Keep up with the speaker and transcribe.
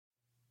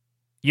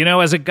You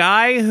know, as a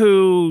guy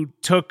who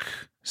took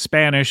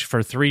Spanish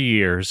for 3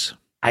 years,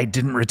 I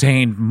didn't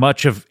retain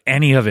much of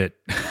any of it.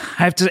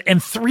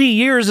 And 3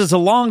 years is a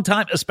long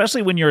time,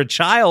 especially when you're a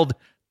child,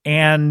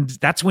 and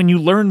that's when you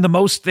learn the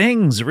most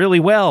things really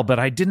well, but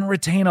I didn't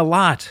retain a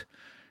lot.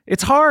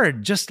 It's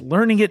hard just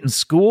learning it in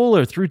school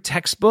or through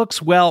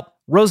textbooks. Well,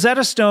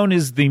 Rosetta Stone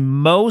is the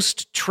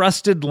most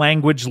trusted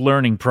language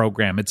learning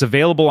program. It's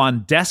available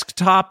on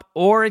desktop,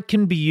 or it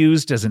can be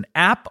used as an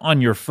app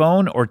on your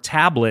phone or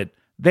tablet.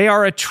 They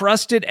are a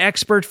trusted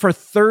expert for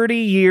 30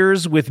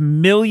 years with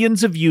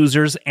millions of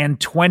users and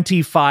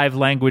 25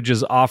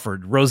 languages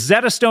offered.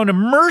 Rosetta Stone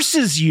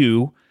immerses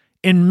you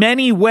in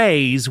many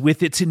ways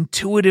with its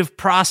intuitive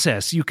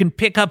process. You can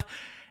pick up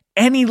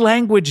any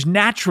language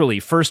naturally,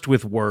 first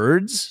with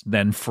words,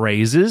 then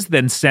phrases,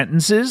 then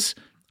sentences.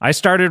 I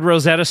started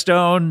Rosetta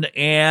Stone,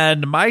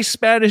 and my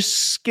Spanish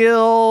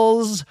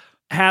skills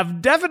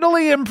have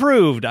definitely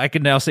improved. I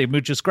can now say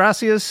muchas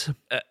gracias.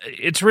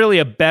 It's really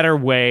a better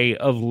way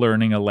of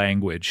learning a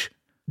language.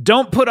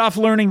 Don't put off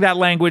learning that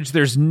language.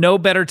 There's no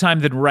better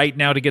time than right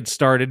now to get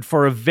started.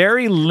 For a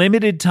very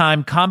limited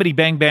time, Comedy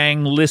Bang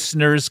Bang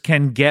listeners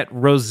can get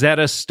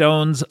Rosetta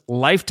Stone's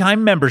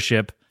lifetime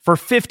membership for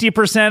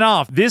 50%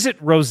 off. Visit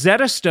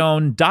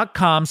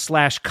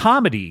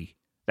rosettastone.com/comedy.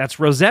 That's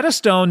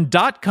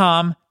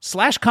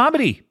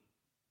rosettastone.com/comedy.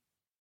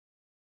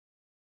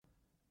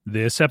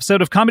 This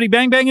episode of Comedy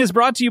Bang Bang is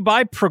brought to you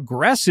by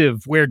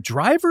Progressive, where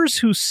drivers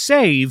who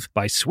save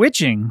by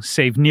switching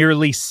save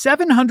nearly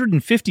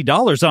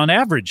 $750 on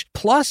average.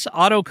 Plus,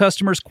 auto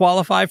customers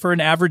qualify for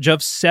an average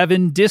of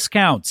 7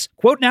 discounts.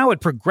 Quote now at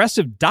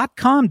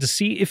Progressive.com to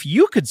see if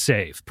you could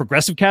save.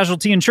 Progressive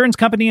Casualty Insurance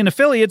Company and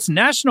Affiliates,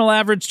 national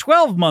average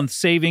 12-month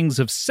savings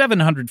of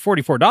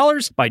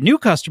 $744 by new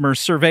customers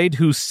surveyed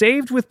who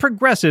saved with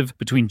Progressive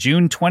between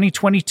June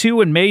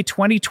 2022 and May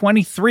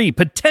 2023.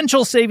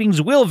 Potential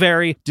savings will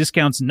vary.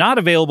 Discounts not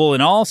available in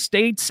all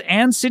states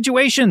and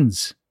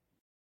situations.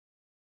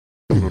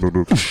 Comedy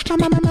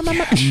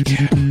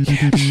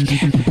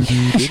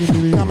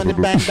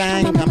bang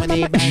bang,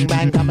 comedy bang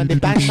bang, comedy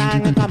bang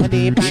bang,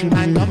 comedy bang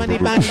bang, comedy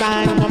bang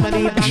bang,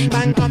 comedy bang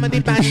bang, comedy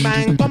bang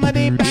bang,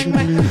 comedy bang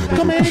bang,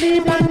 comedy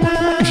bang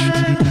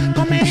bang,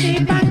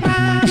 comedy bang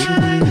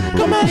bang,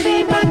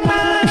 comedy bang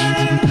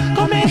bang,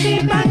 comedy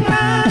bang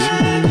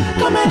bang,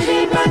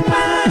 comedy bang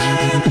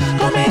bang,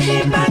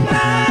 comedy bang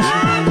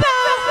bang.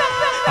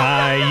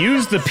 I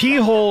used the pee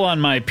hole on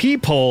my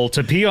peephole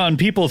to pee on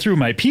people through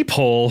my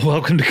peephole.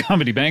 Welcome to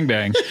Comedy Bang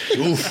Bang.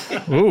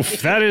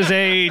 Oof, that is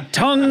a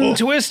tongue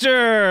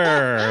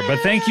twister.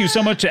 But thank you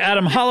so much to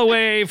Adam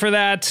Holloway for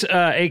that,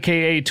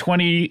 a.k.a.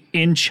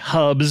 20-inch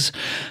hubs.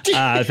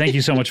 Thank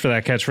you so much for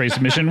that catchphrase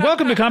submission.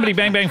 Welcome to Comedy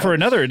Bang Bang for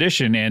another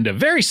edition, and a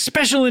very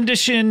special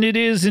edition it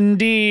is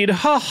indeed.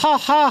 Ha, ha,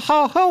 ha,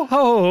 ha, ho,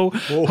 ho.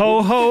 Ho,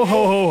 ho, ho,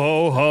 ho,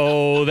 ho,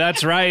 ho.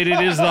 That's right, it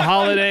is the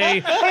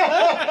holiday.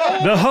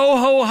 The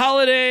ho-ho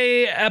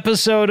holiday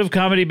episode of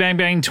Comedy Bang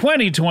Bang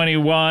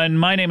 2021.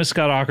 My name is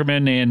Scott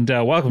Aukerman, and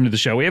welcome to the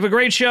show. We have a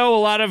great show.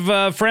 A lot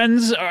of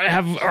friends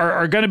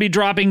are going to be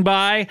dropping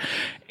by,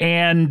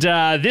 and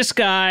this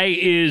guy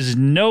is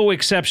no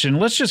exception.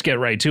 Let's just get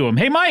right to him.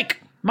 Hey, Mike,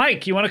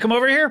 you want to come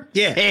over here?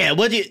 Yeah. Hey,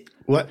 what?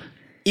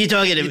 You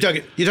talking to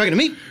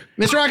me,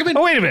 Mr. Aukerman?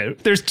 Oh, wait a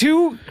minute. There's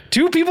two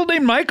people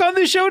named Mike on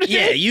this show today?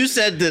 Yeah, you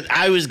said that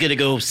I was going to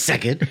go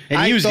second,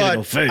 and he was going to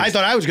go first. I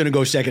thought I was going to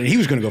go second, and he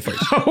was going to go first.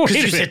 Because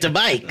you said to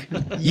Mike.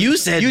 You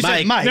said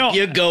Mike. No,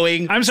 you're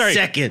going I'm sorry.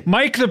 second.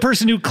 Mike, the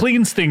person who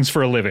cleans things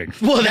for a living.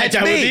 Well, that's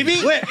me.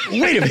 me. Wait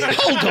a minute.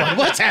 Hold on.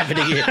 What's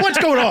happening here? What's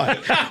going on?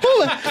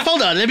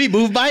 Hold on. Let me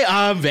move my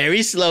arm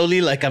very slowly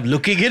like I'm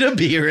looking at a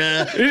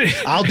mirror.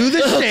 I'll do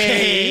the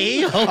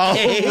Okay. same. All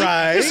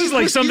right. This is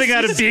like something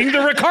out of Being the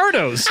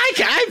Ricardos.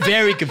 I'm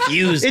very confused.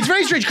 It's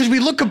very strange because we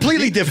look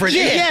completely different.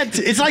 Yeah. Yet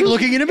it's like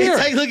looking in a mirror.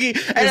 It's like looking.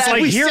 It's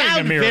like we hearing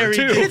sound a mirror, very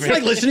too. different. It's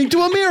like listening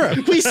to a mirror.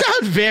 We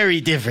sound very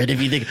different if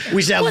you think.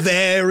 We sound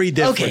very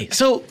different. Okay,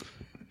 so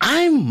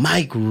I'm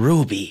Mike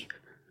Ruby.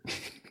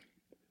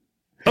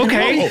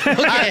 Okay.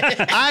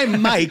 I'm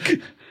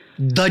Mike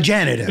the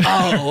Janitor.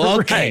 Oh,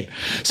 okay. Right.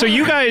 So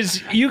you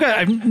guys,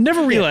 I've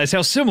never realized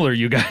how similar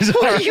you guys are.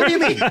 What do you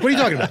mean? What are you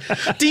talking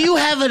about? Do you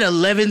have an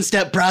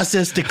 11-step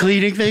process to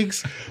cleaning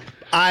things?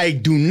 I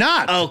do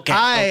not. Okay.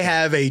 I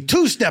have a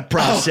 2-step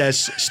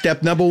process.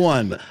 Step number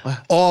 1.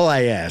 All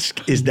I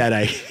ask is that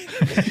I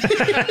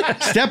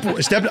step.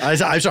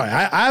 I'm sorry.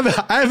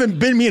 I haven't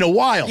been me in a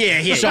while.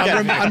 Yeah. So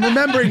I'm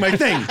remembering my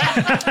thing.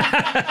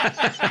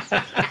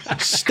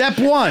 Step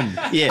 1.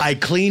 Yeah. I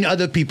clean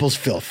other people's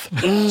filth.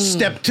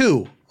 Step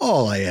 2.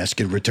 All I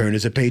ask in return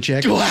is a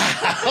paycheck.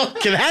 Wow.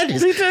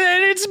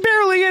 It's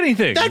barely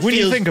anything when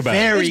you think about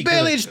it.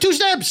 It's 2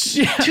 steps.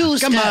 Yeah. 2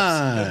 steps. Come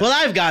on. Well,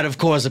 I've got, of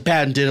course, a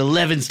patented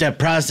 11-step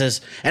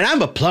process, and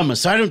I'm a plumber,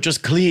 so I don't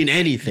just clean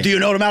anything. Do you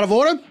know them out of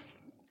order?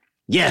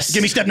 Yes.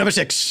 Give me step number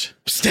 6.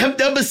 Step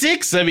number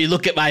 6, let me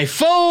look at my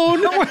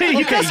phone.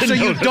 Okay, so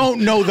you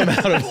don't know them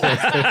out of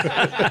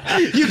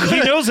order. He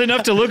knows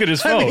enough to look at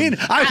his phone. I mean,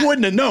 I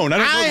wouldn't have known. I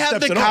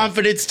have the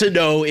confidence to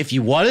know if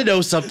you want to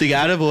know something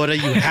out of order,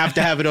 you have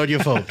to have it on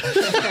your phone.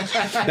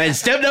 And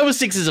step number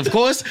 6 is, of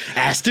course,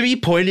 has to be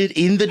pointed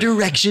in the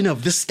direction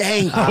of the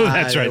stank. Oh,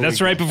 that's right.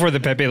 That's right before the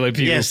Pepe Le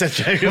Pew. Yes,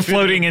 that's right.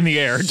 Floating in the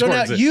air. So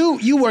now towards it.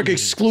 you work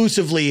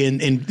exclusively in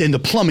the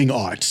plumbing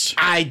arts.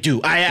 I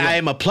do. I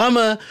am a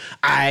plumber.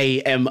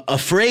 I am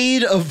afraid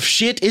of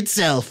shit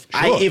itself.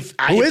 Sure.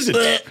 Who isn't?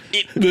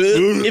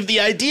 If the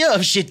idea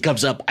of shit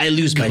comes up, I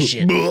lose my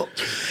shit. And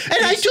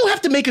I do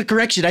have to make a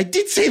correction. I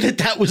did say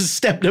that was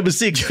step number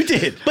 6. You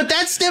did. But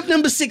that's step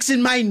number 6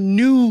 in my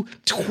new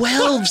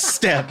 12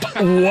 step.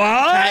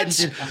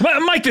 What?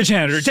 Mike the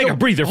Janitor, take a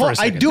breather for a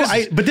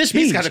second. But this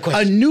means got a a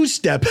question. new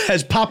step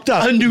has popped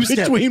up. A new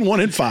step. Between 1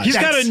 and 5. He's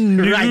got a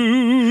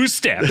new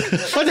step.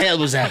 What the hell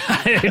was that?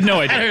 I had no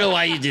I idea. don't know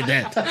why you did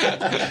that.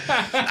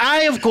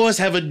 I, of course,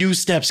 have a new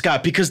step,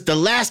 Scott, because the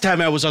last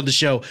time I was on the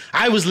show,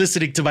 I was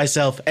listening to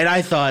myself and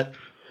I thought,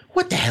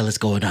 what the hell is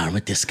going on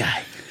with this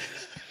guy?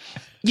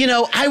 You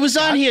know, I was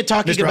on here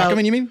talking Mr. about...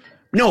 Ackerman, you mean?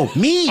 No,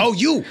 me. Oh,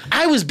 you.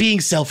 I was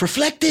being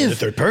self-reflective. The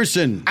third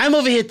person. I'm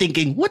over here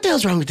thinking, what the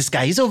hell's wrong with this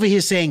guy? He's over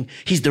here saying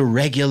he's the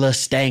regular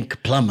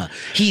stank plumber.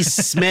 He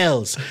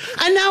smells.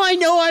 And now I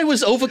know I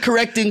was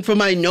overcorrecting for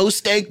my no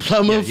stank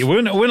plumber. You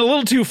went a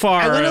little too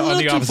far. I went a on the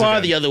little too opposite far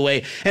end. the other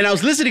way. And I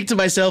was listening to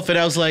myself and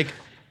I was like,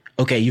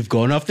 okay, you've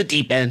gone off the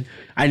deep end.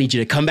 I need you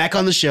to come back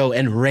on the show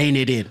and rein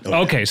it in.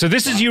 Okay, so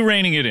this is you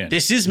reining it in.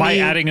 This is by me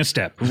adding a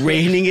step.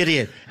 Reining it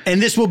in.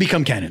 And this will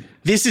become canon.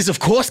 This is, of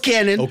course,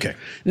 canon. Okay.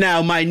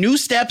 Now, my new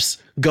steps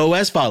go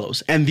as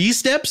follows. And these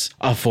steps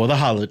are for the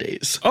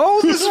holidays.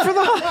 Oh, this is for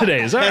the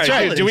holidays. All That's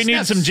right. right. Do we need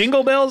Steps. some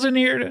jingle bells in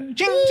here? Jing, jing,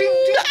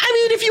 jing. I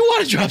mean, if you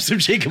want to drop some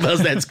jingle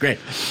bells, that's great.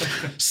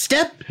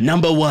 Step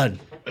number 1.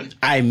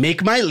 I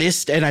make my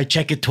list and I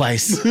check it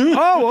twice.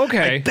 Oh,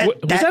 okay. Was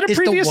that a is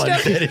the previous one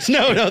step? that is-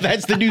 No,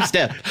 that's the new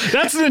step.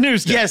 That's the new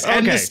step. Yes,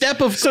 and the Okay.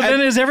 step of... So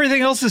then is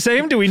everything else the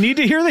same? Do we need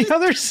to hear the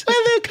others?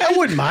 I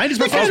wouldn't mind. It's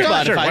my Okay, first fine,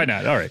 time. Sure, fine. why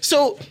not? All right.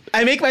 So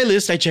I make my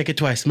list, I check it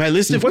twice. My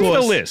list, of What's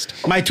course... the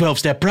list? My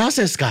 12-step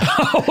process, Scott.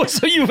 Oh,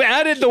 so you've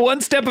added the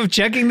one step of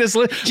checking this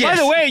list. Yes.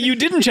 By the way, you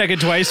didn't check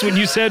it twice when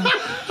you said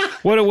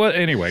what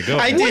anyway, go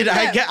I ahead. did.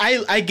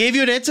 I gave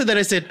you an answer that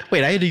I said,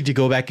 wait, I need to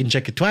go back and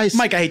check it twice.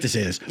 Mike, I hate to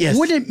say this. Yes.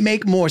 Wouldn't it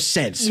make more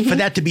sense for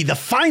that to be the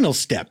final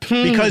step?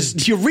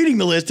 Because you're reading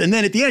the list and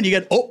then at the end you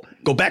get,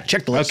 go back,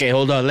 check the list. Okay,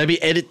 hold on. Let me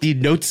edit the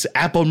notes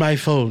app on my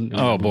phone.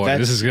 Oh boy, That's-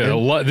 this is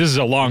good. This is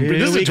a long. Here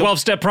This is we a go.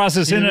 12-step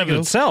process in Here and we of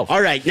go. itself.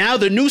 All right, now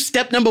the new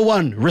step number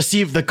 1,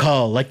 receive the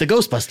call, like the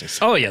Ghostbusters.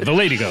 Oh yeah, the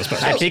lady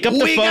Ghostbusters. I pick up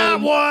the We phone.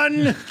 got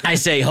one. I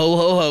say, ho,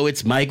 ho, ho,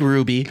 it's Mike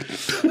Ruby.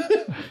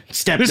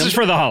 This is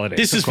for the holidays.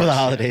 This of is for the course.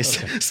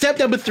 holidays. Step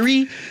number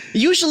 3,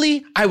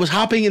 usually I was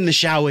hopping in the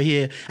shower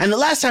here, and the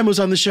last time I was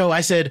on the show,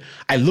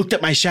 I looked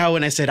at my shower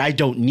and I said, I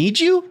don't need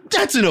you?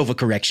 That's an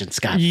overcorrection,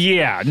 Scott.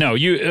 Yeah, no,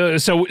 you.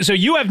 So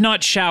you have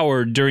not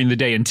showered during the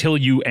day until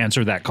you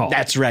answer that call.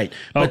 That's right.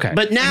 But, okay.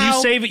 But And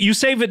now... you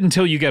save it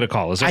until you get a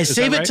call. Is that, I is that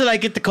save it right? till I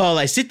get the call.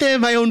 I sit there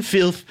in my own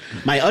filth.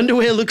 My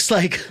underwear looks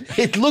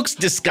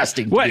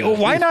disgusting. to be Why,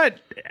 honest. why not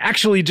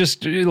actually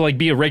just like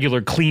be a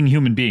regular clean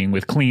human being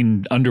with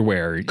clean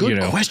underwear? Good you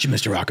know? question,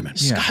 Mr. Ackerman.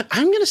 Scott,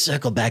 I'm going to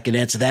circle back and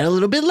answer that a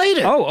little bit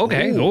later. Oh,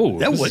 okay. Oh,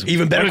 That this was is-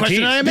 even better what a question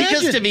tease. than I imagined.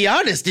 Because to be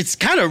honest, it's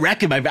kind of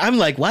wrecking my... I'm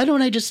like, why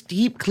don't I just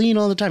keep clean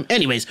all the time?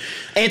 Anyways,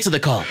 answer the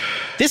call.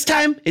 This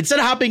time, instead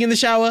of hopping in the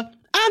shower,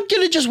 I'm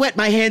going to just wet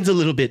my hands a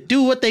little bit.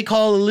 Do what they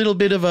call a little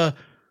bit of a...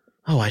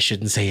 Oh, I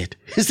shouldn't say it.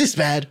 Is this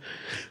bad?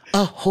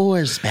 A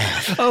whore's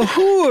bath. A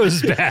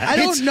whore's I bath.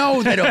 don't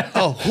know that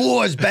a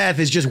whore's bath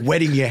is just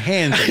wetting your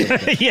hands. a little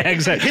bit. Yeah,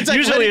 exactly. It's like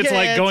Usually wetting it's your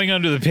like hands, going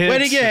under the pits.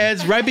 Wetting your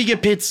hands, wiping your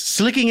pits,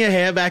 slicking your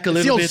hair back a It's the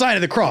little old bit. sign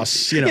of the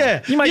cross, you know.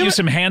 Yeah. You might use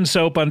some hand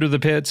soap under the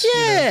pits.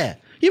 Yeah.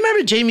 You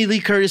remember Jamie Lee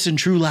Curtis in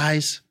True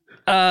Lies?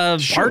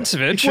 Parts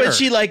of it, sure. When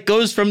she like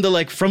goes from the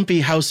like frumpy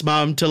house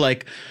mom to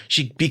like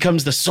she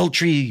becomes the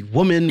sultry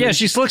woman. Yeah,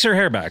 she slicks her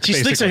hair back. She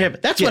slicks her hair.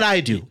 basically. That's what I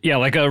do. Yeah,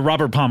 like a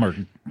Robert Palmer.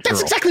 That's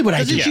girl. exactly what I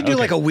do. Doesn't she do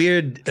okay. like a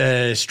weird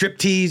strip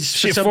tease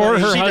for for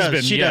somebody? her She does,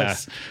 husband. she yeah.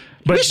 does.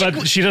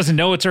 But she doesn't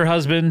know it's her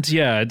husband.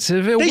 Yeah, it's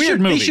a weird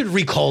movie. They should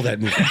recall that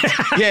movie.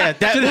 Yeah,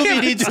 that Do they movie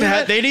have- needs to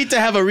have. They need to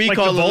have a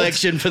recall Vault?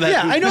 election for that.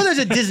 Yeah, movie. I know there's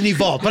a Disney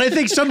Vault, but I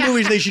think some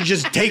movies they should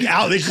just take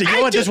out. They should say, you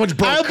know what, this one's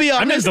broke. I'll be I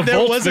meant honest. the There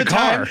Vault, was the a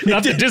car, time.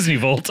 not the Disney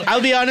Vault.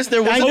 I'll be honest.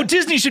 There was. Oh,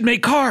 Disney should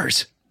make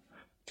cars.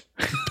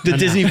 The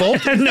Disney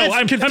Vault? No,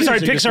 I'm sorry.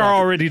 confusing. Pixar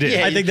already did.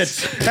 Yeah, I think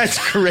that's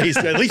crazy.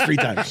 At least 3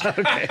 times.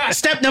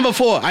 Step number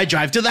 4. I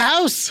drive to the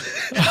house.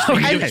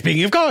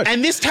 Speaking of cars.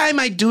 And this time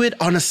I do it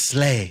on a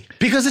sleigh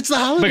because it's the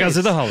holidays. Because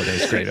of the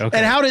holidays. Great. Okay.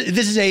 And how did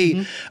this is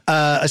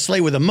a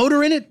sleigh with a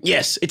motor in it?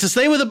 Yes, it's a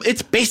sleigh with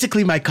it's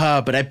basically my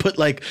car, but I put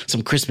like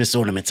some Christmas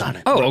ornaments on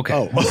it. Oh, okay.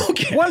 Oh,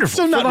 okay. Wonderful.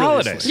 So For not the really a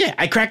holidays. sleigh. Yeah,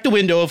 I crack the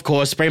window, of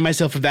course, spray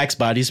myself with Vax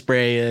body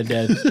spray,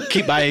 and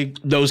keep my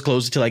nose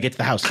closed until I get to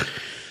the house.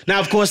 Now,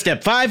 of course,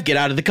 step 5, get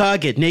out of the car,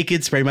 get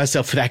naked, spray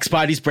myself with Axe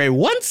body spray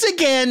once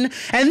again,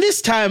 and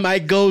this time I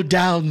go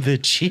down the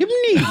chimney.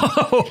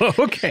 Oh,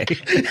 okay.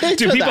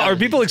 Are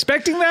people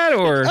expecting that,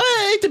 or?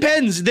 It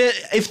depends.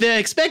 If they're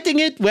expecting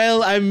it,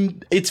 well,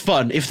 it's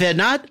fun. If they're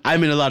not,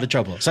 I'm in a lot of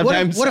trouble.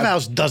 Sometimes. What if a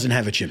house doesn't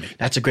have a chimney?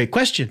 That's a great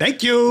question.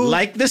 Thank you.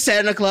 Like the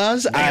Santa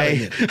Claus,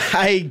 I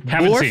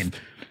Haven't seen.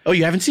 Oh,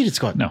 you haven't seen it,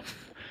 Scott? No.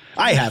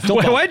 I have.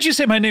 Why did you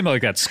say my name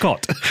like that,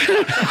 Scott?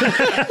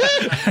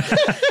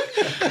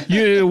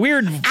 You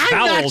weird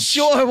vowel. I'm not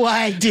sure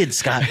why I did,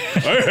 Scott.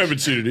 I haven't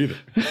seen it either.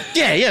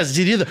 Yeah, he hasn't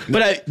seen it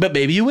either. But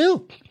maybe you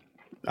will.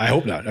 I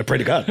hope not. I pray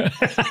to God.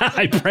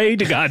 I pray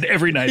to God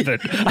every night that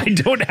I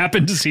don't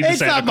happen to see the It's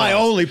Santa not my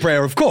Claus. only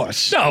prayer, of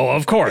course. No,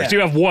 of course. Yeah. You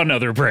have one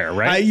other prayer,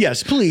 right?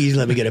 Yes, please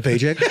let me get a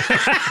paycheck.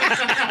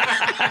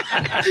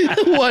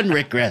 One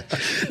regret.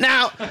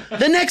 Now,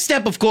 the next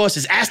step, of course,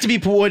 is asked to be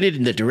pointed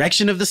in the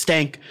direction of the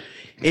stank,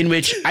 in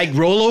which I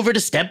roll over to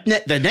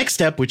the next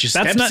step, which is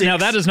step 6. Now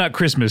that is not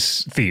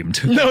Christmas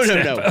themed. No.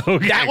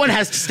 Okay. That one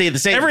has to stay the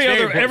same.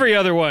 Every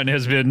other one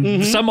has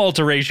been some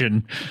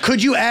alteration.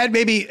 Could you add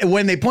maybe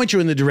when they point you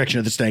in the direction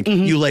of the stank,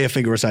 you lay a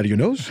finger aside of your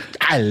nose?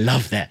 I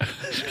love that.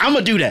 I'm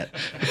going to do that.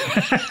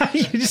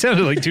 You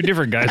sounded like two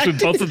different guys with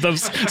both of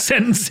those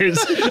sentences.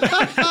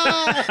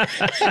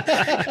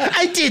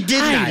 I did,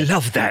 didn't I? I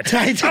love that.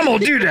 I did. I'm going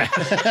to do that.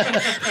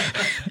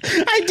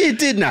 I did,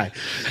 didn't I?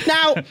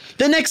 Now,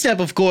 the next step,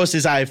 of course,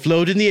 is I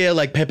float in the air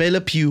like Pepe Le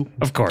Pew.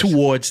 Of course.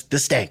 Towards the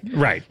stank.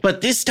 Right.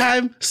 But this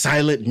time,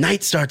 Silent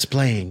Night starts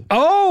playing.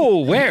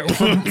 Oh, where?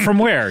 From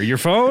where? Your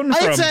phone?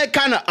 It's a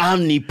kind of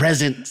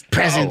omnipresent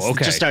presence that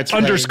just starts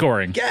playing.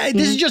 Underscoring. Yeah,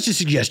 this is just a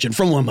suggestion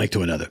from one mic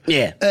to another.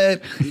 Yeah.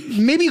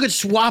 Maybe you could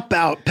swap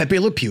out Pepe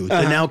Le Pew,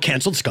 the now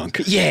canceled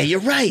skunk. Yeah, you're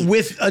right.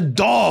 With a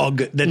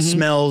dog that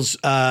smells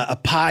a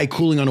pie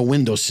cooling on a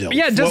windowsill.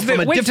 Yeah, does the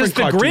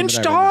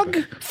Grinch dog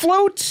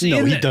float?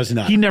 No, he does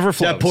not. He never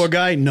floats. That poor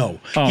guy, no.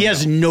 Oh, he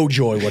has no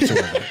joy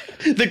whatsoever.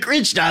 The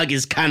Grinch dog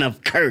is kind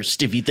of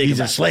cursed if you think He's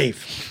about a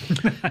slave.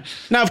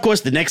 Now, of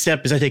course, the next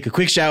step is I take a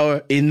quick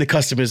shower in the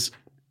customer's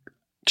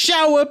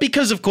shower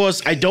because, of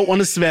course, I don't want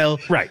to smell.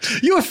 Right.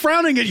 You are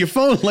frowning at your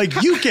phone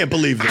like you can't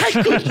believe this.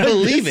 I couldn't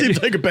believe This it.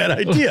 seems like a bad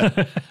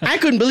idea. I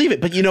couldn't believe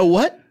it. But you know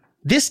what?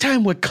 This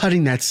time we're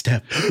cutting that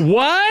step.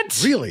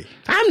 What? Really?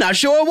 I'm not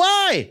sure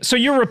why. So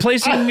you're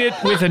replacing it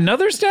with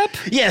another step?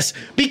 Yes,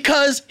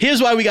 because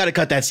here's why we got to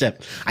cut that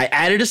step. I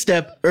added a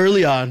step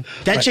early on.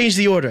 That changed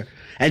the order.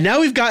 And now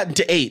we've gotten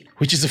to 8,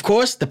 which is, of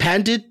course, the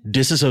patented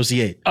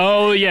disassociate.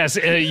 Oh, yes.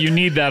 You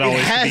need that It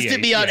always has to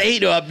be on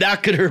 8 or I'm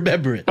not going to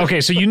remember it.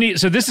 Okay, so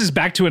this is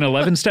back to an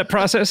 11-step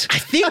process? I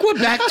think we're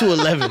back to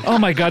 11. Oh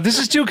my God, this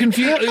is too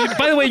confusing.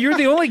 By the way, you're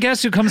the only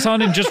guest who comes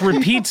on and just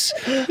repeats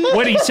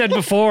what he said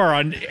before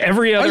on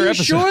every other Are you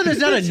episode. sure there's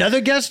not another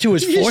guest who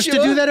is forced to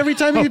sure? do that every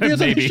time he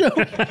appears on the maybe. show?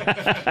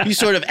 You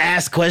sort of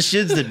ask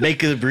questions that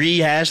make a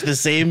rehash the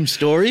same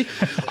story.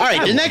 All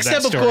right, the next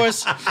that step, story. of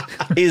course,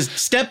 is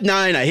step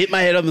 9. I hit my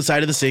head on the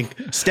side of the sink.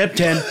 Step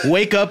 10,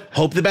 wake up,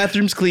 hope the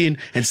bathroom's clean.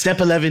 And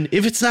step 11,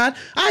 if it's not,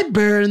 I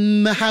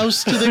burn the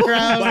house to the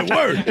ground. My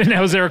word.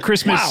 Now, is there a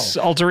Christmas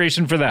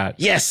alteration for that?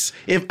 Yes,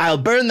 if I'll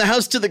burn the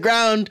house to the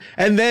ground,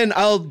 and then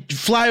I'll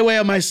fly away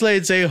on my sleigh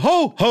and say,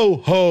 ho, ho,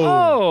 ho.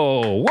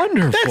 Oh,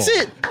 wonderful. That's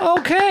it.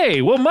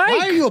 Okay, well, Mike,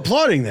 Why are you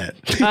applauding that?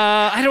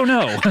 I don't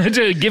know.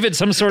 To give it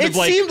some sort It of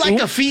like... seemed like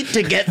a feat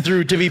to get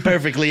through, to be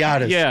perfectly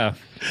honest. Yeah.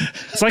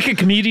 It's like a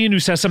comedian who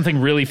says something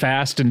really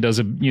fast and does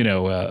a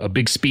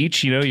big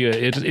speech.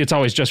 It's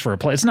always just for a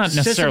play. It's not Says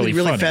necessarily something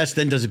really funny. fast,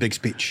 then does a big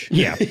speech.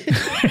 Yeah.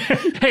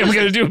 Hey, I'm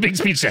going to do a big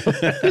speech now.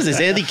 What is this,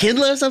 Andy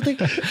Kindler or something?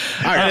 All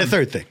right, and a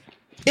third thing.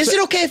 Is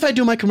it okay if I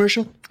do my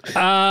commercial? You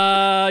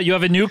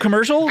have a new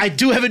commercial? I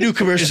do have a new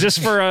commercial. Is this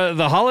for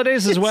the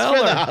holidays as well? for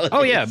the or- holidays.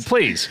 Oh, yeah,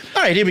 please.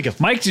 All right, here we go.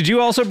 Mike, did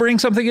you also bring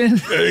something in?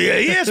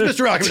 Yes,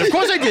 Mr. Rockerman. Of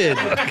course I did.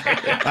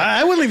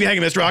 I wouldn't leave you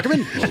hanging, Mr.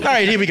 Rockerman. All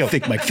right, here we go.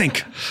 Think, Mike,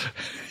 think.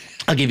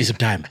 I'll give you some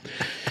time.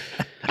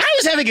 I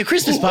was having a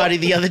Christmas party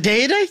the other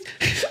day, and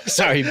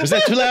Sorry, was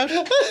that too loud?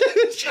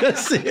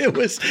 It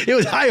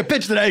was higher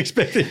pitched than I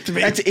expected it to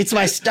be. It's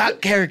my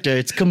stock character.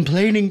 It's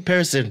complaining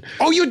person.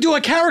 Oh, you do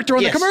a character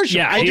on Yes. the commercial?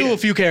 Yeah, I do a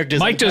few characters.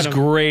 Mike does Kind of-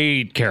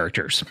 great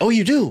characers. Oh,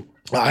 you do?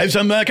 I have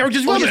some characters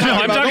as well. Oh, Mr. yeah, No,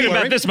 Rockerman. I'm Don't talking worry.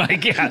 about this,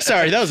 Mike. Yeah.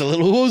 Sorry, that was a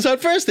little who was on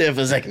first there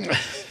for a second. All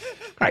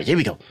right, here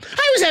we go.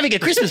 I was having a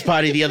Christmas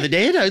party the other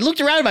day, and I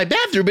looked around my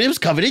bathroom, and it was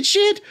covered in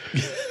shit.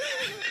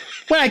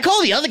 When I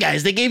called the other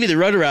guys, they gave me the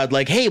runaround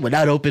like, hey, we're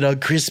not open on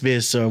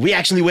Christmas, or we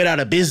actually went out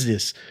of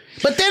business.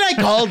 But then I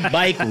called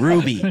Mike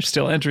Ruby. They're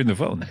still entering the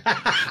phone.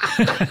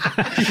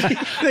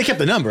 They kept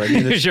the number. I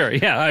mean, it's- Sure,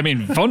 yeah. I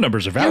mean, phone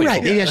numbers are You're valuable.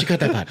 right. Maybe I should cut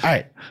that part. All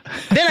right.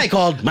 Then I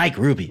called Mike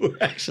Ruby.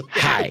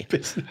 Hi,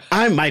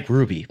 I'm Mike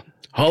Ruby.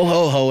 Ho,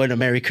 ho, ho, and a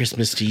Merry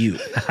Christmas to you.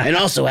 And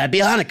also Happy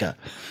Hanukkah.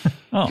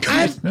 Oh,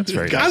 that's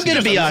very God. nice. I'm going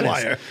to be Just on the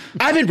honest. wire.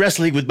 I've been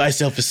wrestling with my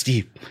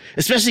self-esteem,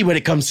 especially when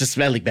it comes to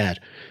smelling bad.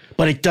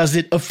 But it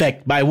doesn't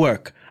affect my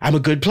work. I'm a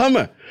good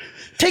plumber.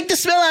 Take the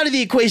smell out of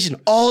the equation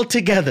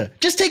altogether.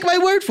 Just take my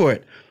word for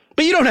it.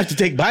 But you don't have to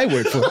take my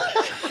word for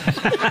it.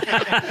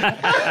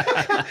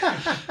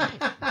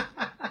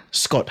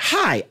 Scott,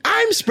 hi,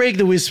 I'm Sprague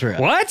the Whisperer.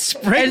 What?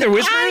 Sprague the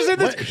Whisperer is in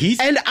this?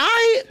 And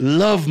I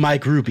love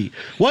Mike Ruby.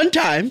 One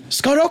time,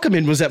 Scott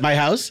Aukerman was at my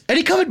house, and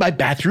he covered my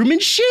bathroom in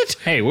shit.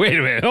 Hey, wait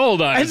a minute.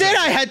 Hold on. And then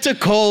I had to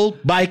call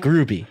Mike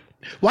Ruby.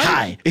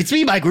 Hi, it's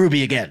me, Mike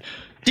Ruby again.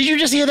 Did you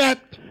just hear that?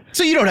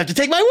 So you don't have to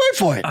take my word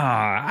for it.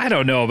 I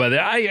don't know about that.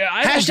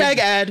 I Hashtag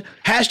ad.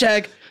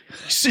 Hashtag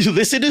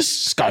listeners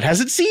Scott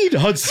hasn't seen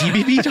on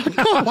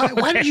CBB.com.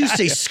 Why did you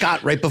say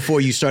Scott right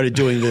before you started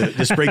doing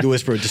the Sprague the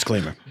Whisperer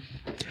disclaimer?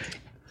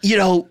 You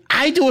know,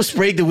 I do a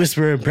Sprague the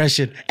Whisperer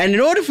impression, and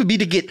in order for me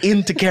to get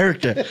into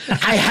character,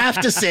 I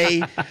have to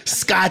say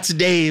Scott's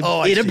name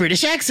in a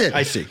British accent.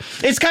 I see.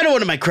 It's kind of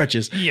one of my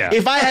crutches. Yeah.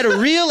 If I had a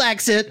real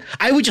accent,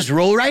 I would just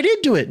roll right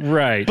into it.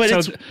 Right. But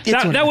so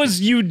that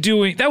was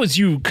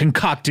you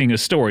concocting a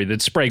story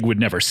that Sprague would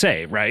never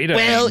say, right?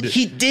 Well,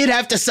 he did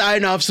have to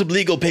sign off some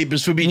legal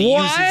papers for me to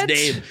use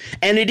his name.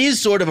 And it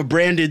is sort of a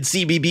branded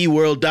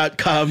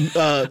CBBworld.com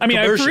I mean,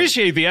 commercial. I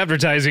appreciate the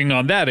advertising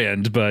on that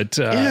end, but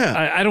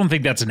I don't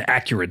think that's an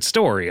accurate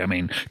story. I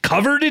mean,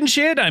 covered in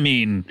shit? I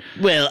mean...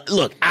 Well,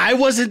 look, I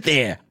wasn't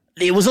there.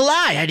 It was a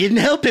lie. I didn't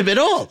help him at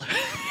all.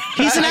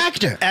 He's an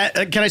actor.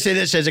 Can I say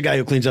this as a guy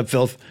who cleans up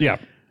filth? Yeah.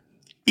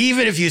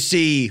 Even if you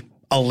see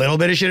a little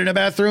bit of shit in a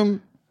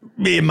bathroom,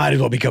 it might as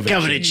well be covered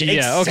in shit.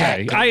 Yeah,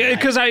 exactly. okay.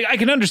 Because I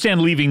can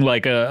understand leaving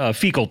like a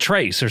fecal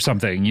trace or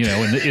something, you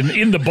know,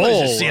 in the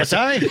bowl.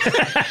 CSI?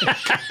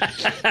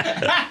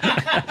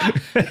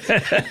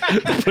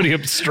 Putting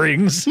up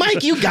strings.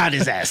 Mike, you got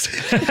his ass.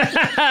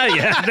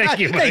 Yeah, thank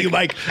you, Mike. Thank you,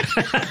 Mike.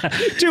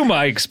 2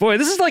 mics. Boy,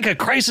 this is like a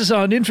Crisis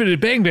on Infinite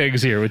Bang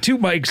Bangs here with 2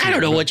 mics. I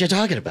don't know what you're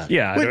talking about.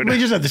 Yeah, I don't know. We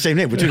just have the same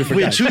name. We're two different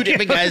We're guys. 2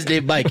 different guys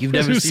named Mike. You've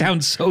never Who seen.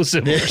 sounds so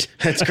similar. That's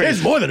It's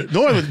crazy. more than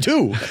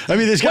 2. I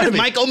mean, there's got What to if be.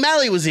 Mike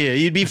O'Malley was here?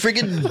 You'd be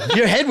freaking.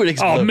 Your head would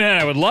explode. Oh, man,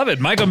 I would love it.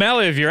 Mike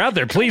O'Malley, if you're out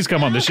there, please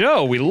come on the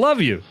show. We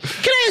love you.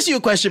 Can I ask you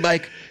a question,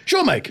 Mike?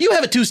 Sure, Mike. You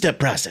have a 2-step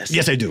process.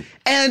 Yes, I do.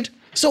 And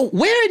so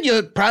where in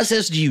your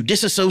process do you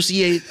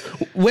disassociate?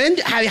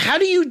 How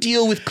do you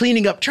deal with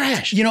cleaning up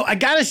trash? You know, I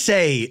gotta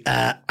say,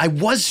 I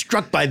was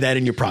struck by that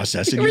in your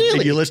process, in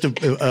your list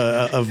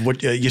of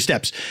what your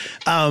steps.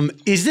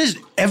 Is this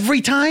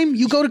every time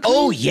you go to clean?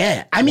 Oh,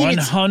 yeah. I mean,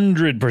 it's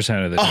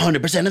 100% of the time.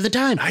 100% of the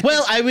time.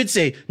 Well, I would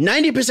say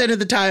 90% of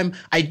the time,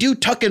 I do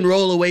tuck and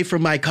roll away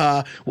from my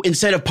car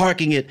instead of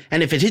parking it.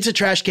 And if it hits a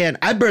trash can,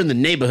 I burn the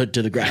neighborhood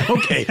to the ground.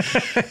 Okay.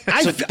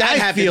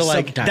 I feel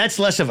like sometimes. that's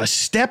less of a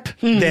step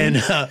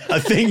than a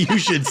thing you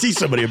should see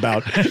somebody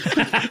about.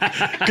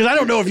 Because I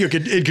don't know if you're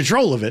in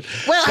control of it.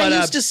 Well, but, I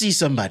used to see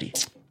somebody.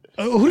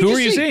 Who are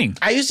you seeing?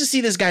 I used to see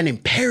this guy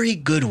named Perry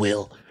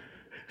Goodwill.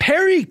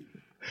 Perry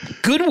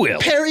Goodwill.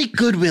 Perry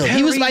Goodwill.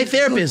 He was my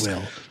therapist.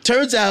 Goodwill.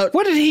 Turns out.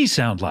 What did he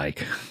sound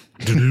like?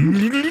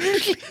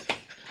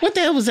 What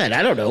the hell was that?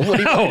 I don't know. What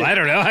do you- I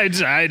don't know.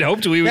 I'd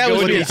hoped we would That go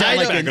was into what the he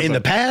sounded sound like in the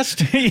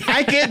past.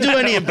 I can't do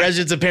any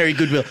impressions of Perry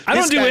Goodwill. I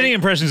don't This do guy- any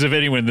impressions of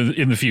anyone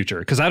in the future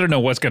because I don't know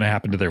what's going to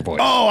happen to their voice.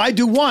 Oh, I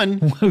do one.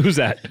 Who's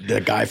that?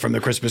 The guy from the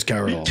Christmas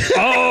Carol.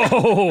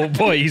 Oh,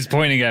 boy, he's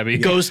pointing at me.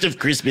 Ghost of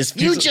Christmas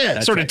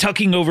Future. Sort of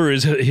tucking over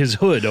his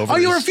hood. Over Oh,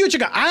 you're a his- future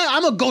guy.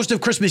 I'm a Ghost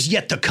of Christmas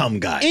yet to come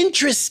guy.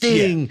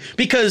 Interesting.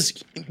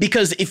 Because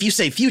if you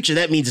say future,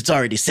 that means it's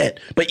already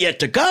set. But yet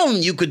to come,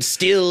 you could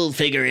still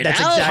figure it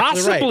That's out.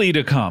 exactly Possibly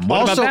to come.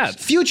 What also, about that?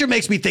 future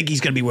makes me think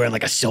he's going to be wearing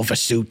like a silver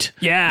suit.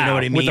 Yeah, you know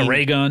what I mean? with a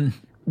ray gun.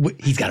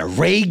 He's got a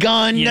ray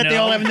gun You that they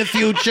know? all have in the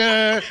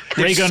future.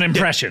 Ray gun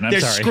impression, I'm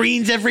There's sorry.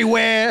 screens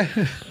everywhere.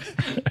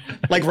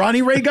 Like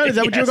Ronnie Ray gun? Is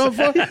that what you're going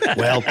for?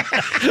 Well,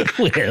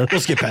 we'll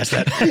skip past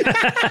that.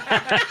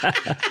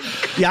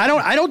 Yeah,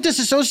 I don't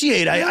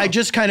disassociate. I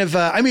just kind of.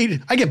 I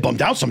mean, I get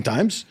bummed out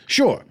sometimes.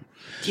 Sure.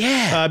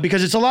 Yeah.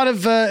 Because it's a lot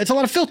of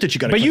filth that you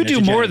got to. But you clean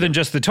do as a more janitor. than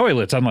just the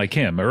toilets, unlike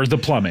him, or the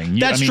plumbing.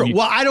 That's true.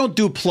 Well, I don't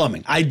do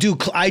plumbing. I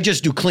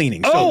just do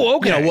cleaning. Oh,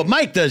 okay. You know, what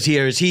Mike does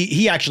here is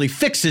he actually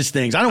fixes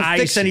things. I don't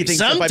fix see. anything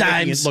by making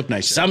Sometimes. it look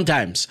nicer.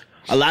 Sometimes.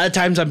 A lot of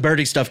times I'm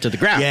burning stuff to the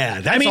ground.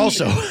 Yeah, that's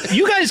also.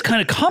 you guys kind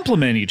of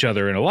complement each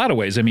other in a lot of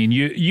ways. I mean,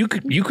 you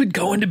could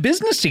go into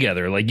business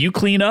together. Like you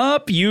clean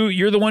up,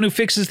 you're the one who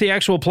fixes the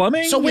actual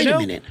plumbing. So wait you know? a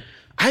minute.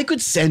 I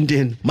could send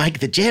in Mike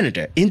the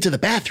Janitor into the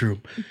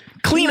bathroom,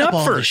 Clean up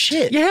all the first.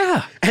 shit.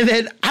 Yeah. And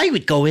then I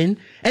would go in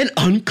and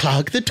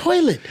unclog the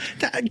toilet.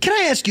 Can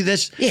I ask you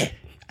this? Yeah.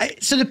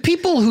 So the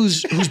people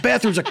whose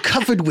bathrooms are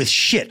covered with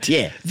shit,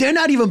 Yeah. they're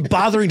not even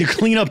bothering to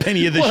clean up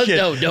any of the Well, shit.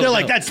 no, they're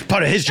like, no. that's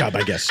part of his job,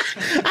 I guess.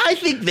 I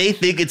think they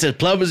think it's a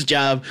plumber's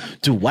job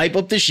to wipe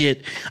up the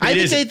shit. I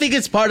think isn't. they think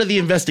it's part of the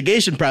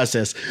investigation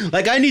process.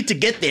 Like I need to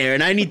get there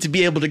and I need to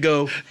be able to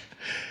go,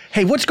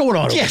 Hey, what's going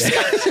on over yes.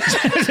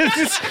 there?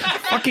 This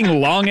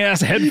fucking long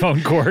ass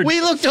headphone cord. We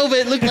looked over,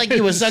 it looked like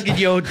you were sucking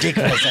your own dick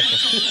for a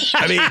second.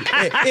 I mean,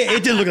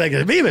 it didn't look like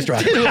a beavis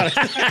drop.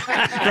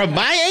 From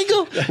my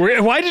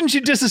angle? Why didn't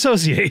you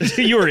disassociate?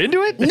 You were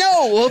into it?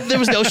 No, well, there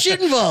was no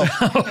shit involved.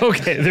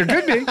 Okay, there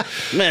could be.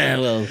 Man,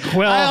 well,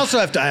 Well, I also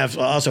have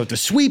to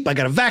sweep. I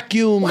got to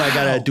vacuum. I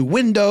got to do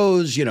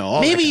windows. You know,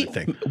 all maybe that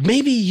kind of thing.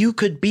 maybe you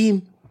could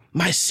be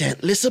my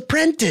scentless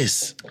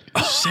apprentice.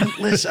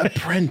 Scentless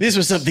apprentice. This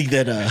was something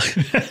that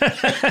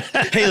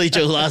Haley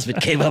Joel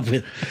Osment came up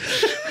with.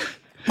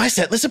 My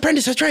scentless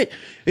apprentice, that's right.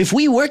 If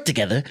we work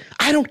together,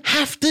 I don't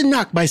have to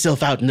knock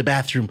myself out in the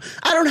bathroom.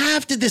 I don't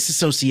have to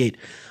disassociate.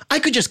 I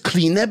could just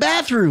clean their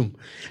bathroom,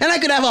 and I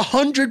could have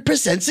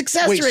 100%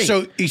 success rate.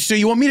 Wait, so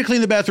you want me to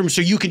clean the bathroom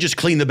so you can just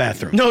clean the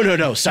bathroom?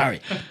 No,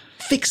 sorry.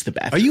 Fix the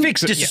bathroom. Are you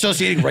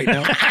disassociating right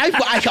now?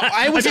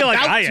 I was feel like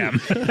about I to.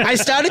 am. I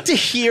started to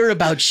hear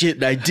about shit,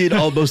 and I did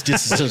almost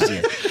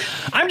disassociate.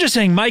 I'm just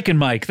saying Mike and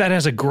Mike, that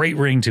has a great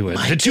ring to it.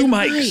 The two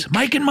Mikes.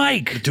 Mike and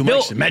Mike. The Two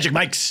mics, the magic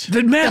mics.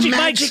 The magic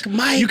magic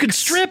mics. You can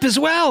strip as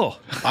well.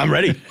 I'm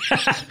ready.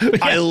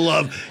 I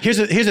love. Here's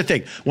the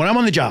thing. When I'm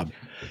on the job,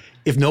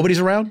 if nobody's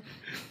around,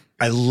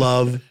 I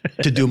love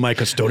to do my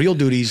custodial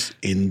duties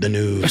in the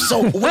news.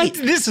 So wait,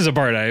 This is a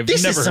part I've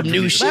This never is some heard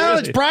new from shit. Well,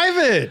 it's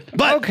private.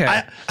 But Okay.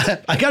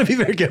 I got to be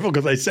very careful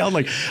because I sound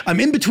like I'm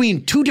in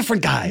between two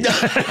different guys.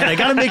 And I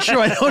got to make sure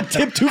I don't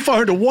tip too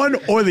far into one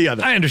or the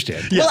other. I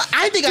understand. well,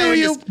 I think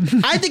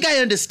Do I think I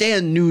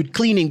understand nude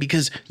cleaning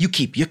because you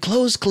keep your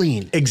clothes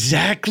clean.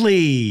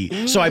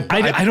 Exactly. So I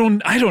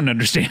don't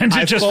understand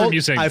it just from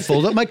you saying I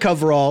fold up my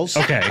coveralls.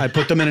 Okay. I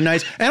put them in a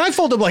nice, and I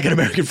fold them like an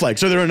American flag.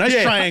 So they're a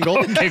nice triangle.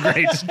 Okay,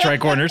 great. Try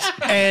corners.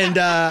 And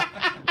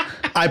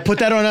I put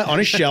that on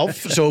a shelf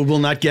so it will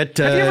not get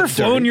Have you ever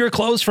flown your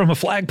clothes from a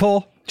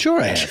flagpole? Sure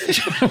I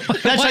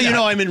have. That's how you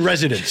know I'm in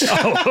residence.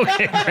 Oh,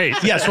 okay, great.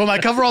 Yes, when my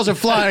coveralls are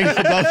flying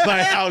above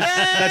my house,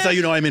 that's how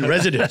you know I'm in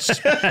residence.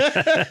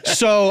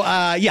 So,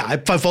 I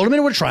fold them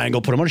into a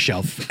triangle, put them on a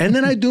shelf, and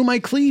then I do my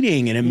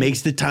cleaning, and it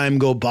makes the time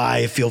go by.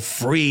 I feel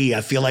free.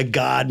 I feel like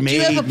God made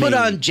me. Do you ever put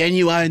on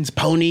Genuine's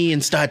pony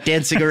and start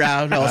dancing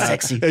around all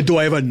sexy? Do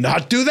I ever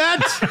not do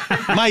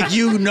that? Mike,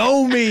 you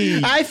know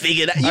me. I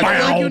figured I feel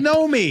like you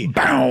know me.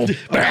 Bow,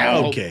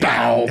 bow, Okay.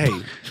 bow. Hey,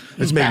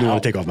 this made me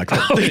want to take off my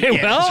clothes. Okay,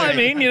 well, I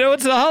mean,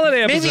 it's the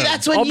holiday episode. maybe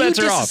that's when All you bets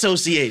are off.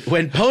 disassociate.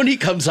 When Pony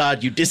comes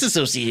on, you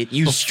disassociate.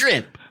 You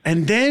strip.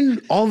 And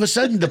then all of a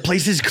sudden, the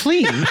place is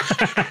clean.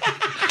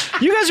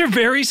 You guys are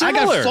very I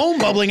similar. got foam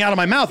bubbling out of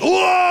my mouth.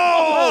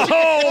 Whoa!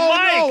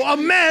 Mike! No, a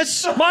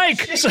mess. Mike,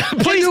 please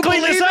you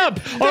clean this believe up.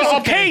 it? Or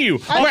I'll pay you.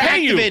 I'll pay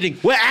you.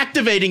 We're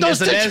activating Those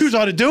this. and tissues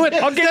ought to do it.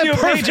 I'll give They're you a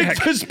perfect paycheck.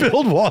 for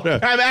spilled water.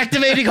 I'm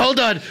activating. Hold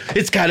on.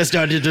 It's kind of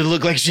starting to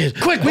look like shit.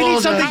 Quick, we need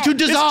Hold something on. to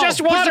dissolve. It's just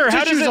Put some water. How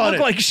does tissues it on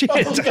look like shit?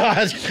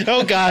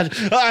 Oh God.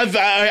 I'm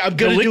The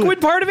gonna do liquid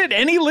it. part of it?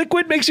 Any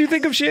liquid makes you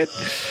think of shit?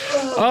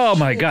 Oh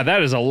my God,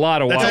 that is a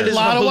lot of water. That's a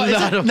lot of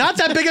water. It's not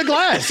that big a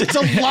glass. It's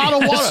a lot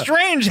of It's water.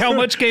 strange how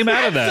much came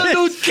out of that.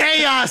 Absolute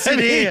chaos in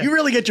here. You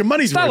really get your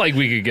money's It's not worth. like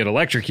we could get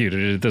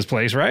electrocuted at this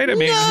place, right? I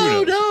mean,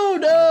 No. who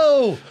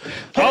knows?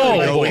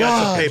 Oh, We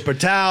got some paper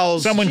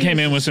towels. Someone came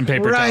in with some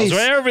paper Christ.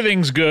 towels.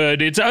 Everything's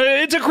good. It's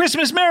a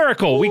Christmas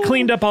miracle. We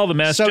cleaned up all the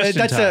mess So just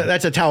in time.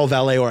 that's a towel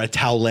valet or a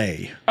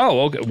towelay.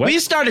 Oh, okay. What? we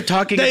started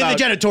talking The about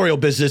janitorial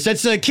business.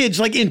 That's kids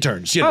like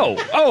interns. You know.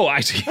 Oh,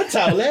 I see. A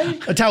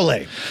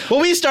towelay. Well,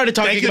 we started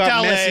talking Thank you,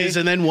 about Towelay. messes,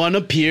 and then one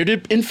appeared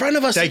in front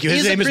of us. Thank you.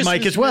 His a name is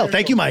Mike Christmas as well. miracle.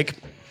 Thank you, Mike.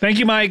 Thank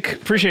you, Mike.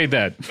 Appreciate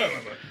that.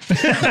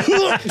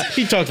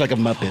 He talked like a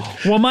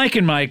Muppet. Well, Mike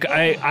and Mike,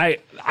 I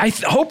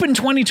hope in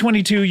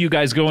 2022 you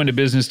guys go into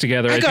business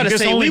together. I think gotta this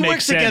say, only we work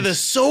makes sense. together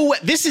so.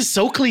 This is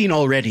so clean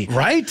already,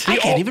 Right? I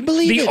can't even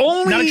believe it.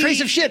 Not a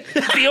trace of shit.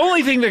 The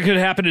only thing that could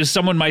happen is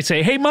someone might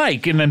say, "Hey,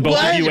 Mike," and then both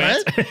What? of you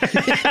What?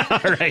 answer.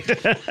 All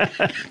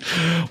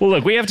right. Well,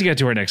 look, we have to get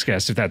to our next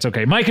guest, if that's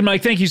okay. Mike and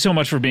Mike, thank you so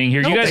much for being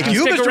here. You guys Thank can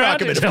you, stick Mr. around.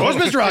 Ackerman. Of course,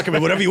 Mr.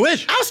 Ackerman. Whatever you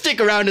wish. I'll stick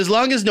around as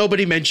long as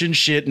nobody mentions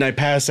shit and I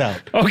pass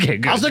out. Okay,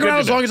 good. I'll stick Good around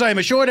to as know. long as I am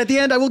assured at the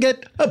end I will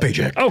get a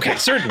paycheck. Okay,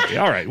 certainly.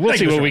 All right. We'll Thank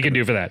see you, what Mr. we can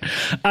do for that.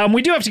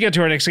 We do have to get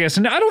to our next guest,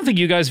 and I don't think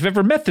you guys have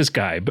ever met this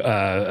guy.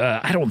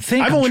 I don't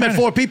think. I've I'm only trying met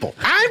to- 4 people.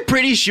 I'm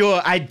pretty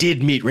sure I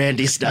did meet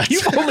Randy Snutz.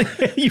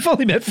 You've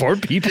only met 4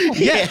 people?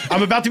 Yeah,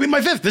 I'm about to meet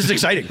my 5th. This is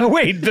exciting. Oh,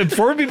 wait, the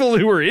 4 people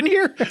who were in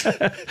here?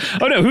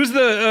 Oh, no, who's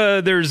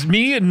there's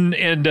me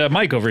and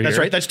Mike over here. That's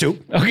right. That's 2.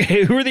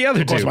 Okay, who are the other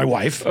 2? Of course, my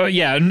wife.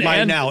 Yeah.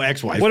 My now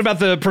ex-wife. What about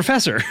the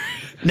professor?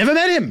 Never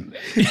met him.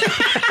 We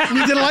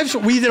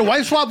did a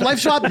life swap.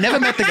 Never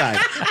met the guy.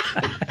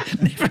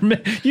 Never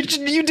met.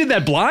 You did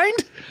that blind?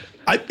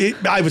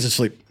 I was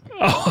asleep.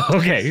 Oh,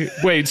 okay.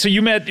 Wait, so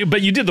you met,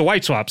 but you did the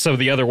white swap, so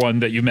the other one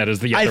that you met is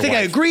the other I think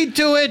I wife. agreed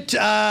to it,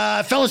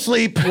 fell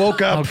asleep,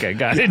 woke up. Okay,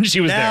 got it. And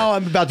she was now there.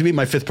 I'm about to meet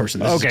my 5th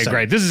person. This is Okay, exciting.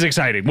 great. This is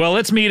exciting. Well,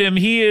 let's meet him.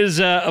 He is,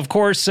 of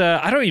course,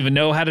 I don't even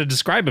know how to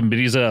describe him, but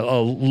he's a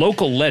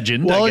local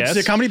legend, Well, I guess.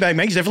 it's a comedy bag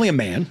man. He's definitely a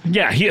man.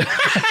 Yeah,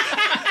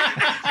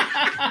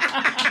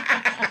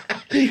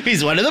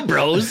 He's one of the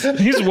bros.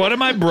 he's one of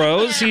my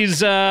bros.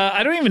 He's,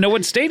 I don't even know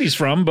what state he's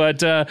from,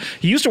 but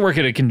he used to work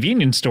at a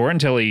convenience store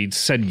until he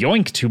said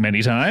yoink too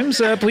many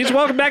times. Please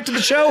welcome back to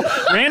the show,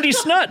 Randy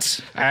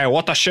Snutz. Hey,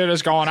 what the shit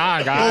is going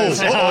on,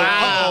 guys?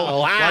 Wow.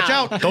 Watch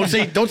out! Don't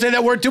say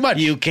that word too much.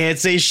 You can't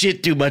say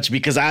shit too much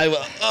because I.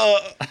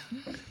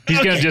 He's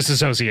going to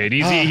disassociate.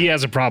 He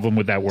has a problem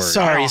with that word.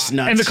 Sorry,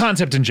 Snutz. And the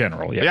concept in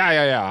general. Yeah.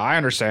 Yeah, I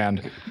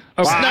understand.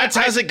 Snutz,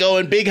 how's it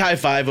going? Big high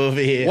five over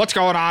here. What's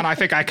going on? I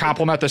think I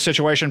compliment the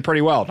situation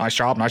pretty well. Nice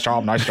job, nice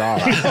job, nice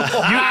job.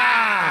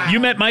 You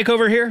met Mike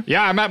over here?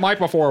 Yeah, I met Mike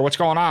before. What's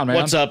going on, man?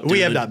 What's up, dude? We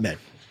have not met.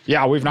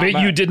 Yeah, we've not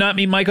met. You did not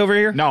meet Mike over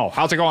here? No.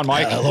 How's it going,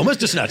 Mike? Hello,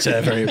 Mr. Snutz.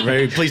 Very,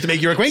 very pleased to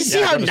make your acquaintance.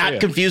 See how good to see not you.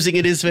 confusing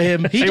it is for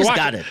him? He just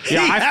got it.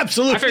 Yeah, He I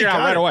absolutely figured out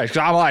got right it. away because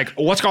I'm like,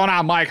 "What's going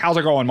on, Mike? How's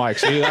it going, Mike?"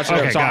 See, that's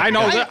Okay, it. So got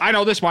it. I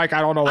know this Mike.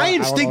 I don't know. I don't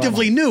know that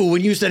instinctively knew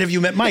when you said, have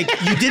you met Mike?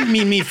 You didn't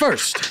mean me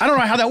first. I don't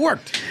know how that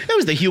worked. That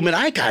was the human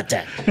eye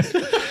contact.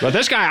 But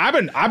this guy,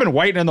 I've been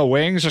waiting in the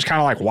wings, just kind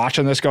of like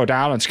watching this go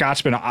down. And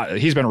Scott's been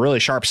he's been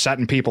really sharp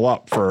setting people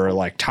up for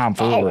like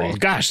tomfoolery. Oh,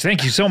 gosh,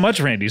 thank you so much,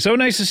 Randy. So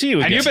nice to see you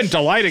again. And you've been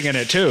delighting in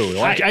it too,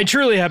 like I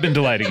truly have been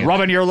delighting in it.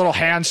 rubbing your little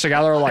hands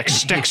together like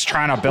sticks,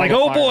 trying to build. Like, a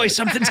oh fire. boy,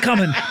 something's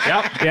coming.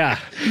 Yep. Yeah.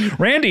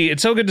 Randy,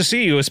 it's so good to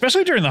see you,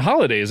 especially during the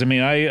holidays. I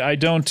mean, I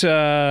don't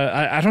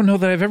know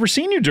that I've ever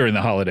seen you during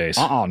the holidays.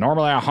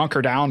 Normally I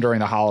hunker down during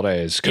the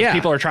holidays because Yeah.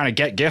 people are trying to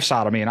get gifts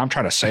out of me, and I'm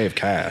trying to save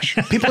cash.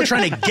 People are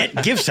trying to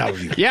get gifts out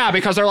of you. Yeah,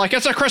 because they're like,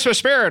 it's a Christmas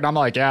spirit. And I'm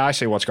like, yeah, I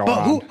see what's going But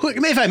on. who,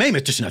 if I may,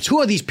 Mr. Snutz, who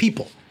are these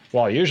people?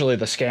 Well, usually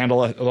the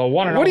scandal, the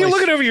one and What are you only-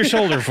 looking over your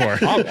shoulder for?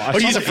 I'm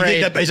You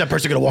afraid. think is that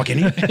person going to walk in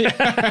here?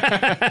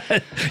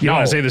 You don't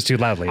want to say this too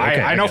loudly. Okay,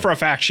 I know get it. for a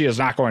fact she is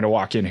not going to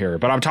walk in here,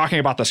 but I'm talking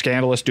about the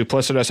scandalous,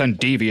 duplicitous, and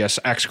devious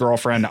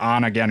ex-girlfriend,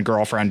 on-again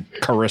girlfriend,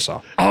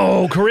 Carissa.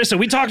 Oh, Carissa,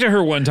 we talked to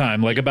her one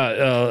time, like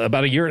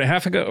about a year and a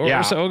half ago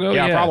or so ago.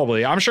 Yeah,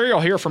 probably. I'm sure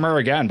you'll hear from her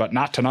again, but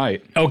not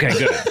tonight. Okay,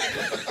 good.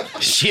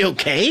 Is she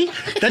okay?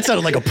 That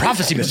sounded like a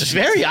prophecy, Mr. It's Snutz.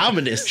 very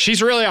ominous.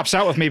 She's really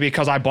upset with me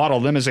because I bought a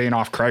limousine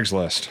off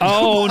Craigslist.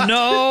 Oh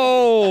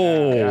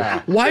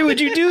no! Why would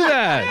you do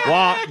that?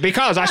 Well,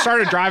 because I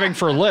started driving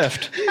for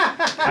Lyft.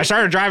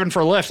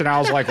 And I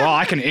was like, well,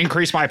 I can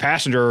increase my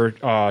passenger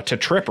to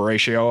trip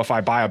ratio if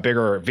I buy a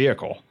bigger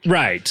vehicle.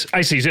 Right,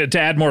 I see. To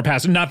add more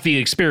passengers, not the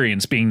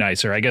experience being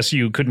nicer. I guess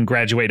you couldn't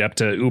graduate up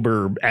to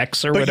Uber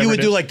X or But whatever. you would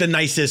it do is. like the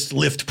nicest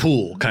lift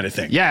pool kind of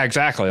thing. Yeah,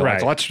 exactly.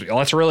 Right. Like,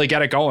 let's really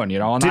get it going, you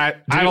know. And I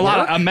have it a lot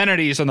work? of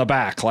amenities in the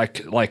back,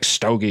 like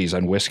stogies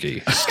and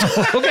whiskey.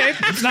 Okay,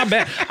 it's not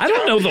bad. I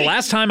don't know the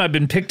last time I've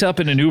been picked up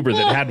in an Uber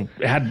that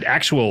had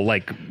actual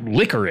like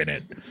liquor in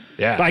it.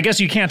 Yeah. I guess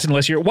you can't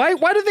unless you're. Why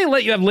do they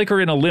let you have liquor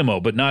in a limo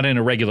but not in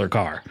a regular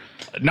car?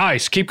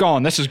 Nice. Keep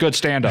going. This is good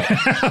stand-up.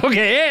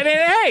 Okay,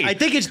 hey. I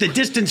think it's the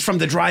distance from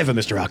the driver,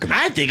 Mr. Ackerman.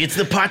 I think it's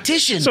the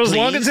partition. So as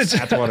long please. as it's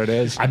That's what it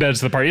is. I bet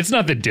it's the party. It's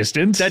not the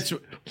distance. That's-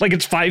 like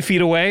it's 5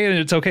 feet away and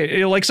it's okay.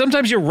 You know, like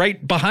sometimes you're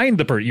right behind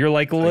the person. You're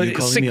like Are you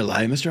calling me a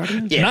liar, Mr.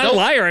 Ackerman? Yeah, not a don't-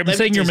 liar. I'm let me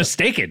saying you're tell you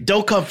something. mistaken.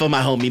 Don't come for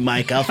my homie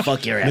Mike. I'll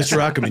fuck your ass. Mr.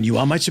 Ackerman, you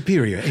are my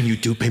superior, and you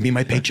do pay me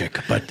my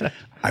paycheck, but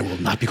I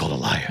will not be called a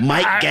liar.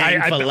 Mike gang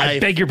for I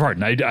life. beg your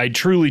pardon. I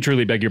truly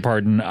beg your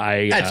pardon.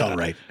 That's all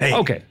right. Hey,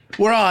 okay.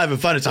 We're all having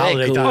fun. It's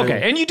holiday cool. time.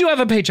 Okay, and you do have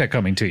a paycheck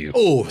coming to you.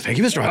 Oh, thank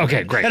you, Mr. Ackerman.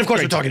 Okay, great. And of course,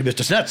 Great. we're talking to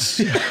Mr.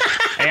 Snutz.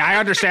 Hey, I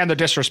understand the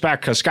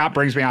disrespect because Scott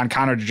brings me on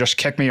kind of to just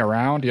kick me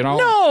around, you know?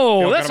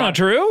 No, Feel that's good not about-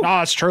 true.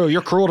 No, it's true.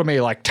 You're cruel to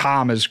me like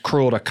Tom is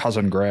cruel to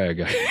cousin Greg.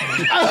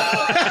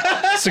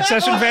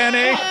 Succession fan,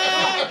 eh?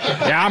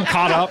 Yeah, I'm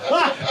caught up.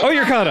 Oh,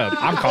 you're caught up.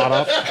 I'm caught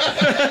up.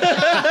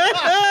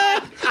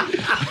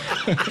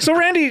 So,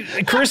 Randy,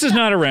 Carissa's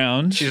not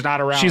around. She's not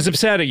around. She's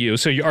upset at you.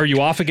 So, are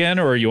you off again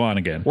or are you on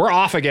again? We're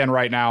off again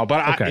right now,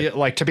 but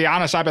Okay. to be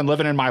honest, I've been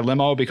living in my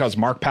limo because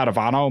Mark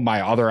Padovano,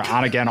 my other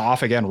on again,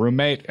 off again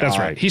roommate, That's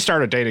right. He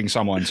started dating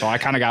someone, so I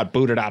kind of got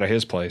booted out of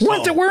his place.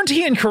 Weren't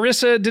he and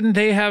Carissa? Didn't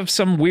they have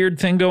some weird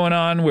thing going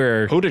on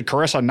where? Who did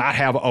Carissa not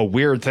have a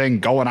weird thing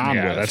going on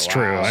Yeah, with? that's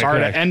true. I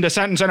Sorry agree. to end a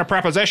sentence in a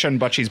preposition,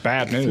 but she's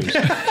bad news.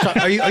 So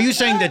are you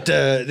saying that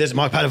there's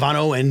Mark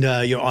Padovano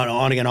and you're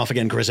on again, off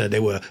again, Carissa, they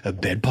were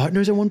bed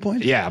partners at one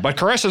point? Yeah, but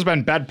Carissa's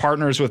been bed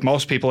partners with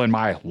most people in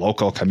my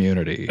local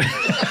community.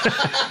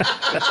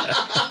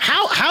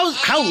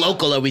 How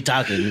local are we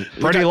talking?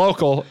 Pretty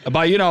local,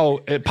 but you know,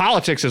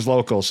 politics is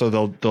local, so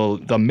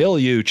the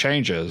milieu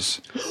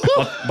changes,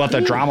 but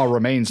the drama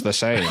remains the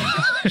same.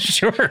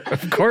 Sure,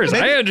 of course.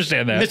 I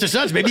understand that. Mr.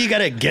 Snutz, maybe you got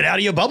to get out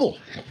of your bubble.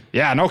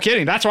 Yeah, no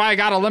kidding. That's why I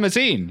got a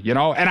limousine, you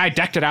know, and I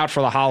decked it out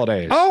for the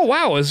holidays. Oh,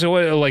 wow. So,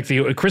 like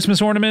the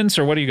Christmas ornaments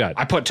or what do you got?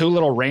 I put 2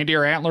 little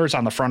reindeer antlers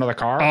on the front of the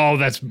car. Oh,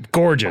 that's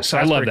gorgeous. I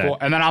That's love pretty that. cool.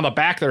 And then on the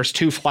back, there's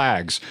 2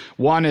 flags.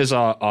 One is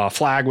a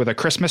flag with a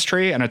Christmas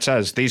tree, and it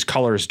says, "These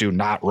colors do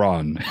not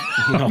run."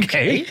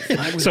 Okay.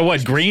 So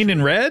what, green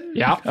and red?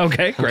 Yeah.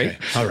 Okay, great.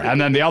 All right.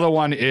 And then the other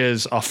one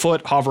is a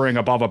foot hovering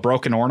above a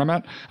broken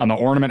ornament, and the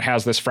ornament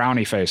has this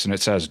frowny face, and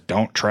it says,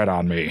 "Don't tread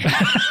on me."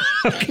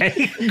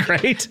 Okay,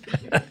 great.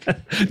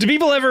 Do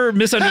people ever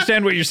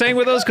misunderstand what you're saying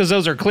with those? Because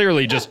those are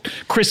clearly just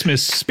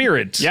Christmas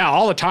spirits. Yeah,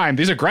 all the time.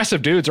 These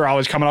aggressive dudes are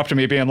always coming up to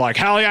me being like,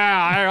 "Hell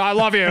yeah, I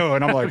love you."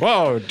 And I'm like,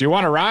 "Whoa, do you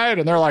want to ride?"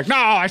 And they're like, "No,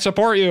 I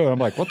support you." And I'm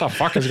like, "What the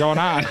fuck is going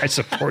on?" I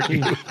support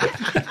you.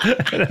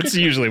 That's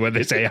usually what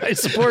they say. I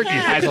support you.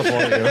 I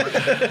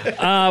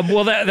support you.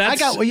 Well,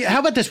 that's. How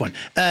about this one?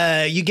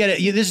 You get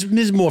it. This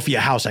is more for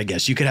your house, I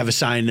guess. You could have a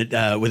sign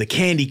that, with a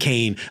candy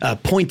cane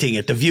pointing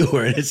at the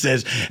viewer, and it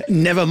says,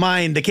 "Never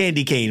mind the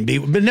candy cane,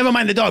 but never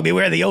mind the dog.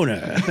 Beware the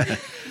owner."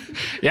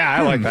 Yeah,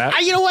 I like that.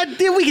 You know what?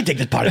 We can take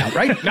this part out,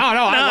 right? No,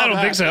 I don't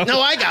think so. No,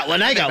 I got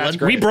one.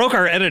 We broke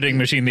our editing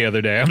machine the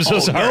other day. I'm so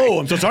sorry. No,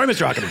 I'm so sorry,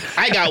 Mr. Ackerman.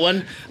 I got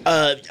one.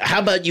 How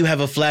about you have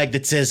a flag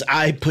that says,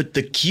 I put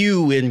the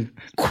Q in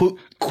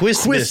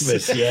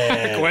Quizmas.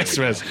 Yeah.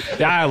 Christmas.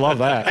 Yeah, I love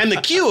that. And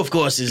the Q, of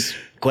course, is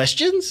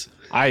questions.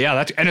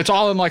 And it's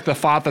all in like the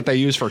font that they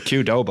use for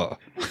Qdoba.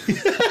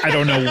 I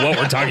don't know what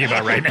we're talking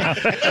about right now.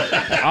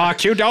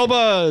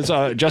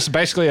 Qdoba is just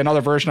basically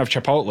another version of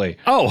Chipotle.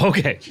 Oh,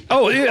 okay.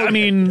 Oh, yeah, I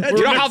mean,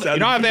 You know how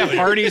they have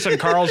Hardee's and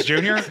Carl's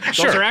Jr.? Those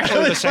are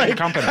actually the same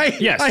company.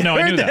 Yes, I no,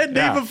 I heard knew that. name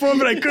Yeah. before,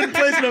 but I couldn't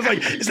place it. I was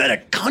like, is that a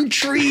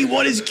country?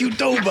 What is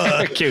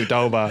Qdoba?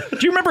 Qdoba. Do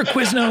you remember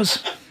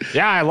Quiznos?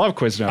 Yeah, I love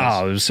Quiznos.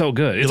 Oh, it was so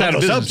good. It's out of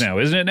illegal business subs. now,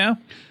 isn't it now?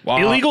 Wow.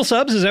 Illegal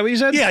subs, is that what you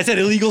said? Yeah, I said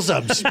illegal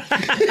subs.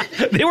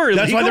 They were illegal?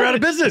 That's why they're out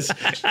of business.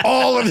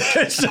 All of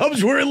their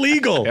subs were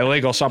illegal.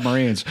 Illegal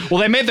submarines. Well,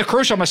 they made the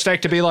crucial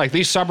mistake to be like,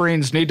 these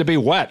submarines need to be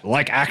wet,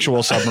 like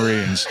actual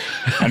submarines.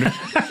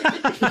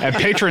 And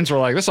patrons were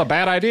like, this is a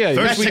bad idea.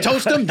 First we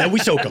toast them, then we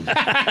soak them.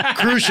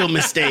 Crucial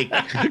mistake.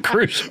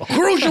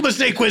 Crucial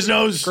mistake,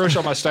 Quiznos.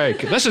 Crucial mistake.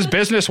 This is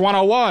business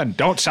 101.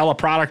 Don't sell a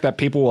product that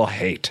people will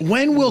hate.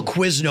 When will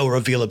Quizno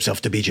reveal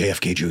himself to be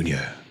JFK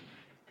Jr.?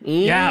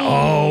 Yeah.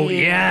 Oh,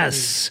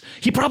 yes.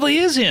 He probably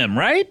is him,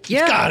 right?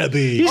 Yeah. Gotta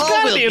be. He's All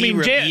gotta will be. I be mean,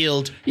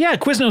 revealed. yeah,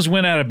 Quiznos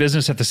went out of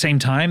business at the same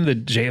time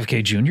that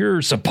JFK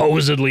Jr.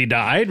 supposedly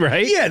died,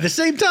 right? Yeah, at the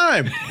same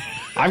time.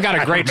 I've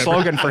got a great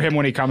slogan for him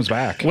when he comes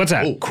back. What's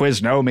that?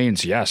 Quizno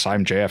means yes,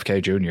 I'm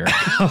JFK Jr.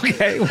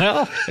 Okay,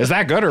 well, Is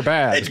that good or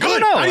bad? It's good.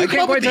 no, How do you I come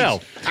can't up with quite tell.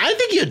 these? I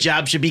think your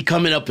job should be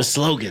coming up with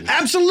slogans.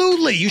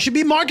 Absolutely. You should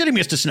be marketing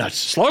Mr. Snutz.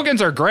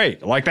 Slogans are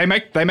great. Like they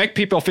make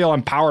people feel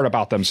empowered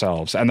about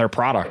themselves and their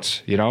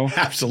products, you know?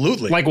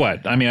 Absolutely. like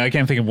what? I mean, I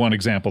can't think of one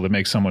example that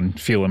makes someone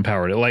feel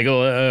empowered. Like,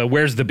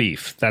 where's the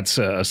beef? That's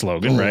a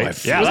slogan, I right?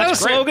 feel- Was that a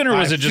that's great. slogan, or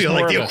was I it just feel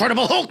more like the of a-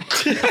 Incredible Hulk.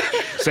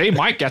 See,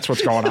 Mike gets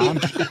what's going on.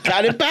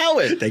 Got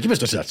empowered. Thank you,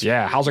 Mr. Snutz.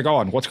 Yeah, how's it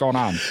going? What's going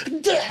on?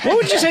 What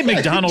would you say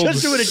McDonald's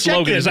Just doing a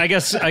slogan is?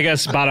 check-in. I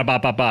guess ba ba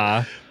ba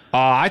ba.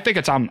 I think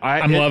it's I'm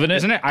loving it.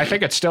 Isn't it? I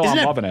think it's still Isn't I'm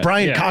that loving it.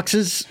 Brian Yeah.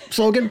 Cox's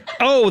slogan?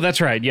 Oh,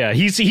 that's right. Yeah,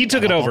 he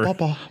took it over.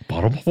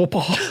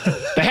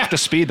 They have to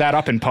speed that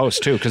up in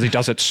post too because he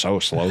does it so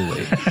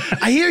slowly.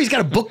 I hear he's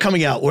got a book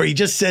coming out where he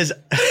just says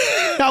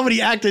how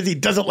many actors he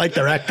doesn't like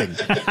their acting.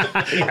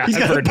 He's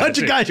got a bunch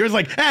of guys who's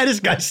like, this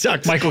guy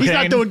sucks. Michael He's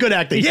Caine? not doing good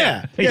acting.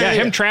 Yeah.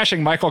 Him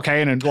trashing Michael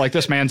Caine and like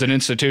this man's an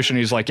institution.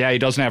 He's like, he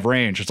doesn't have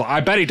range. It's like, I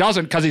bet he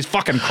doesn't because he's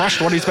fucking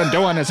crushed what he's been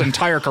doing his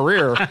entire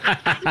career.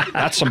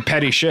 That's some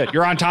petty shit.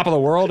 You're on top of the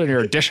world and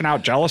you're dishing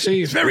out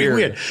jealousy. It's Very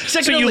weird. So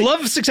you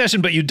love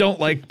Succession, but you don't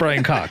like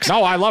Brian Cox.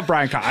 No, I love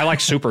Brian Cox. I like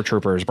Super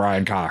Troopers,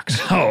 Brian Cox.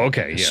 Oh,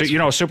 okay. Yes. So, you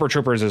know, Super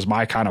Troopers is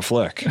my kind of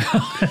flick.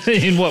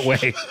 In what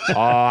way?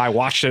 I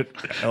watched it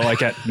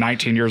like at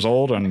 19 years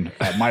old, and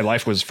my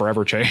life was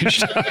forever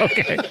changed.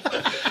 Okay.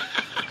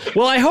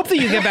 Well, I hope that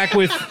you get back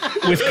with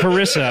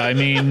Carissa. I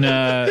mean,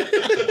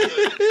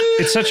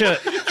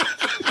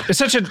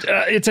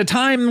 it's a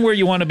time where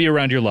you want to be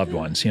around your loved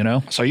ones, you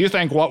know? So you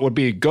think what would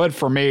be good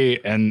for me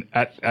and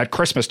at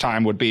Christmas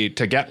time would be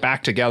to get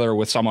back together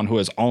with someone who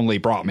has only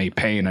brought me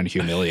pain and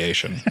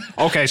humiliation?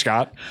 Okay,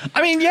 Scott.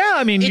 I mean, yeah.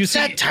 I mean, you It's see,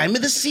 that time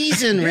of the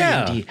season,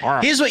 Yeah. Randy. All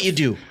right. Here's what you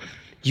do.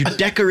 You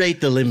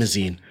decorate the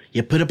limousine.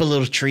 You put up a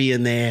little tree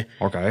in there.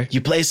 Okay. You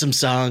play some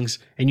songs,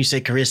 and you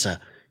say, Carissa,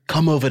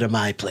 come over to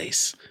my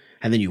place.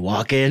 And then you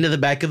walk into the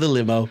back of the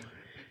limo,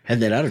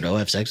 and then, I don't know,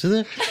 have sex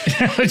with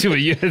her? you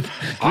really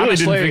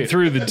Honestly, didn't think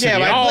through the. Yeah,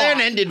 my Oh.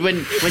 plan ended when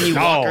you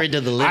walk her into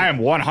the limo. I am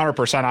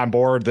 100% on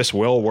board. This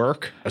will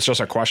work. It's just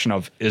a question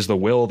of, is the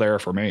will there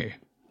for me?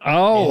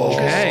 Oh,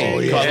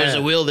 okay. Well, there's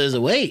a will, there's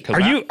a way. 'Cause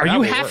Are you that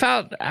will half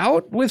work.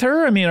 out with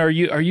her? I mean, are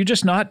you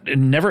just not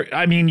never?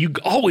 I mean, you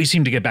always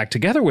seem to get back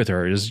together with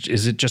her. Is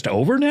it just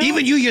over now?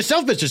 Even you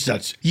yourself, Mr.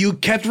 Snutz, you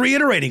kept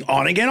reiterating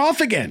on again,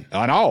 off again.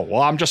 I know.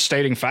 Well, I'm just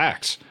stating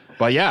facts.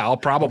 But yeah, I'll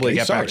probably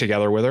get sorry. back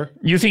together with her.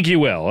 You think you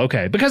will?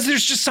 Okay, because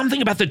there's just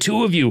something about the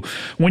two of you.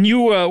 When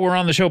you were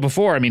on the show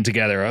before, I mean,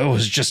 together, it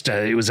was just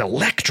it was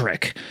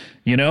electric.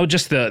 You know,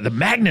 just the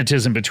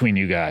magnetism between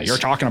you guys. You're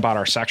talking about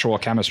our sexual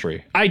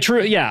chemistry.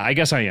 Yeah, I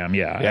guess I am.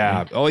 Yeah.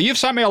 Yeah. Well, you've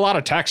sent me a lot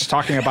of texts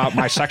talking about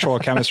my sexual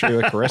chemistry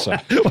with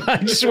Carissa. I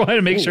just wanted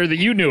to make sure that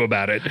you knew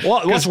about it. Well,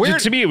 what's 'Cause weird-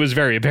 to me, it was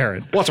very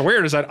apparent. What's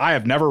weird is that I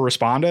have never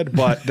responded,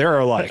 but there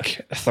are like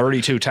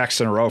 32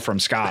 texts in a row from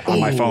Scott on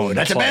my phone.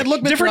 That's a It's bad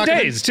like, look, Mr. Different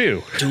Ackerman. days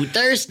too. Too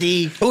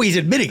thirsty. Oh, he's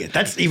admitting it.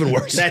 That's even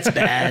worse. That's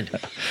bad.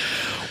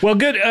 Well,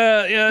 good.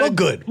 Well,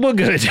 good. Well,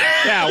 good.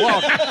 Yeah,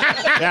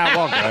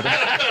 well,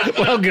 good.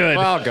 well, good.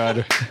 Well,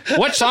 good.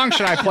 What song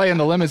should I play in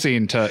the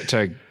limousine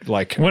to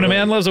like? When a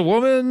man loves a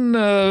woman,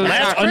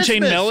 Last Unchained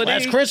Christmas. Melody.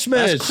 Last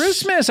Christmas. Last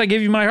Christmas. I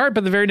gave you my heart,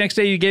 but the very next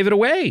day you gave it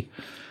away.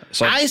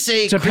 So I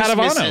say It's a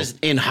Christmas Padavano. is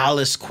in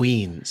Hollis,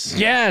 Queens.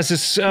 Yes,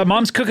 it's,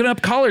 Mom's cooking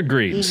up collard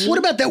greens. What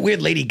about that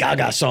weird Lady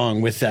Gaga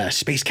song with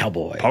Space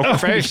Cowboy? Poker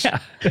face. Yeah.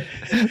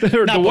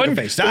 Not Poker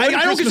Face. I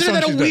don't Christmas consider song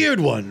that a she's done. weird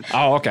one.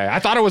 Oh, okay. I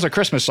thought it was a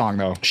Christmas song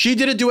though. She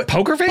did do it.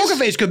 Poker Face? Poker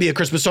Face could be a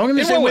Christmas song in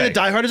the In same what way way? that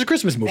Die Hard is a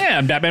Christmas movie. Yeah,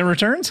 and Batman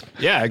Returns.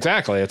 Yeah,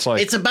 exactly. It's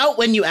like It's about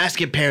when you ask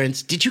your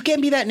parents, "Did you get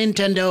me that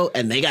Nintendo?"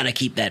 And they gotta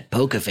keep that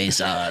poker face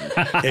on.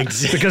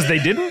 Exactly. Because they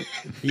didn't?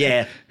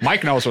 Yeah.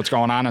 Mike knows what's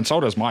going on, and so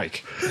does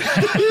Mike.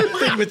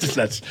 with the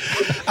Snutz.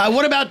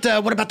 What about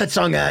that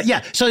song?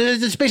 So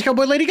the Space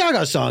Cowboy Lady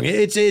Gaga song.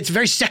 It's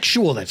very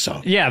sexual, that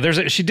song. Yeah,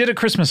 she did a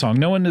Christmas song.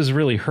 No one has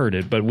really heard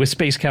it, but with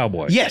Space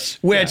Cowboy. Yes,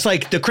 where it's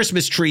like the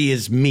Christmas tree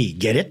is me.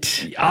 Get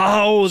it?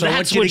 Oh, So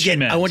that's what you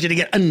meant. I want you to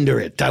get under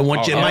it. I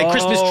want you. My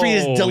Christmas tree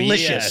is Oh,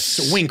 delicious.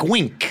 yes. Wink,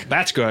 wink.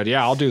 That's good.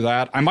 Yeah, I'll do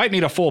that. I might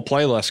need a full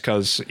playlist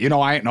because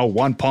I ain't no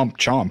one pump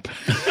chump.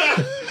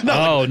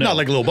 no. Not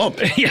like a little bump.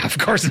 Yeah, of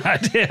course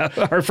not. Yeah,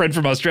 our friend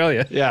from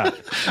Australia. Yeah.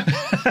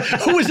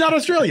 Who is not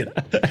Australian?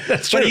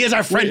 But he is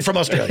our friend from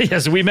Australia.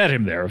 Yes, we met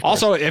him there.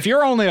 Also, if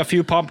you're only a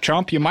few pump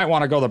chump, you might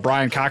want to go the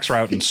Brian Cox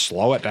route and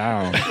slow it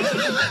down.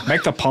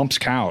 Make the pumps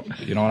count.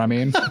 You know what I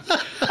mean?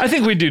 I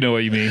think we do know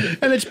what you mean.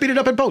 And then speed it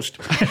up in post.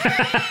 Look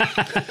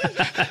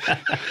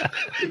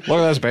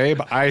at this,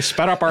 babe. I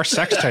sped up our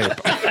sex tape.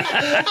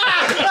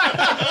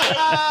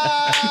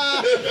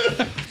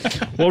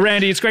 Well,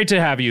 Randy, it's great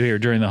to have you here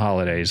during the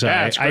holidays.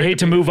 Yeah, it's I great hate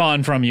to move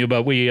on from you,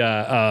 but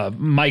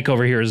Mike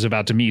over here is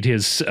about to meet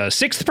his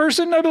sixth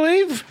person, I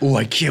believe. Oh,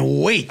 I can't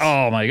wait.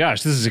 Oh my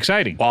gosh, this is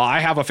exciting. Well, I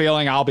have a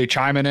feeling I'll be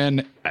chiming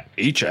in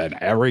each and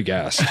every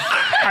guest.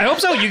 I hope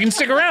so. You can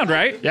stick around,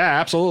 right? Yeah,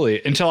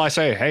 absolutely. Until I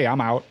say, hey, I'm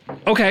out.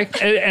 Okay.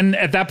 And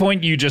at that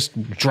point, you just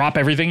drop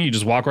everything. You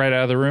just walk right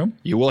out of the room.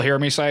 You will hear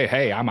me say,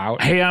 hey, I'm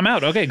out. Hey, I'm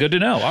out. Okay, good to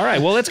know. All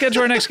right. Well, let's get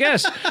to our next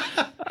guest.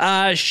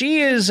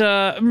 She is,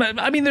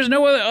 there's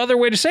no other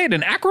way to say it,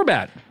 an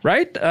acrobat,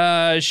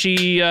 right?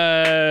 She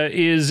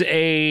is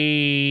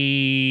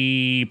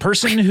a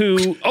person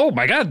who, oh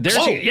my God, there's,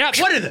 Whoa, yeah.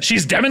 what is it?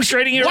 She's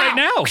demonstrating it right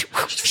now.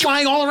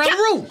 Flying all around the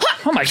room.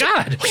 Oh my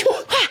God.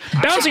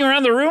 Bouncing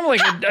around the room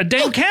like a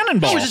dang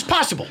cannonball. How is this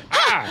possible?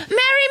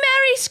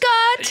 Mary,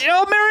 Scott.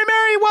 Oh,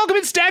 Mary, welcome.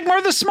 It's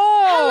Dagmar the Small.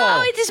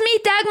 Hello, it is me,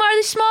 Dagmar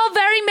the Small.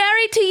 Very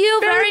married to you.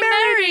 Very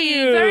married to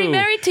you. Very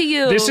married to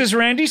you. This is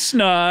Randy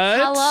Snutz.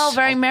 Hello,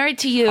 very married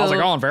to you. How's it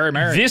going? Very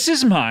merry. This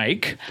is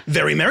Mike.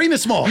 Very merry,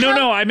 Miss Small.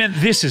 No, I meant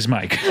this is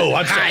Mike. Oh,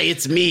 I'm Hi, sorry.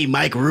 it's me,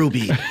 Mike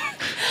Ruby.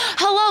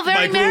 Hello,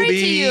 very Mike married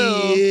Ruby. to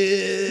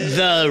you.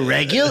 The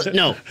regular?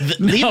 No,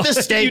 leave the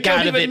you stank don't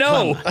out of even it,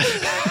 know.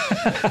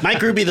 plumber.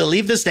 Mike Ruby, the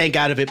leave the stank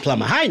out of it,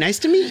 plumber. Hi, nice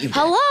to meet you.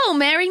 Hello,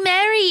 Mary.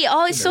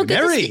 Oh, it's so good.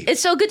 Mary.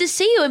 It's so good to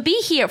see you and be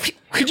here.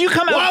 Could you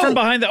come out Whoa. from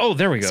behind the? Oh,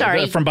 there we go.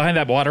 Sorry. From behind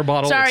that water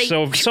bottle. Sorry.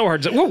 It's so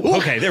hard to. Whoa,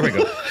 okay, there we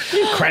go.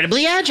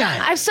 Incredibly agile.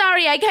 I'm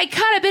sorry. I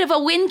caught a bit of a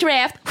wind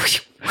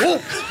draft.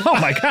 Oh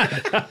my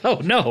God. Oh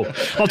no.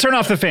 I'll turn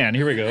off the fan.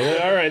 Here we go.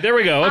 All right, there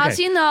we go. As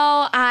Okay. you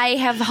know, I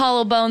have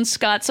hollow bones,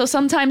 Scott. So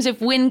sometimes if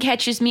wind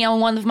catches me on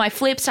one of my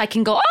flips, I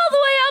can go all the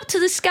way up to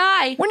the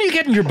sky. When are you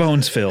getting your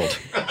bones filled?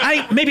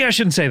 Maybe I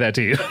shouldn't say that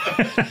to you.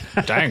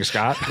 Dang,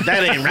 Scott.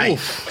 That ain't right.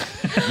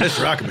 Miss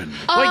Rockman.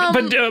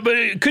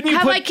 But couldn't you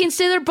Have put? I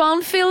considered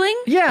bone filling?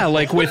 Yeah,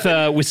 like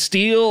with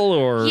steel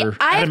or Yeah,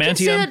 I have adamantium.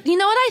 considered. You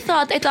know what I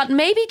thought? I thought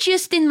maybe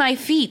just in my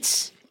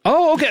feet.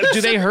 Oh, okay.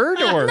 Do they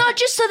hurt or? Not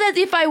just so that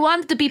if I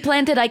wanted to be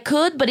planted, I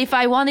could, but if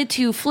I wanted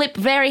to flip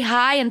very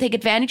high and take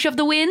advantage of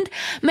the wind,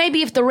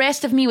 maybe if the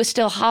rest of me was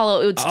still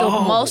hollow, it would still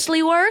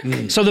mostly work.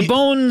 So the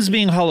bones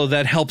being hollow,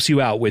 that helps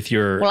you out with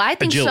your Well, I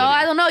think agility. so.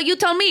 I don't know. You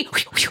tell me.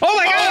 Oh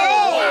my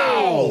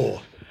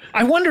God!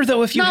 I wonder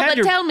though if you No, had but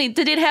your. tell me,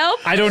 did it help?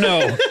 I don't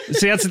know.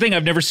 See, that's the thing.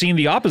 I've never seen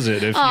the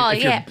opposite. If Oh,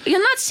 if yeah. You're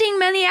not seeing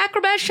many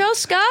acrobat shows,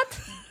 Scott?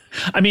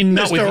 I mean,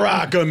 not with. Mr.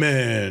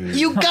 Rockerman.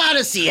 You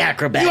gotta see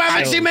acrobat. You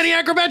haven't seen many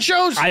acrobat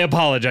shows? I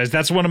apologize.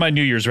 That's one of my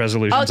New Year's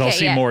resolutions. I'll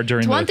see more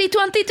during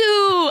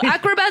 2022.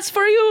 Acrobats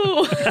for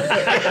you.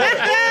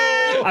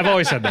 I've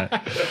always said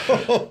that.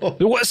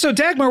 So,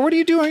 Dagmar, what are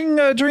you doing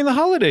during the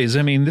holidays?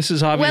 I mean, this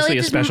is obviously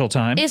a special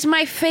time. It's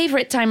my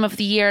favorite time of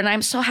the year, and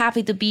I'm so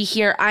happy to be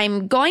here.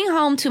 I'm going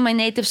home to my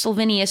native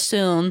Slovenia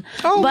soon.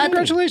 Oh, but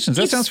congratulations.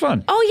 That it's- sounds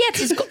fun. Oh,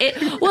 yes.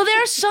 Well,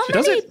 there are so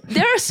Does many. it?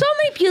 There are so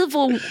many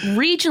beautiful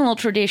regional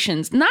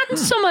traditions. Not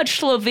so much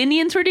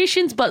Slovenian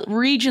traditions, but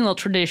regional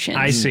traditions.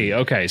 I see.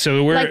 Okay.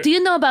 So we're. Like, do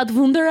you know about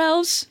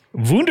Wunderelves?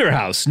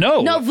 Wunderhaus.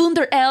 No. No,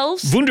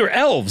 Wunderelves. Wunder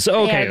Elves.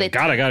 Okay. they-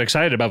 God, I got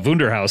excited about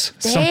Wunderhaus.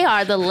 They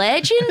are the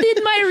legend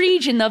in my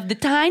region of the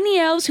tiny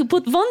elves who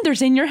put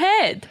wonders in your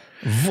head.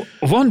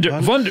 What?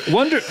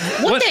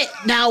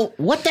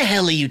 What the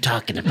hell are you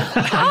talking about?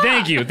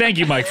 Thank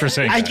you, Mike, for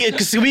saying that.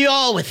 Because we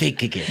all were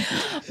thinking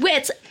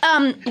it.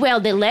 Well,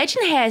 the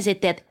legend has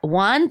it that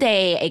one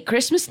day a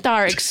Christmas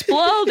star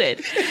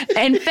exploded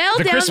and fell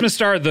The down. Christmas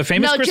star, the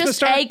famous no, Christmas just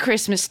star? a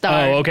Christmas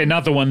star. Oh, okay,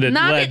 not the one that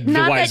Not led at, the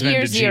not wise at men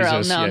year to zero.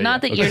 Jesus. No, Yeah,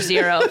 not yeah. at year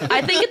zero.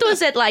 I think it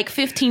was at like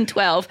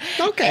 1512.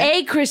 Okay.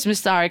 A Christmas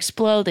star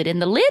exploded and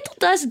the little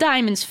dust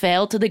diamonds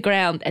fell to the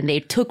ground and they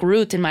took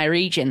root in my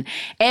region.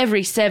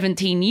 Every 7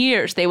 17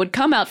 years. They would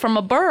come out from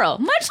a burrow,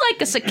 much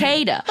like a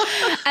cicada.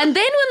 And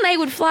then when they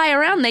would fly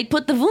around, they'd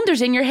put the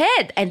wunders in your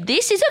head. And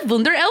this is a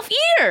Wunder Elf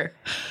year.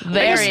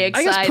 Very exciting.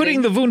 I guess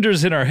putting the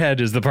wunders in our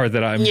head is the part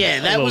that I'm. Yeah,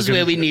 that was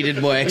where we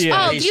needed more explanation.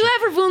 Oh, do you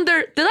ever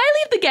wonder, did I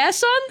leave the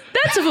gas on?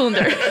 That's a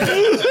wunder.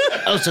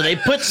 Oh, so they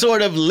put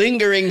sort of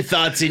lingering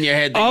thoughts in your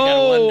head that you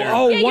gotta wonder.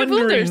 Yeah, your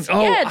wondering. wunders.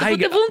 Yeah, to put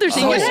the wunders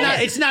in your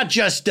head. It's not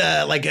just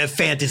like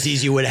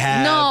fantasies you would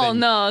have.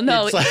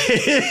 No.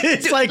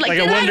 It's like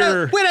a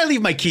wonder. Where'd I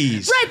leave my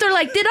keys? Right, they're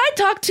like, did I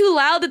talk too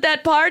loud at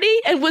that party?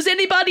 And was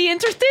anybody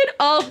interested?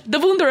 Oh, the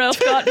Wunder Elf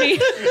got me.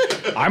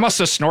 I must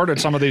have snorted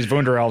some of these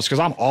Wunder Elves because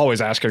I'm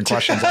always asking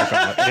questions like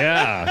that.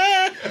 Yeah.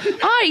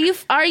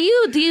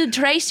 Do you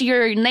trace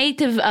your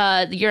native,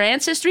 your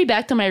ancestry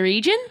back to my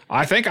region?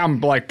 I think I'm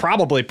like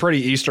probably pretty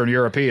Eastern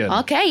European.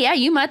 Okay, yeah,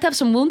 you might have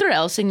some Wunder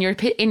Elves in your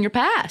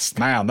past.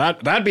 Man,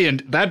 that'd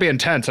be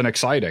intense and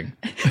exciting.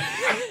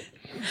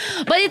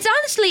 But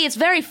it's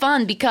very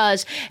fun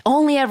because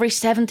only every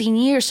 17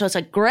 years, so it's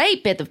a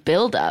great bit of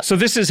build-up. So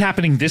this is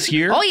happening this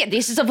year? Oh, yeah,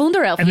 this is a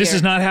Wunder Elf And year. this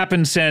has not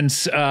happened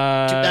since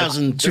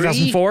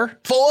 2004?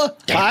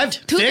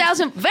 5?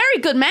 2000, very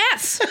good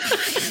maths.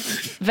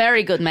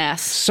 Very good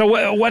maths.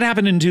 So what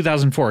happened in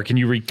 2004? Can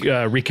you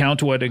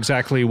recount what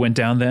exactly went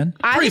down then?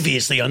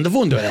 Previously on the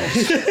Wunder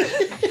Elves.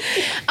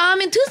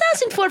 In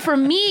 2004, for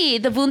me,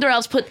 the Wunder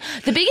Elves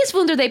the biggest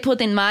Wunder they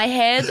put in my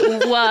head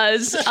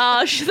was,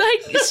 should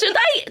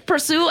I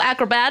pursue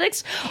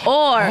acrobatics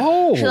or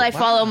should I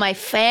follow my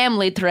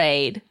family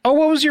trade? Oh,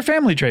 what was your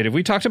family trade? Have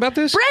we talked about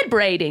this? Bread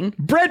braiding.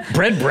 Bread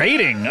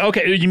braiding.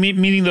 Okay, you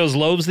meaning those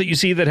loaves that you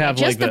see that have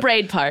Just like the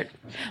braid part.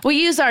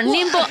 We use our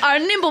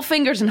nimble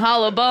fingers and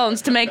hollow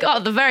bones to make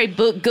the very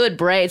good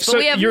braids, but So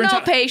we have you're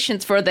no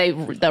patience for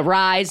the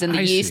rise and the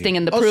yeasting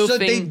and the proofing. So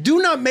they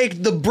do not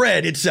make the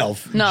bread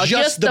itself. No,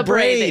 just the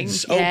braiding.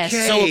 braids. Yes.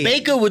 Okay. So a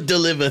baker would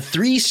deliver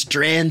 3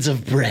 strands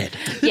of bread,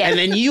 Yeah. and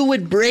then you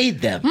would braid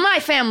them. My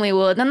family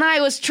would, and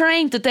I was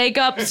trained to take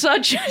up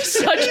such a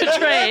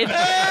trade.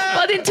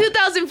 But in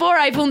 2004,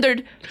 I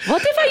wondered,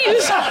 what if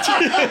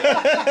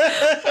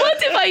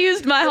I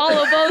used my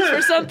hollow bones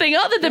for something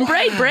other than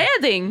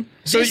braiding?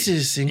 This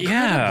is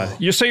incredible.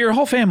 Yeah. So your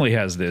whole family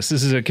has this.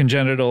 This is a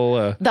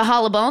congenital. The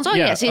hollow bones? Oh,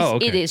 Yeah. yes, Oh,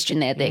 okay. it is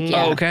genetic.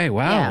 Yeah. Oh, okay.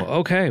 Wow. Yeah.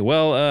 Okay.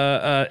 Well,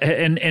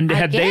 and I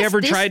had they guess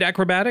ever this- tried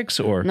acrobatics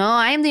or? No,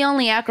 I am the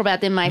only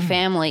acrobat in my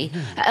family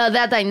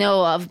that I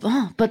know of.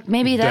 Oh, but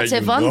maybe that's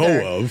a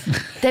wonder.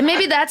 Then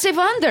maybe that's a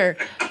wonder.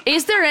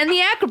 Is there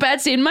any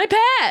acrobats in my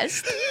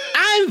past?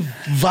 I'm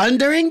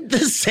wondering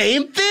the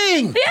same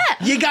thing. Yeah.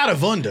 You got a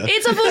Wunder.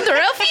 It's a Wunder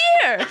Elf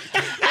year.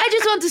 I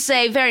just want to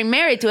say very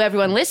merry to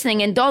everyone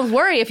listening, and don't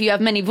worry if you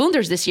have many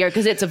Wunders this year,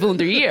 because it's a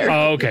Wunder year.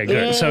 Oh, okay,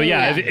 good. So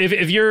yeah, Yeah.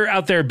 if you're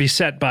out there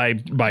beset by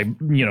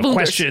Wunders.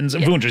 questions,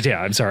 Yeah. Wunders,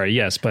 yeah, I'm sorry,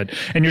 yes,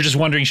 and you're just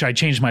wondering, should I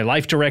change my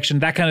life direction,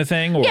 that kind of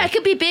thing? Or? Yeah, it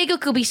could be big,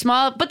 it could be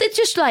small, but it's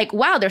just like,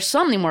 wow, there's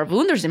so many more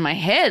Wunders in my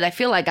head. I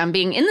feel like I'm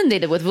being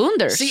inundated with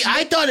Wunders. See,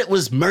 I thought it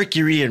was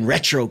Mercury in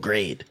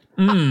retrograde.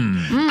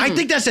 I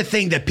think that's a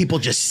thing that people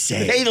just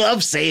say. They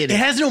love saying It it.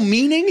 has no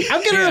meaning.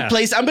 I'm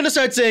gonna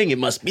start saying it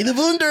must be the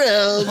Wunder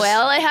Elves.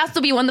 Well, it has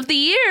to be one of the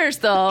years,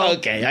 though.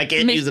 Okay, I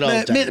can't use it all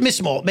the time. Miss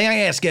Small, may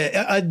I ask,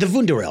 the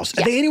Wunder Elves,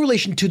 are they any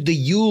relation to the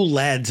Yule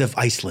lads of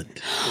Iceland?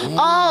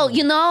 Oh,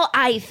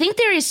 I think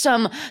there is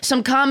some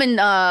common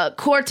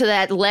core to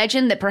that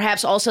legend, that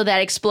perhaps also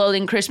that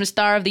exploding Christmas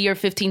star of the year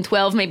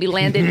 1512 maybe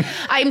landed.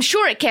 I'm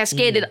sure it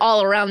cascaded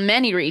all around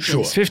many regions.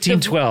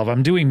 1512.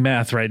 I'm doing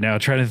math right now,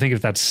 trying to think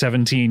if that's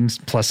 17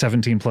 plus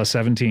 17 plus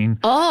 17.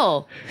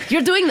 Oh,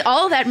 you're doing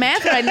all that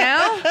math right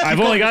now?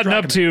 I've only gotten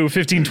up to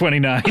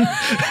 1529.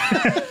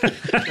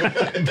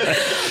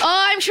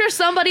 Oh, I'm sure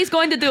somebody's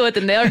going to do it,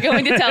 and they're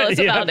going to tell us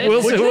Yeah, about it.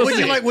 we'll see.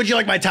 Would you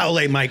like my towel,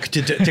 Mike,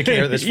 to take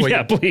care of this for you?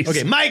 Yeah, please.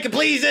 Okay, Mike,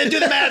 please do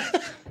the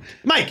math.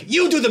 Mike,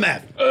 you do the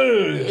math. Oh,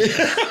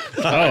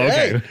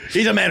 okay.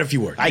 He's a man of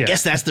few words. I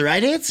guess that's the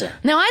right answer.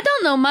 Now, I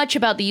don't know much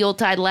about the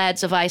Yuletide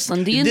lads of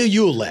Iceland. Do you? The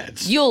Yule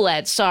lads. Yule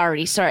lads,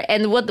 sorry.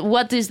 And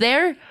what is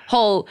their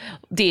whole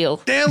deal?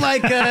 They're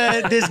like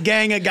this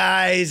gang of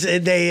guys.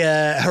 And they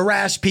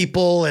harass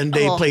people and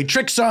they play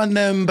tricks on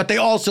them, but they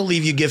also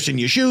leave you gifts in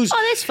your shoes.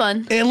 Oh, that's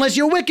fun. Unless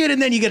you're wicked,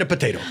 and then you get a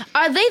potato.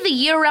 Are they the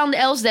year-round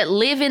elves that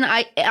live in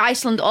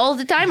Iceland all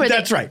the time? Or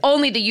That's they right.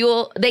 Only the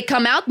Yule? They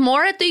come out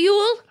more at the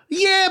Yule?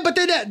 Yeah, but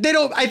they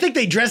don't. I think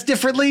they dress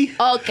differently.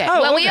 Okay.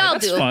 Oh, well, we okay, all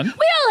that's do. fun. We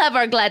all have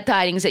our glad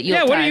tidings at Yule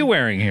Yeah, what are time. you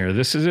wearing here?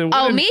 This is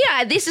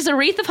This is a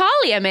wreath of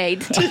holly I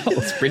made.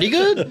 It's pretty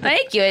good.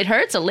 Thank you. It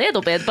hurts a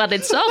little bit, but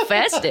it's so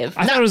festive.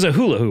 I thought it was a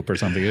hula hoop or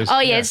something. Oh,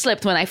 yeah, it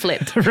slipped when I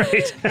flipped.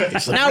 Right.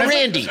 Now,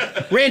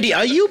 Randy,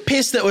 are you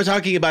pissed that we're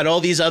talking about all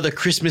these other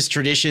Christmas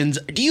traditions?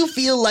 Do you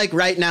feel like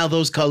right now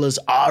those colors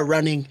are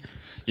running?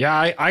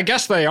 Yeah, I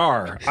guess they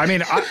are. I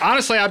mean,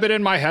 honestly, I've been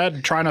in my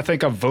head trying to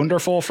think of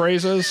wonderful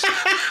phrases.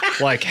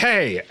 Like,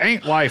 hey,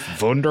 ain't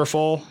life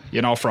wonderful?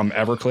 From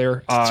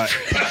Everclear.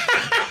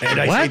 And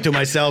I say to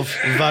myself,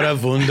 what a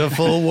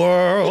wonderful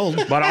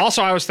world. But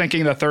also, I was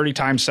thinking that 30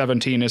 times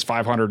 17 is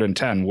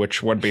 510,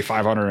 which would be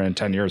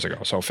 510 years ago.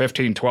 So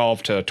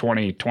 1512 to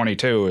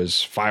 2022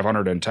 is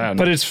 510.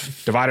 But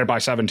it's divided by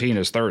 17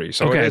 is 30.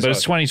 So okay, but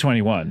it's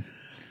 2021.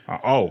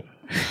 Oh,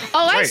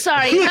 I'm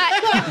sorry.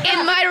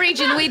 In my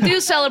region, we do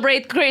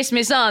celebrate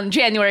Christmas on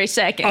January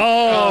 2nd.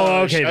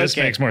 Oh, okay. This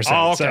makes more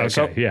sense. Oh, okay.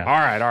 So, yeah. All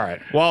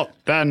right. Well,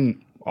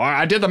 then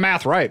I did the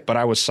math right, but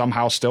I was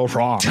somehow still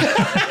wrong.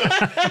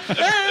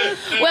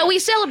 Well, we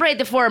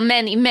celebrate it for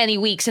many, many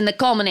weeks, and the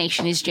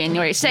culmination is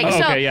January 2nd.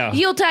 So,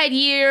 Yuletide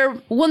year,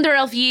 Wonder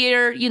Elf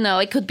year,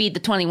 it could be the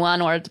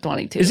 21 or the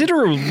 22. Is it a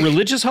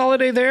religious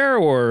holiday there,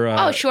 or?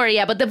 Oh, sure,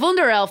 yeah, but the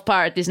Wonder Elf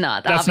part is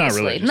not, that's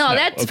obviously. Not religious. No,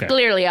 that's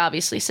clearly,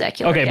 obviously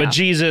secular. Okay, yeah. but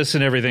Jesus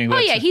and everything. Oh,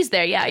 yeah, he's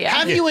there, yeah.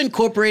 Have you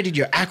incorporated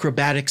your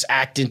acrobatics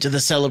act into the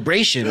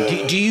celebration?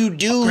 Do you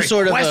do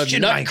sort of a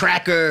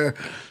nutcracker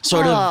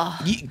sort of?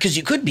 Because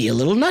you could be a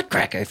little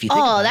nutcracker if you think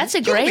about it. That's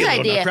a great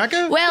idea.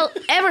 Well,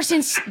 ever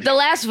since the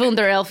last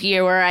Wunder Elf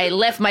year where I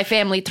left my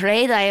family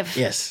trade, I have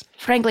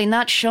frankly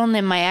not shown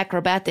them my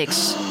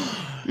acrobatics.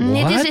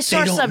 It is a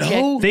sore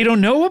subject. They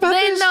don't know about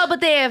this? No,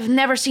 but they have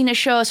never seen a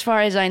show as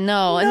far as I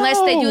know, unless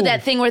they do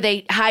that thing where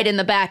they hide in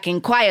the back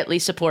and quietly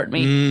support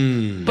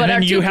me. But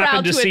and you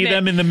happen to see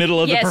them in the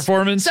middle of the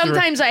performance?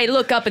 Sometimes I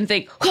look up and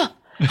think,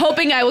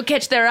 hoping I will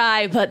catch their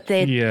eye, but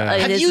they...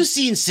 Have you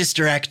seen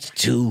Sister Act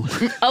 2?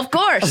 Of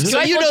course.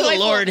 So you know the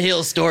Lauryn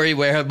Hill story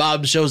where her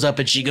mom shows up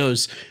and she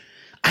goes,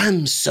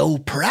 I'm so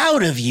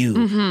proud of you.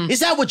 Mm-hmm.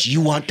 Is that what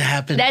you want to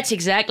happen? That's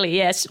exactly,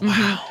 yes. Wow.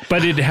 Mm-hmm.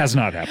 But it has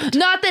not happened.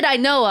 Not that I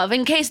know of,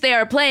 in case they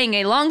are playing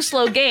a long,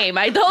 slow game.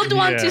 I don't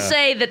want to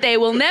say that they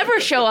will never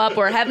show up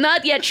or have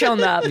not yet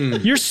shown up.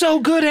 You're so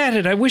good at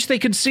it. I wish they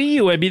could see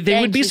you. I mean, they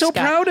would be so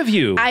proud of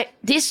you.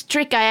 This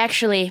trick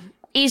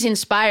is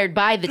inspired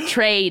by the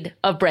trade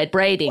of bread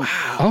braiding.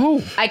 Wow.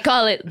 Oh. I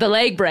call it the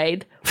leg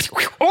braid.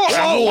 Oh my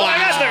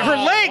God, her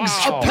legs.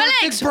 Wow. A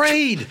perfect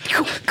braid.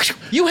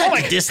 You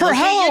had to dislocate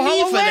your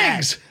knee for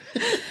legs.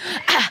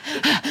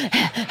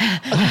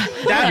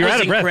 That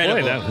was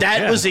incredible.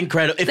 That was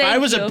incredible. If I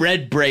was a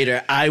bread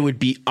braider, I would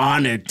be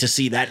honored to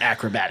see that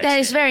acrobatics. That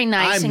is very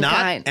nice and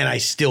kind. And I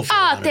still feel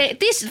honored.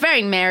 This is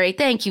very merry.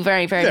 Thank you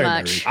very, very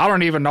much. I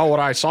don't even know what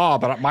I saw,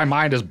 but my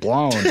mind is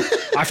blown.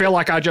 I feel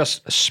like I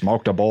just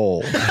smoked a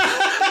bowl.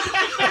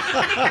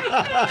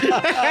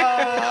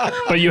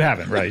 But you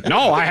haven't, right?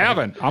 No, I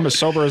haven't. I'm as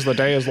sober as the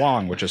day is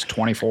long, which is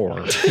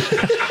 24.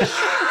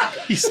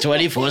 He's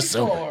 24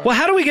 sober. Well,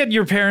 how do we get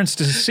your parents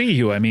to see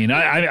you? I mean,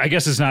 I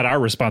guess it's not our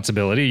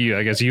responsibility.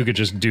 I guess you could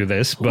just do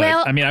this.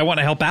 But, I mean, I want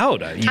to help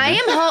out. I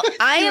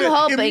am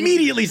hoping.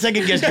 Immediately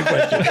second guess your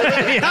question.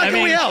 How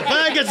can we help?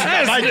 I guess it's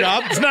not my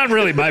job. It's not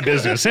really my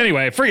business.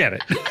 Anyway, forget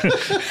it.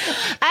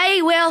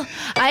 I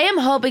am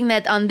hoping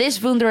that on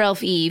this Wunder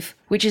Elf Eve,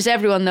 which as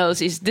everyone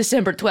knows is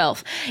December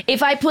 12th,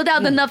 if I put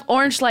out enough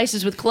orange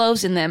slices with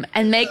cloves in them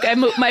and make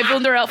my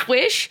Wunder Elf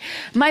wish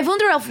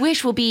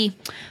will be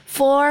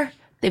for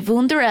the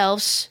Wunder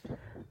Elves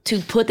to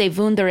put a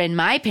Wunder in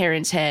my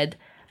parents' head.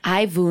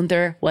 I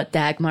wonder what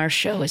Dagmar's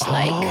show is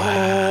like.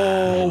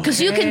 Because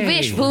you can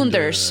wish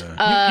Wunders.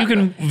 You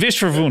can wish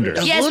for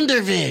Wunders. Yes,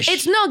 Wunderwish.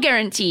 it's no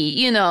guarantee.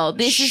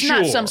 This is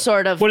not some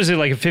sort of... What is it,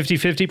 like a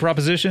 50-50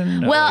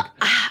 proposition? Well,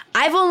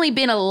 I've only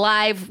been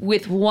alive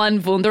with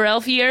one Wunder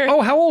Elf year.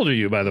 Oh, how old are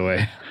you, by the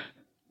way?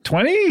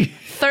 20?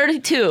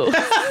 32.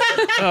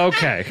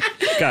 Okay,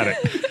 got it.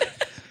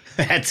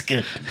 That's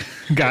good.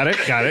 Got it.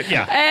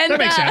 Yeah, and, that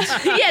makes sense.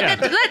 Yeah,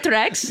 that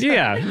tracks.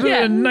 Yeah.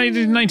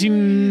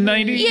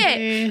 1990.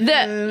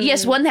 Yeah.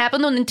 Yes, one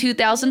happened in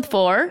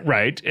 2004.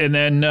 Right, and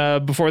then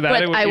before that,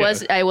 but I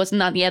was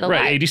not yet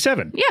alive. Right,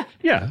 87. Yeah.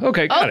 Yeah.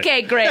 Okay. Got okay.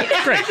 It. Great.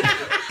 Great.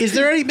 Is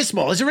there any, Miss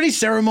Small? Is there any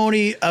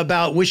ceremony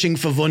about wishing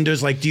for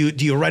Wunders? Like, do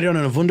you write it on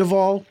a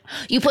Wunderwall?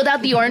 You put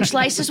out the orange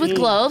slices with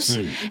cloves,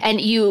 and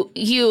you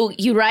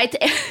write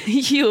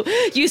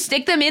you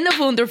stick them in the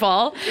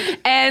Wunderwall,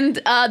 and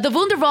the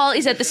Wunderwall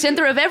is at the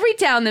center of every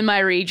town in my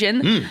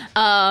region.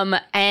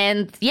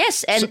 And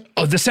yes, and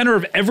so, the center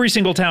of every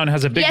single town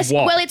has a big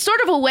wall. Well, it's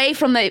sort of away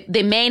from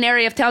the main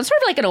area of town,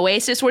 sort of like an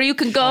oasis where you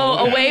can go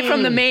away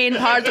from the main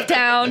part of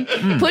town,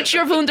 put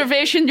your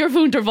Wunderwish in your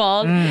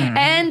Wunderwall,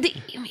 and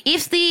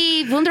if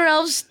the Wunder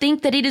Elves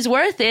think that it is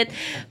worth it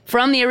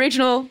from the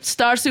original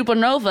star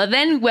supernova,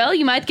 then, well,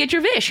 you might get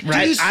your wish.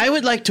 Right. I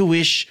would like to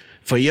wish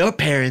for your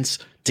parents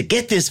to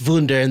get this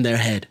Wunder in their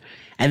head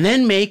and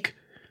then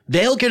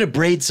they'll get to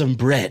braid some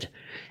bread.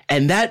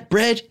 And that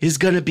bread is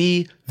going to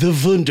be the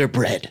Wunder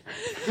bread.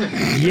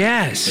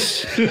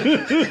 Yes.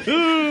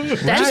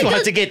 I just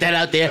want to get that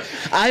out there.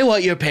 I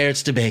want your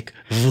parents to make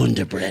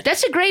Wunder bread.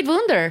 That's a great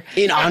Wunder.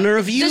 In honor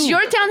of you. Does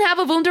your town have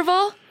a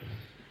Wunderwall?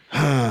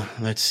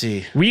 Let's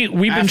see. We've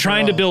been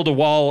trying to build a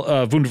wall,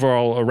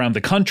 Wunderwall, around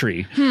the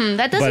country.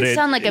 That doesn't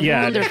sound like a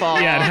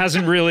Wunderwall. Yeah, it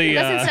hasn't really. It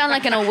doesn't sound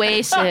like an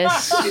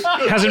oasis.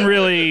 Hasn't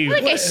really.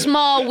 Like a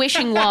small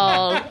wishing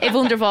wall, a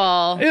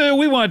Wunderwall.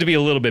 We want it to be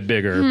a little bit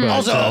bigger. But,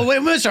 Also,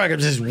 when Mr.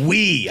 Arkham says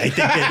we, I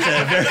think it's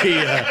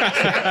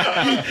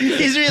very...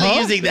 He's really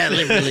using that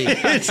liberally.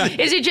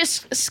 Is it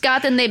just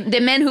Scott and the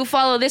men who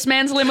follow this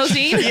man's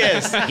limousine?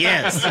 Yes.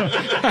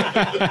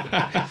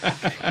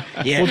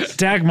 Well,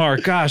 Dagmar,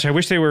 gosh, I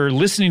wish they were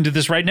listening to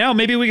this right now.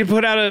 Maybe we could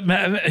put out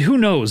who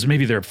knows?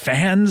 Maybe they're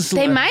fans.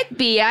 They might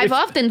be. I've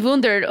often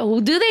wondered,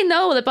 do they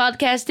know what the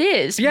podcast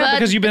is? Yeah, but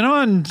because you've been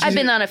on. I've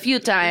been on a few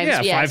times.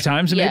 Yeah, yes. 5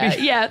 times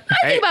maybe. Yeah,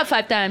 I think about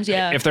 5 times.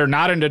 Yeah. If they're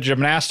not into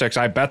gymnastics,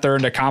 I bet they're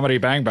into comedy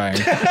Bang Bang.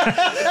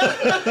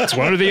 It's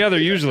one or the other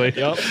usually.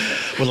 Yep.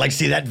 Would like to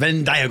see that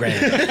Venn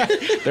diagram.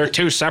 They're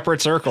 2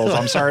 separate circles.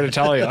 I'm sorry to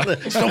tell you.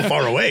 So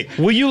far away.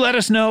 Will you let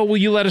us know? Will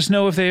you let us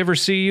know if they ever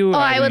see you? Oh,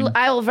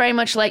 I will very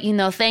much let you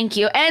know. Thank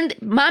you. And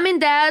Mom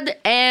and Dad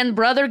and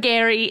brother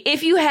Gary,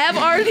 if you have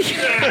already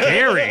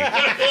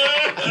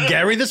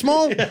Gary the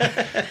Small?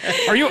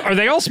 Are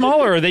they all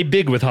small or are they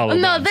big with hollow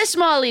No, bones? this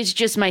small is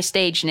just my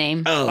stage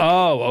name.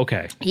 Oh,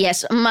 okay.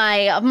 Yes,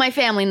 my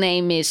family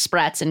name is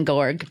Sprats and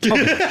Gorg.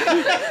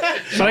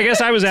 But I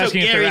guess I was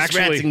asking Gary, if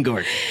Sprats, and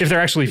Gord.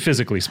 they're actually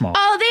physically small.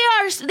 Oh, they are.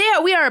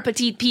 We are a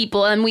petite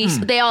people, and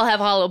they all have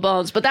hollow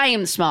bones. But I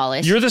am the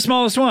smallest. You're the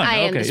smallest one. I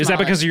am okay. the Is that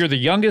because smallest. you're the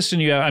youngest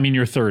and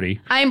you're 30?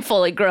 I'm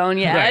fully grown.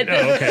 Yeah. Right.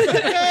 Oh,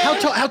 okay.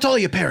 How tall are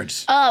your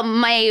parents?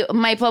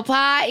 My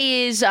papa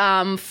is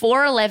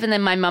 4'11"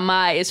 and my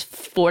mama is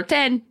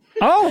 4'10".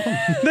 Oh,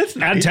 that's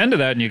nice. Add 10 to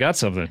that and you got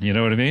something. You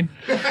know what I mean?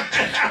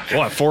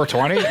 What,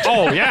 420?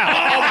 Oh,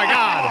 yeah. Oh, my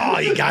God. Oh,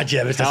 you got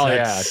you, Mr. Hell Snutz.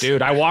 yeah,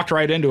 dude. I walked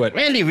right into it.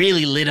 Randy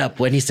really lit up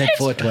when he said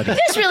 420.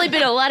 There's really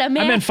been a lot of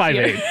math. I meant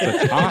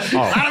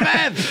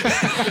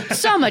 5'8".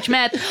 So much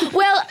math.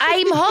 Well,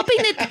 I'm hoping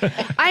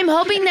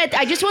that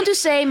I just want to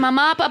say,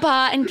 Mama,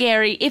 Papa, and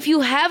Gary, if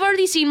you have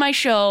already seen my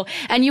show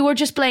and you were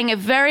just playing a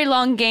very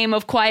long game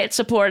of quiet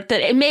support,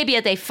 that maybe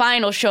at a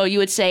final show you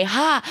would say,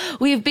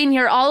 we've been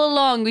here all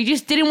along. We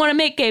just didn't want to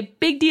make a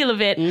big deal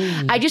of it.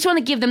 I just want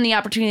to give them the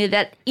opportunity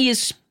that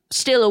is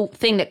still a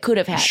thing that could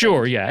have happened.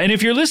 Sure, yeah. And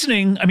if you're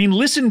listening, I mean,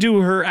 listen to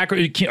her.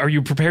 Are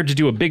you prepared to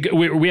do a big...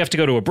 We have to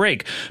go to a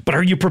break, but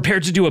are you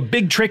prepared to do a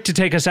big trick to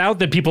take us out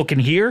that people can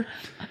hear?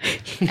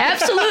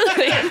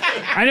 Absolutely.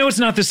 I know it's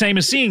not the same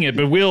as seeing it,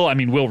 but we'll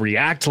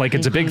react like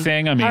it's a big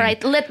thing. I mean... All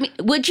right,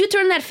 would you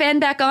turn that fan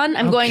back on?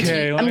 I'm going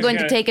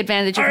to take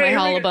advantage of my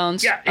hollow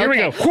bones. Yeah, here we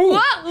go. It's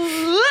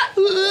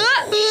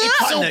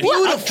so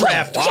beautiful.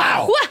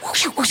 Wow.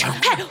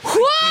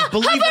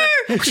 Believe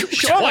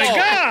it. Oh, my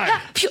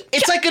God.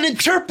 It's like an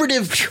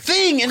interpretive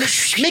thing, and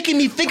it's making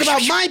me think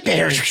about my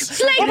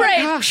parents. Leg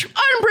braid, arm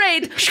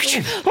braid, leg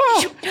and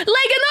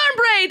arm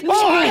braid.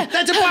 Oh,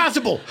 that's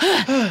impossible.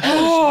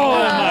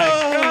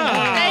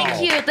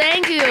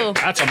 Thank you.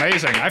 That's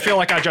amazing. I feel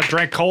like I just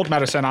drank cold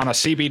medicine on a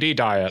CBD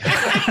diet.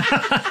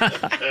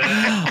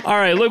 All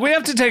right, look, we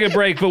have to take a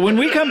break, but when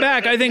we come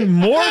back, I think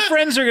more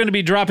friends are going to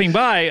be dropping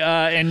by,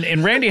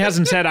 and Randy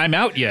hasn't said I'm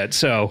out yet,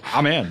 so...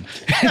 I'm in.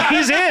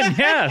 He's in,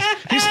 yeah.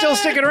 He's still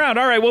sticking around.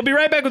 All right, we'll be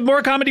right back with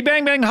more Comedy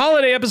Bang Bang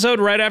holiday episode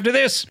right after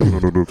this.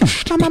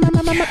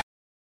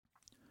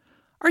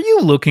 Are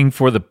you looking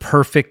for the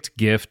perfect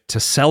gift to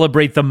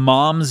celebrate the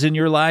moms in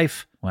your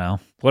life? Well,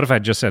 what if I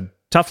just said,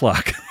 tough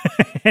luck,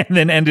 and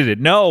then ended it?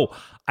 No,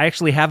 I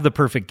actually have the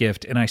perfect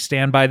gift, and I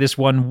stand by this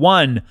one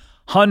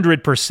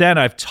 100%.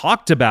 I've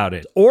talked about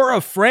it.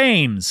 Aura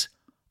Frames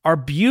are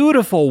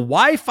beautiful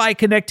Wi-Fi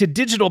connected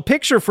digital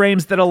picture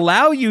frames that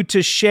allow you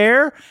to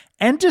share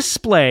and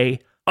display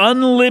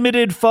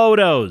unlimited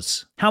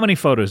photos. How many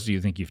photos do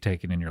you think you've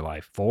taken in your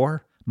life?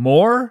 4?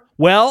 More?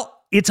 Well,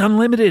 it's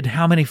unlimited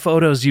how many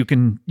photos you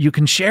can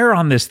share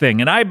on this thing.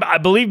 And I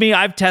believe me,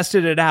 I've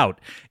tested it out.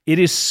 It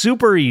is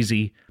super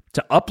easy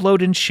to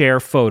upload and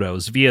share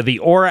photos via the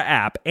Aura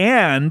app.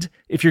 And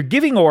if you're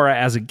giving Aura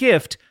as a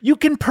gift, you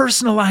can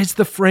personalize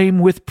the frame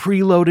with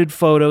preloaded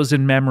photos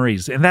and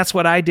memories. And that's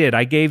what I did.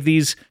 I gave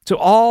these to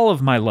all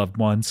of my loved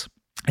ones.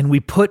 And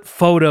we put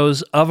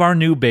photos of our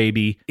new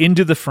baby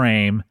into the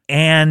frame,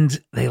 and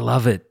they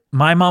love it.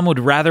 My mom would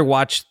rather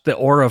watch the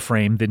Aura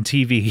frame than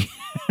TV.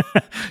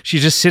 She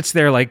just sits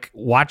there like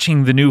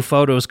watching the new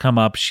photos come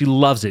up. She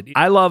loves it.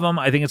 I love them.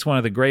 I think it's one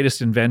of the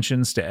greatest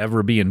inventions to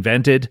ever be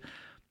invented.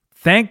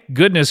 Thank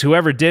goodness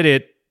whoever did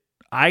it.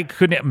 I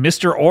couldn't...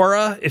 Mr.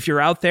 Aura, if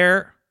you're out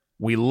there,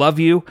 we love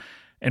you.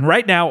 And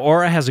right now,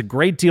 Aura has a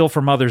great deal for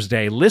Mother's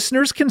Day.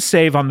 Listeners can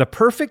save on the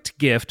perfect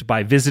gift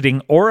by visiting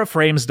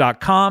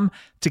auraframes.com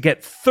to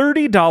get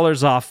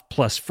 $30 off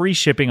plus free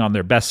shipping on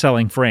their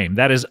best-selling frame.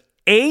 That is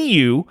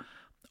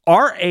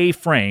AURA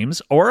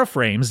Frames,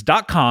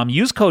 auraframes.com.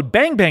 Use code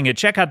BANGBANG at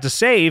checkout to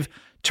save.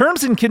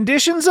 Terms and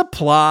conditions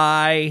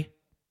apply.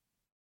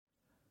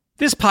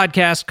 This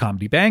podcast,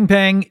 Comedy Bang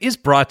Bang, is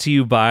brought to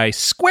you by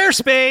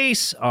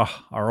Squarespace,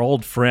 our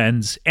old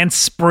friends, and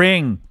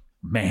Spring.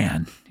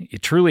 Man,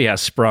 it truly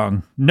has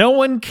sprung. No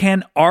one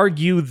can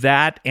argue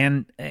that.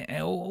 And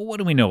what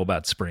do we know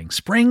about spring?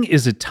 Spring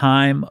is a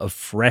time of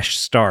fresh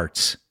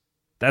starts.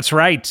 That's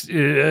right.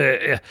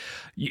 You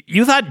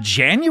thought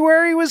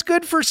January was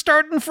good for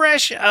starting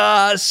fresh?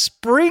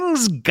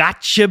 Spring's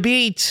gotcha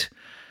beat.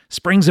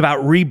 Spring's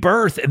about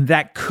rebirth, and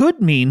that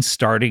could mean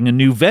starting a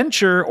new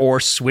venture or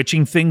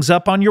switching things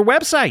up on your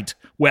website.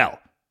 Well,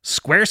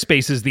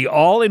 Squarespace is the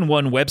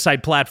all-in-one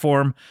website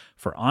platform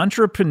for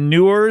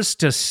entrepreneurs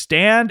to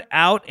stand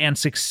out and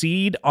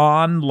succeed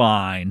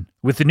online.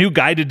 With the new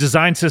guided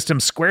design system,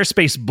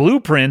 Squarespace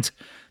Blueprint,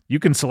 you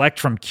can select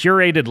from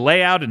curated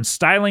layout and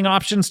styling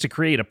options to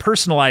create a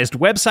personalized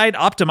website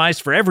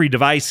optimized for every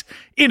device,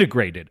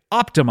 integrated,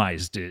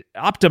 optimized it.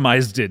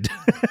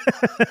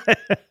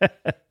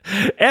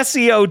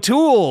 SEO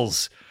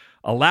tools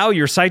allow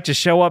your site to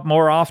show up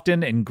more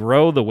often and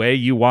grow the way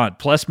you want.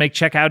 Plus, make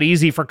checkout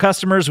easy for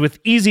customers with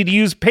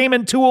easy-to-use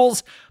payment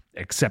tools.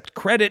 Accept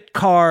credit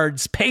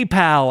cards,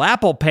 PayPal,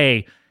 Apple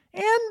Pay,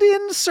 and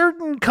in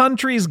certain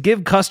countries,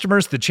 give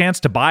customers the chance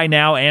to buy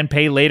now and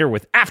pay later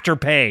with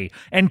Afterpay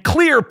and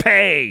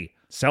ClearPay.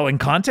 Selling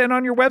content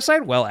on your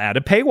website? Well, add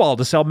a paywall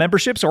to sell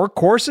memberships or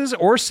courses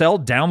or sell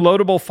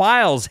downloadable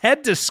files.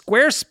 Head to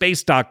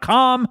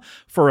squarespace.com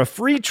for a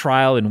free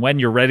trial, and when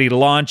you're ready to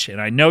launch,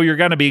 and I know you're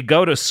going to be,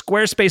 go to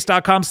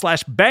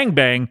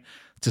squarespace.com/bangbang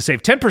to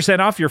save 10%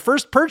 off your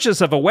first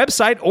purchase of a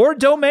website or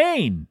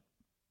domain.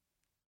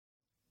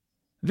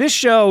 This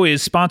show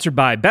is sponsored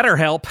by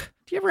BetterHelp.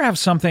 Do you ever have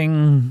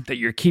something that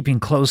you're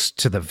keeping close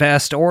to the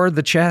vest or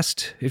the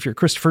chest? If you're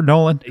Christopher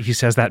Nolan, he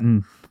says that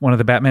in one of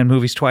the Batman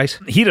movies twice.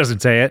 He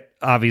doesn't say it,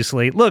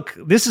 obviously. Look,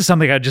 this is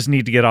something I just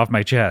need to get off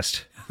my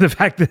chest. The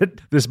fact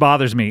that this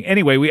bothers me.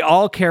 Anyway, we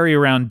all carry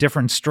around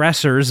different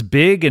stressors,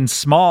 big and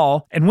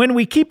small, and when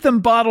we keep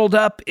them bottled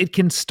up, it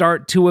can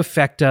start to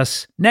affect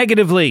us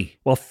negatively.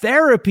 Well,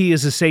 therapy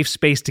is a safe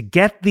space to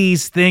get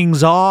these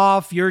things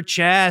off your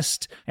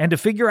chest and to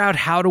figure out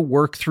how to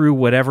work through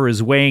whatever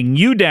is weighing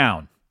you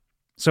down.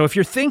 So if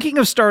you're thinking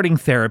of starting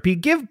therapy,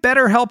 give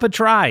BetterHelp a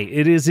try.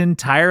 It is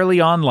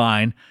entirely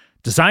online,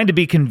 designed to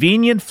be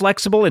convenient,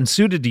 flexible, and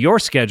suited to your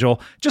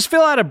schedule. Just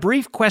fill out a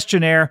brief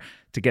questionnaire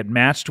to get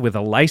matched with a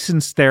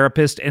licensed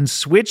therapist and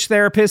switch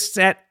therapists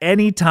at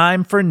any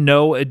time for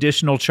no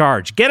additional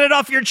charge. Get it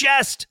off your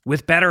chest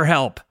with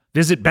BetterHelp.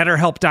 Visit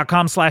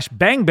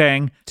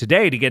BetterHelp.com/bangbang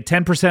today to get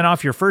 10%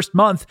 off your first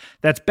month.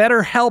 That's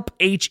BetterHelp,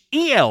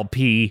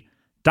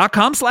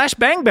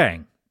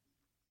 HELP.com/bangbang.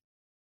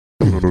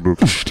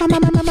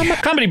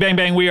 Comedy Bang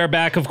Bang, we are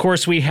back. Of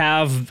course, we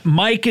have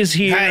Mike is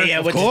here. Hey,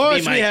 Of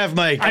course we have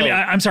Mike.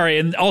 I'm sorry,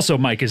 and also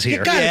Mike is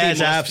here. Yes,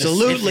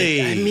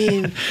 absolutely. I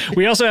mean,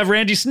 We also have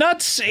Randy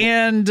Snutz,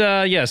 and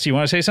yes, you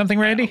want to say something,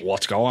 Randy?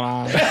 What's going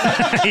on?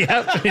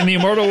 Yep, in the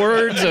immortal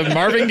words of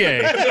Marvin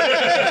Gaye.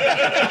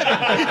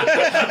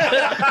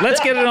 Let's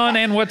get it on,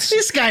 and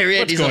this guy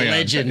Randy's a going on?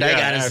 legend, I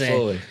gotta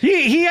absolutely.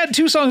 say. He had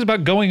 2 songs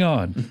about going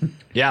on.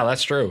 Yeah,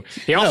 that's true.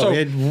 He also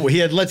he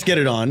had Let's Get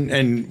It On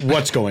and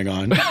What's Going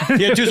On.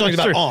 He had 2 songs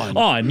about on.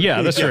 On,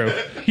 yeah, that's true.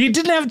 He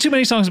didn't have too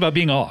many songs about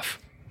being off.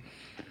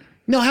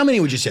 No, how many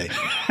would you say?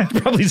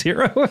 Probably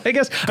 0, I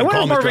guess. I wonder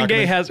call if him Mr. Marvin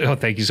Gaye Ackerman. has... Oh,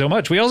 thank you so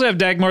much. We also have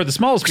Dagmar the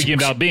Small speaking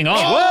about being off.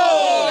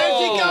 Oh,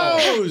 there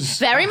she goes.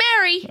 Very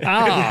merry.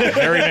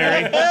 Very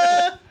merry.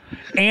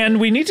 And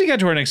we need to get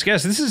to our next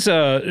guest. This is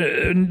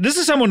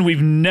someone we've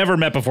never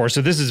met before,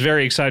 so this is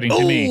very exciting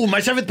to me. Oh,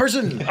 my 7th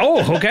person.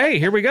 Oh, okay.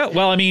 Here we go.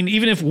 Well, I mean,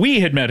 even if we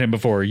had met him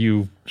before,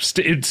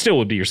 it still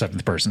would be your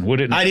 7th person,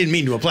 would it not? I didn't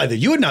mean to imply that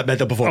you had not met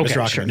them before, Okay,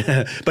 Mr.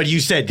 Ackerman. But you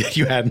said that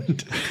you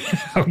hadn't.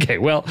 Okay,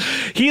 well,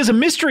 he is a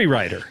mystery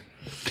writer.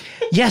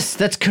 Yes,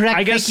 that's correct.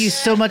 I guess- Thank you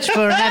so much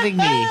for having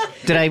me.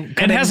 Did I come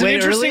And in has an way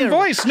interesting earlier?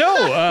 voice. No,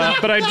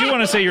 but I do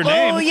want to say your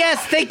name. Oh, yes,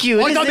 thank you.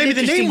 Oh, I It thought is an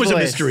maybe the name interesting was a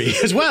voice. mystery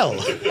as well.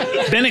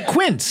 Bennett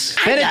Quints.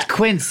 Bennett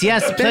Quints,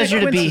 yes, pleasure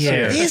to Quints be is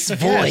here. here. His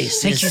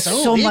voice Thank is you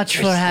so much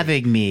for interesting.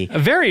 having me. A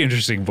very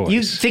interesting voice.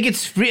 You think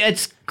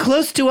it's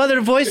close to other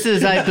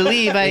voices, I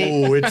believe.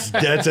 Oh,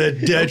 that's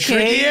a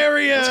tricky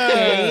area.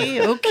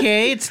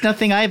 Okay. It's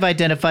nothing I've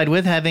identified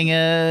with, having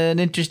an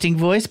interesting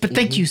voice, but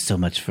thank you so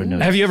much for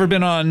noticing. Have you ever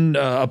been on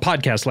a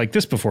podcast like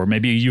this before?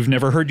 Maybe you've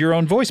never heard your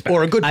own voice back.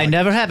 Or a good I one.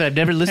 never have. I've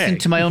never listened Hey.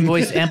 to my own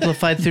voice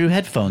amplified through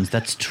headphones.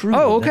 That's true.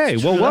 Oh, okay.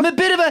 That's Well, true. what- I'm a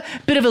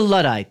bit of a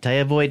Luddite. I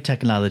avoid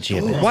technology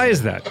a bit. Why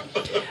is that?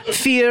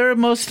 Fear,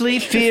 mostly.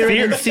 Fear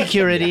and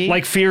insecurity.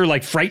 Like fear,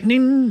 like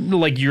frightening?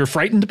 Like you're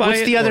frightened by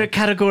What's it? the other Or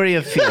category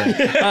of fear?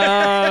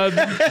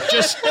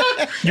 just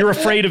you're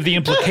afraid of the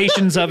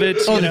implications of it?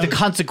 Oh, you know? the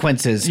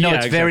consequences. No, Yeah,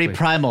 it's very exactly.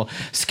 primal.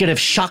 Scared of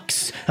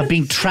shocks, of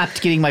being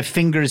trapped, getting my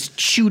fingers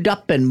chewed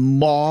up and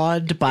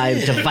mauled by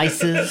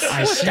devices.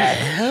 What the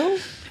hell?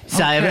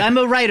 So I'm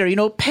a writer,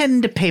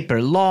 pen to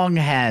paper,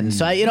 longhand.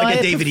 So Like I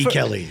a David E. prefer-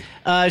 Kelly.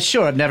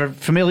 Sure, I'm never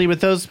familiar with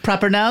those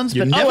proper nouns.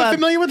 You're but never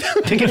familiar with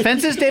them? Picket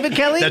fences, David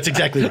Kelly? That's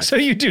exactly right. So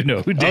you do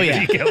know who David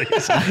yeah. E. Kelly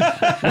is.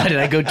 Why did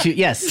I go to?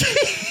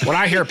 Yes. when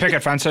I hear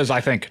picket fences,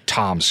 I think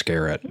Tom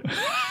Skerritt.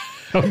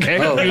 Okay,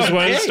 here's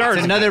when it starts.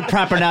 It's another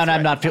proper noun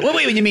I'm not.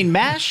 Wait, you mean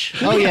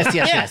MASH? Oh,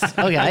 yes.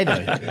 Oh, yeah, I know.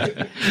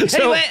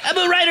 Anyway, I'm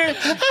a writer.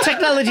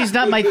 Technology's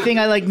not my thing.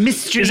 I like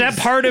mysteries. Is that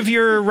part of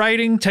your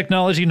writing?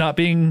 Technology not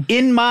being...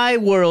 In my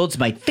worlds,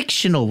 my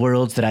fictional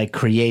worlds that I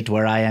create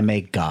where I am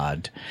a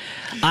god,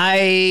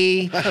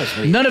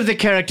 none of the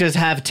characters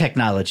have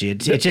technology.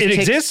 It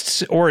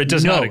exists or it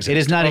does not exist? No, it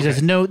does not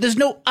exist. No, there's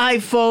no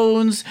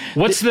iPhones.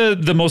 What's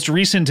the most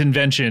recent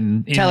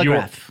invention in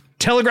Telegraph.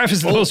 Telegraph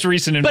is the most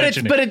recent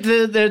invention.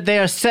 They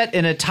are set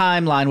in a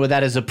timeline where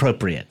that is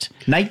appropriate.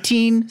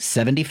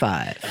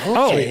 1975.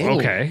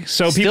 Okay.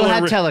 So Still people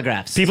had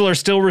telegraphs. People are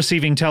still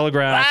receiving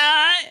telegraphs.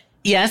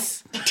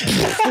 Yes.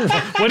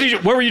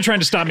 What were you trying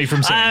to stop me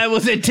from saying? I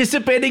was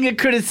anticipating a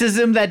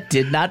criticism that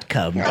did not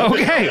come.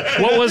 Okay.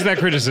 What was that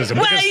criticism?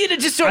 Well,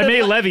 just sort I of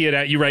may levy it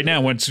at you right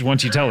now once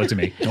you tell it to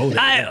me.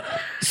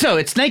 So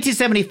it's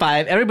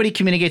 1975. Everybody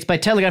communicates by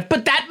telegraph,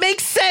 but that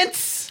makes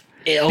sense.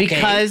 Okay.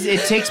 Because it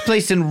takes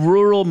place in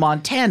rural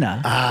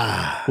Montana,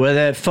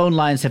 where the phone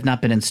lines have not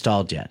been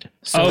installed yet.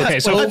 So Okay,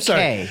 it's so- okay. I'm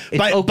sorry. It's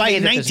By okay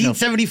that there's no-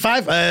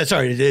 1975,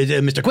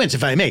 Mr. Quints,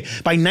 if I may,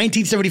 by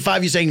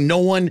 1975, you're saying no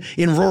one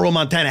in rural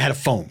Montana had a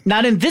phone.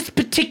 Not in this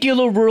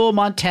particular rural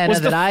Montana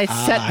that I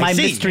set my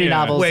mystery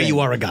novels where in. you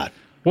are a god.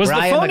 Was Where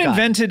the I am phone a god.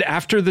 invented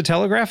after the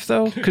telegraph,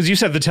 though? Because you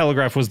said the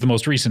telegraph was the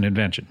most recent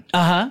invention.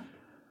 Uh-huh.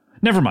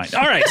 Never mind.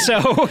 All right,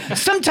 so...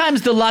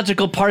 Sometimes the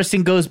logical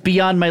parsing goes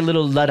beyond my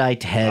little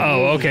Luddite head.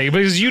 Oh, okay.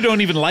 Because you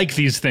don't even like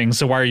these things,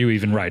 so why are you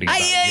even writing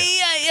about it?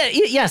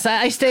 Yes,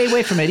 I stay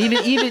away from it.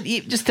 Even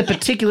just the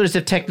particulars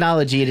of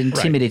technology, it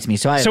intimidates me.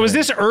 So So is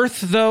this Earth,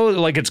 though?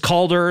 Like it's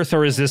called Earth,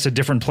 or is this a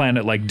different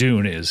planet like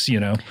Dune is, you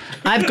know?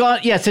 I've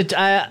gone. Yes, it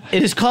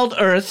is called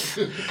Earth,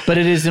 but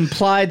it is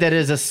implied that it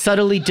is a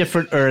subtly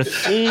different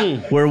Earth,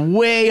 where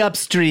way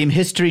upstream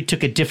history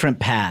took a different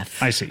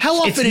path. I see. How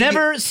often It's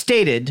never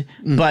stated,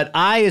 but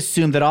I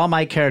assume that all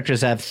my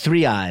characters have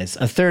three eyes,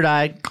 a third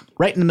eye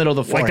right in the middle of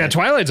the Like forehead. that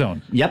Twilight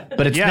Zone. Yep,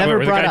 but it's Yeah, never where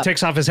the brought guy up.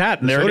 takes off his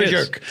hat and there What it a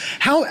is. jerk.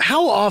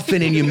 How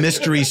often in your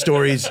mystery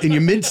stories, in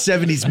your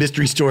mid-70s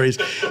mystery stories,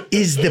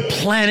 is the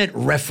planet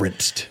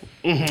referenced?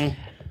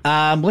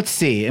 Let's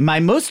see. In my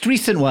most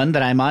recent one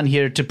that I'm on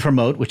here to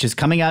promote, which is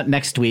coming out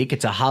next week,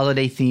 it's a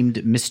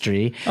holiday-themed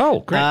mystery. Oh,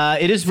 great.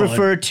 It is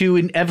referred to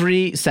in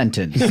every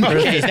sentence.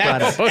 Earth is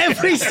brought up.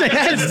 Every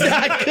sentence.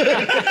 Not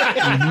good.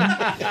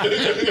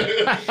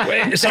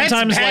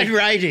 Sometimes That's bad like...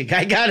 writing,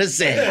 I gotta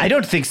say. I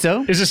don't think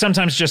so. Is it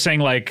sometimes just saying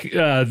like...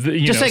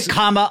 Just say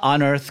comma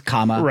on Earth,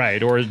 comma.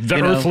 Right, or the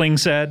You know. Earthling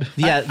said.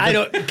 Yeah. I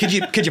don't. Could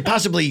you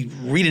possibly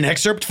read an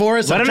excerpt for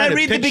us? Why don't I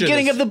read the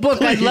beginning of the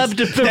book? I'd love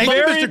to. Thank you,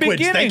 very Mr.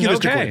 Quints. Thank you,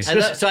 Mr. beginning,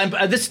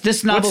 Quints.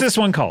 This novel. What's this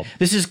one called?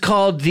 This is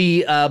called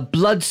The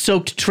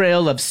Blood-Soaked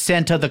Trail of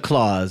Santa the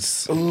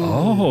Claus.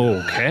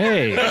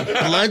 Okay.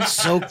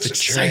 Blood-soaked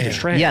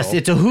trail. Yes,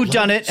 it's a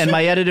whodunit, and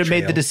my editor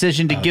made the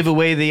decision to give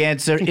away the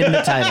answer in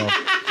the title.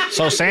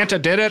 So Santa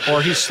did it,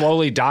 or he's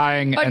slowly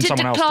dying, Or and did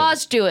someone the else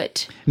claws do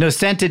it? No,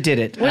 Santa did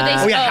it. Were they-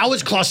 Oh yeah, how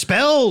is Claus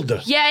spelled?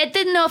 Yeah, I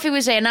didn't know if it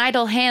was an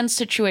idle hand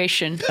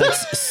situation.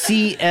 CLAWS.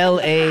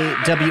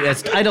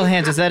 Idle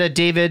Hands. Is that a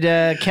David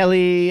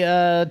Kelly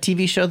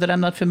TV show that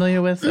I'm not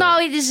familiar with? No,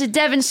 it is a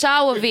Devon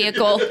Sawa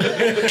vehicle.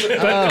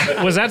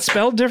 But was that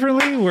spelled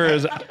differently?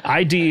 Whereas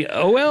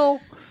IDOL?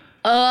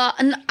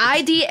 An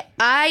IDLE,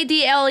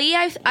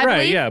 I Right,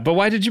 believe. yeah. But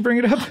why did you bring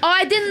it up? Oh,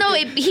 I didn't know.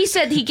 He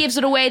said he gives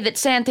it away that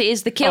Santa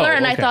is the killer, Oh,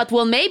 and I okay. thought,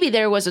 well, maybe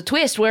there was a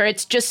twist where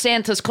it's just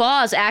Santa's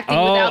claws acting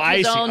without I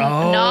his see. own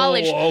Oh,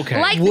 knowledge. okay.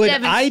 Like the Would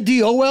Devon.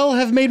 IDOL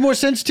have made more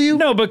sense to you?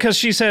 No, because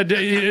she said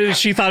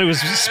she thought it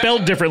was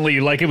spelled differently,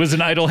 like it was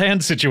an idle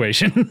hand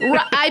situation.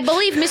 I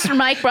believe Mr.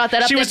 Mike brought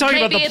that up. She was that talking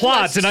about maybe the it was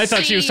plots, and I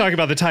thought she was talking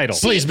about the title.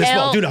 Please, Miss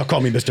Small, L- do not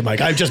call me Mr. Mike.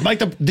 I'm just Mike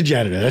the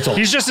Janitor. That's all.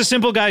 He's just a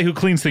simple guy who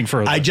cleans things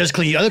for a I living. just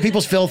clean other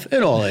people's filth,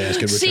 and all I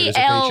ask in return is a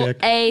paycheck.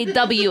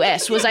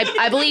 CLAWS was,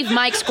 I believe,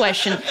 Mike's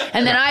question,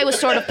 and then I was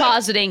sort of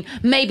positing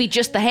maybe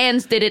just the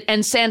hands did it,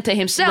 and Santa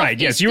himself. Right,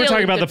 yes. You were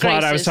talking about the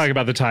plot, I was talking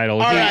about the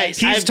title. All right,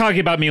 He's I've- talking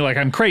about me like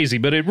I'm crazy,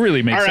 but it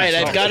really makes All right,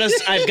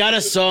 sense. I've got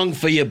a song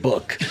for your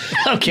book.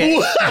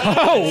 Okay.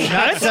 Oh,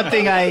 Not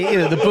something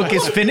the book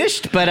is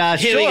finished, but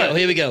Here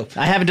we go.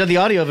 I haven't done the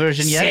audio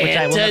version yet, which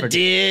I will Santa never do.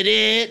 did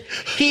it.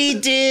 He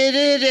did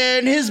it,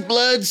 and his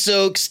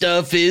blood-soaked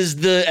stuff is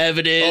the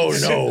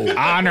evidence. Oh no.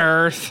 on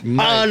Earth.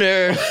 On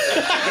Earth.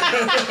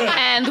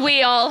 And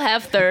we all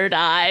have third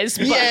eyes.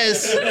 But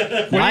Yes.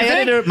 My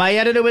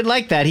editor would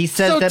like that. He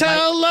says So that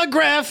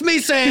telegraph me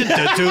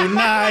Santa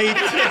tonight.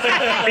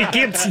 it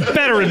gets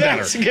better and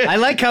better. I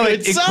like how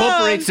it Good song.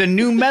 incorporates a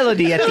new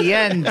melody at the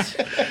end.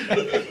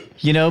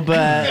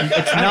 but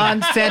it's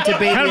non-Santa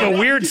baby. Kind of a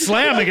weird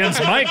slam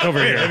against Mike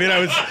over here. I mean,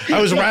 I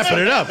was wrapping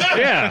it up.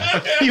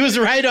 Yeah. He was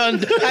right on.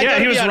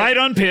 He was right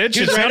on pitch.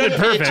 It sounded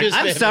perfect.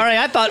 I'm sorry,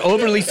 I thought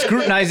overly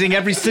scrutinizing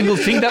every single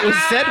thing that was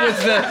said was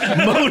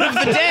the mode of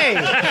the day.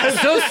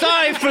 So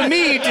sorry for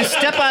me to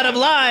step out of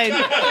line.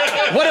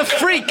 What a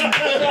freak,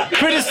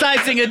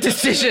 criticizing a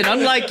decision,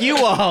 unlike you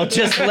all,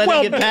 just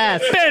letting it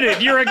pass.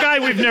 Bennett, you're a guy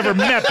we've never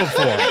met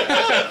before.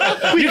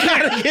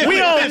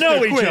 We all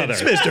know each other.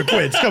 Mr.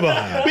 Quints, come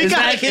on. Is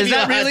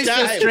that really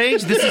so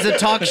strange? This is a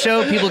talk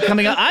show, people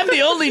coming on. I'm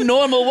the only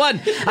normal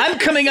one. I'm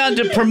coming on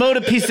to promote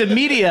a piece of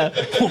media.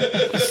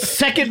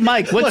 Second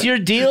Mike, what's your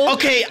deal?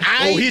 Okay,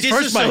 he's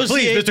first Mike.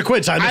 Please, Mr.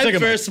 Quints, I'm the second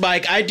first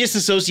Mike. I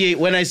disassociate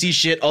when I see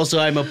shit. Also,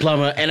 I'm a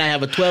plumber, and I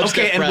have a 12-step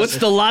Okay, and what's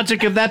the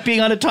logic of that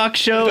being on a talk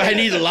show? I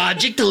need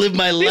logic to live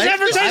my life. He's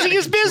advertising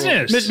his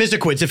business. Mr.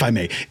 Quints, if I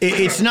may,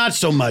 it's not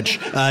so much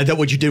that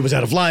what you did was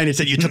out of line. It's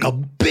that you took a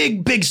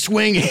big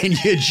swing and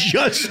you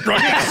just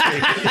struck it.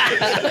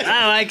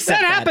 I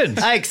accept that. Happens.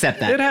 I accept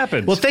that. It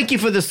happens. Well, thank you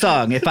for the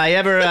song. If I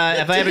ever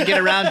get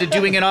around to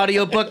doing an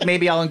audiobook,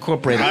 maybe I'll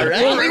incorporate it.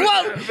 Well, we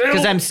won't,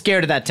 because I'm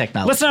scared of that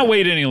technology. Let's not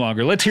wait any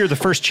longer. Let's hear the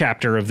first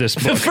chapter of this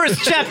book. The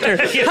first chapter.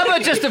 How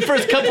about just the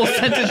first couple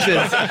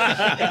sentences?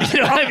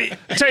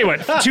 Tell you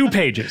what, 2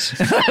 pages.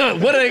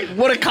 What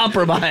a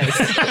compromise.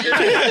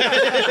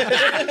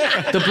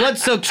 The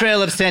blood-soaked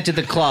trail of Santa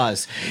the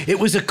Claus. It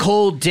was a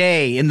cold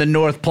day in the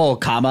North Pole,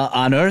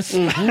 on Earth.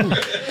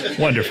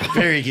 Wonderful.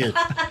 Very good.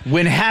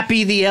 When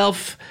Happy the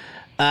Elf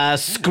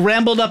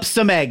scrambled up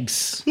some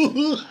eggs.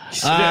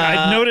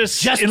 I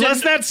noticed,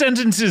 unless that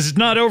sentence is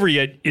not over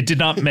yet, it did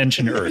not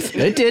mention Earth.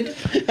 It did.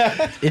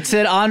 It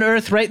said on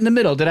Earth right in the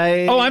middle. Did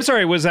I? Oh, I'm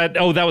sorry. Was that?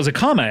 Oh, that was a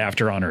comma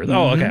after on Earth.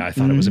 Oh, okay. I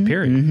thought it was a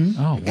period.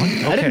 Oh,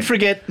 okay. I didn't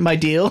forget my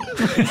deal.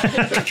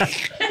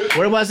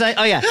 Where was I?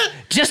 Oh, yeah.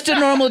 Just a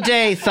normal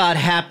day, thought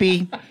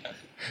Happy,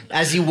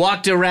 as he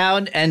walked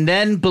around, and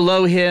then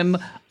below him,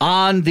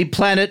 on the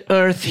planet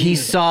Earth, he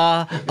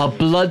saw a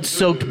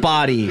blood-soaked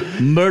body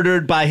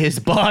murdered by his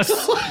boss,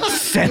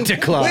 Santa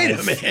Claus. Wait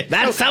a minute.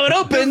 That's how it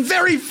opens. The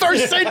very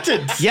first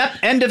sentence. Yep,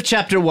 end of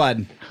chapter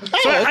 1.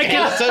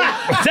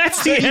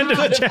 That's the end of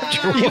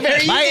chapter 1.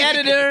 My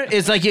editor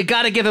is like, you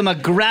got to give him a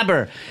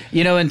grabber.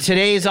 In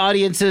today's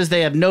audiences, they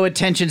have no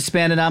attention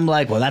span, and I'm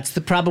like, well, that's the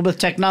problem with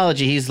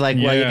technology. He's like,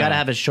 well, you got to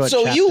have a short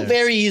So chapter. you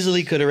very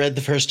easily could have read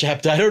the first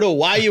chapter. I don't know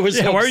why you were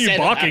so Why are you upset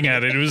balking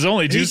about at it? It was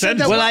only 2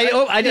 sentences.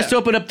 Well, I just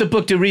opened up the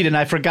book to read, and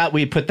I forgot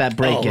we put that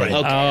break in. Right.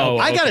 Okay.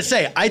 I gotta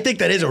say, I think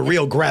that is a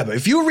real grabber.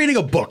 If you're reading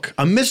a book,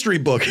 a mystery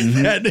book,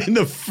 that in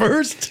the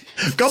first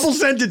couple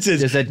sentences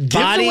There's a gives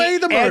body away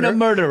the murder, and a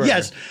murderer.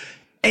 Yes,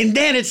 and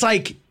then it's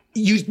like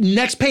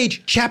next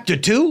page, chapter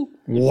 2.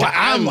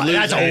 Wow,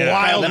 that's a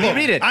wild. Let me book.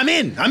 read it. I'm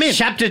in.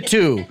 Chapter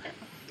 2.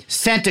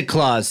 Santa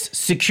Claus,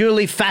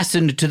 securely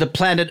fastened to the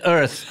planet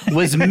Earth,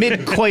 was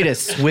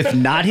mid-coitus with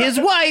not his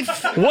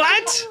wife.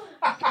 What?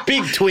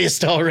 Big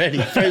twist already.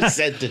 First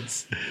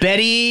sentence.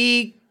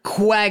 Betty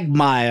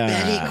Quagmire.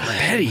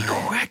 Betty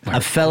Quagmire.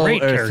 A fellow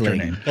Great character Earthling.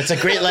 name. That's a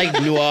great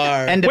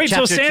noir. End of Wait, so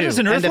chapter Santa's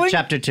 2. an End Earthling? of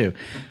chapter 2.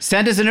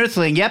 Santa's an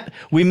Earthling. Yep,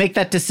 we make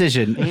that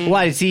decision.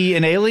 Why, is he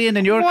an alien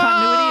in your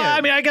continuity? I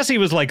mean, I guess he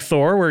was like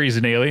Thor, where he's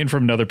an alien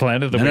from another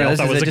planet that we all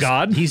thought was a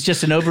god. He's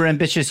just an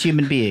overambitious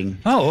human being.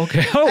 Oh,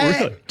 okay. Oh,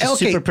 really? Just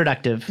Okay. super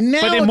productive.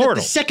 Now, But immortal.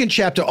 the second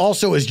chapter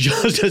also is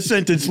just a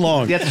sentence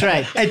long. That's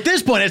right. At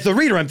this point, as the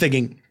reader, I'm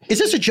thinking, is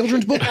this a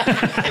children's book?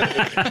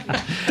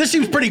 This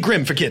seems pretty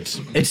grim for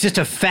kids. It's just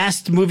a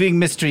fast-moving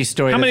mystery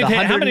story. How many,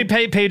 There's how many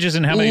pages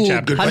and how many Ooh,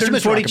 chapters? good question.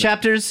 140 Mr.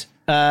 chapters,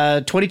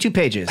 22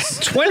 pages.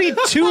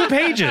 22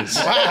 pages.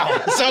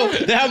 Wow. So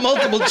there are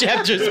multiple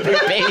chapters per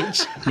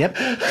page. Yep.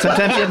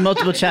 Sometimes you have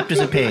multiple chapters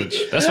a page.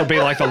 This will be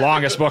like the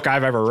longest book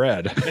I've ever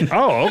read.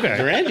 Oh,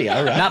 okay. Randy,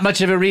 all right. Not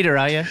much of a reader,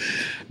 are you?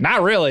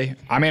 Not really.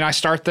 I mean, I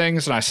start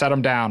things and I set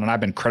them down, and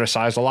I've been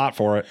criticized a lot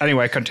for it.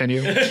 Anyway,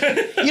 continue.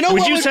 You know Would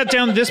what you would- set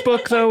down this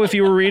book, though, if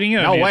you were reading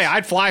it? No way.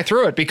 I'd fly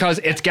through it because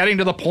it's getting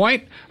to the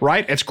point,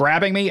 right? It's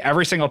grabbing me.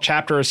 Every single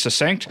chapter is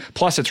succinct.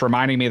 Plus, it's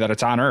reminding me that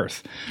it's on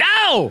Earth.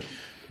 No!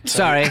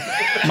 Sorry.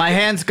 My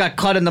hands got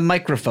caught in the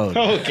microphone.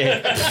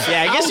 Okay.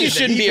 Yeah, I guess you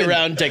shouldn't be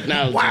around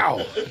technology.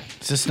 Wow.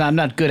 It's just I'm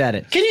not good at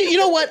it. Can you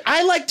know what?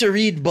 I like to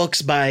read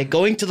books by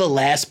going to the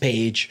last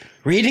page,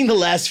 reading the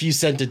last few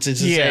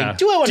sentences and saying,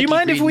 do I want to you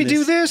mind if we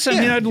do this? I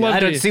mean, I'd love I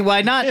to. don't see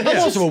why not. I'm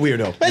also a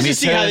weirdo. Let's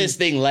just see how turn this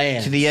thing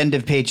lands. To the end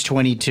of page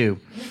 22.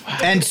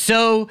 And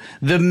so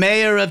the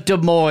mayor of Des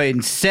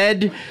Moines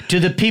said to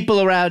the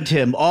people around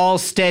him, all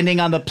standing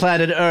on the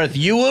planet Earth,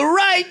 "You were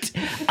right.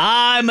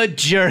 I'm a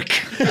jerk."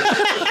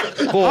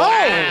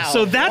 Wow.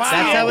 So that's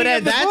how it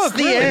ends. That's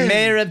the The end.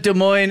 mayor of Des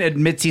Moines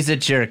admits he's a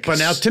jerk. But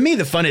now, to me,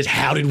 the fun is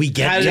how did we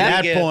get How to did we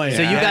that get- point?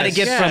 So you got to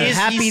get Yes. from Is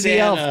he Happy the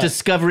Elf Santa?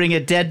 discovering a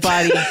dead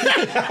body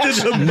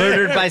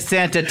murdered by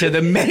Santa to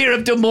the mayor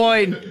of Des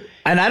Moines.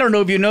 And I don't know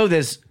if you know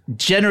this,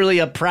 generally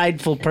a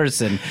prideful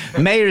person.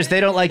 Mayors, they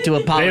don't like to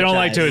apologize. They don't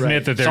like to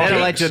admit that they're They don't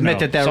jerks, like to admit no.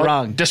 that they're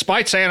wrong.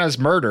 Despite Santa's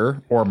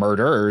murder or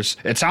murderers,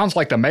 it sounds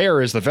like the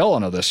mayor is the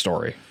villain of this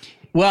story.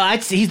 Well,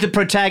 he's the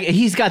protagonist.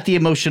 He's got the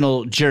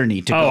emotional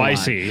journey to go on. I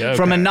see. Okay.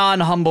 From a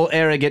non-humble,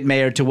 arrogant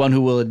mayor to one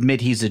who will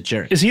admit he's a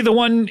jerk. Is he the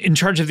one in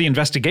charge of the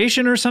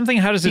investigation or something?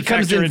 How does it He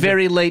comes factor in into-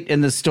 very late in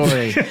the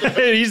story.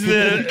 He's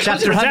the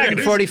Chapter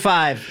protagonist.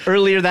 145,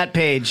 earlier that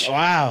page.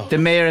 Wow. The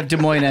mayor of Des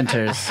Moines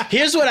enters.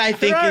 Here's what I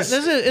think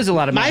There's a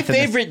lot of my math in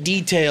this. favorite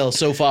detail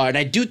so far, and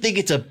I do think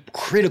it's a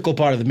critical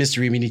part of the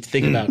mystery we need to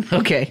think about.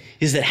 Okay.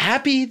 Is that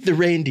Happy the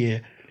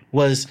reindeer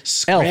was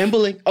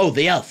scrambling? Oh,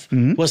 the elf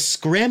was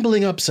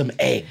scrambling up some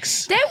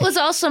eggs. That was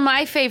also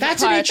my favorite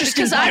That's an part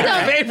interesting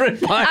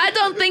because part. I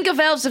don't think of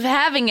elves of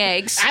having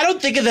eggs. I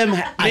don't think of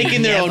them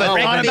making their own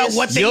breakfast. about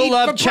what they You'll eat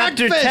love for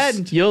chapter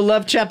breakfast. 10. You'll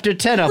love chapter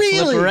 10. I'll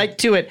Really? flip right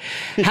to it.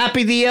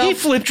 Happy the He elf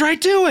flipped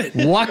right to it.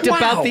 walked Wow.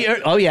 about the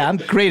earth. Oh, yeah, I'm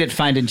great at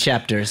finding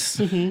chapters.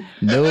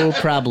 No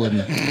problem.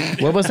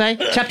 What was I?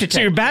 Chapter So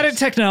you're 10. bad at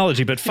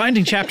technology, but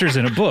finding chapters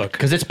in a book.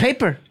 Because it's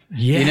paper.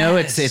 You know,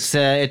 it's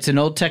an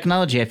old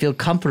technology. I feel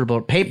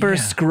comfortable. Paper,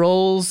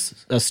 scrolls,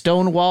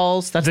 stone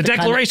walls. That's The the kind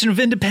of- Declaration of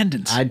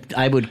Independence.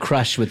 I would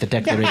crush with the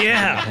Declaration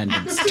Yeah. of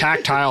Independence.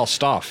 Tactile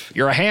stuff.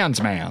 You're a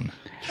hands man.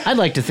 I'd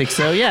like to think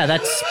so. Yeah,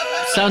 that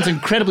sounds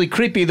incredibly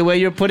creepy the way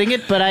you're putting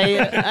it, but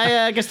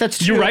I guess that's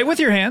true. You write with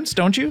your hands,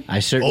 don't you? I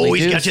certainly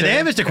Always do. got you sir.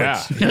 there, Mr.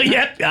 Quints.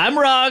 Yep, I'm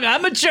wrong.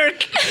 I'm a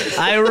jerk.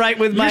 I write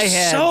with my You're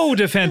hands. so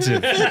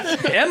defensive.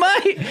 Am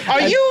I?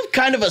 Are you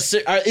kind of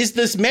is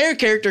this mayor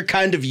character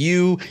kind of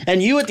you,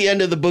 and you at the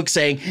end of the book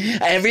saying,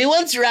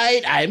 everyone's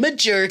right, I'm a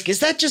jerk? Is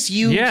that just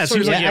you? Yeah, it sort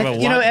seems of like you have a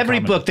You know, lot in every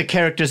common. book, the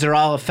characters are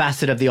all a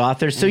facet of the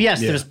author. So yes,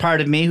 there's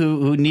part of me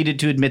who needed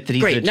to admit that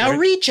he's a Great. jerk. Now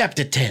read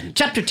chapter 10.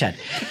 Chapter 10.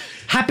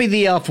 Happy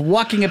the elf,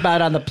 walking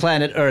about on the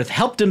planet Earth,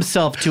 helped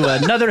himself to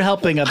another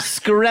helping of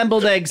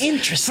scrambled eggs,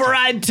 Interesting.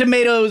 fried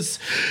tomatoes,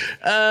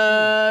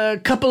 a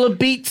couple of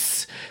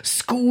beets,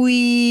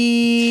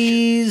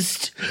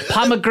 squeezed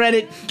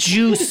pomegranate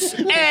juice,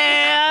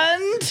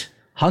 and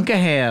hunk of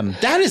ham.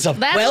 That is a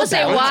That was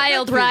a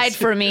wild ride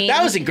for me.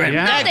 That was incredible.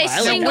 Yeah. Not a I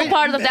love single it.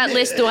 part of that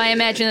list do I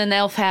imagine an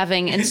elf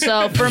having. And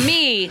so for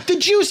me, The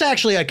juice,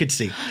 actually, I could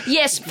see.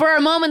 yes, for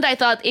a moment I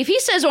thought, if he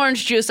says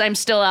orange juice, I'm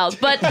still out.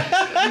 But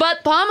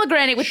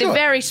pomegranate with the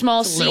very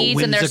small little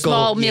seeds and their whimsical-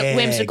 small yeah,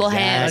 whimsical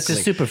That's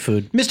hands. a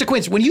superfood. Mr.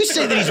 Quints, when you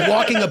say that he's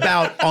walking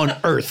about on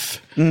Earth,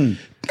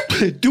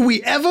 do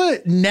we ever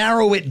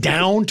narrow it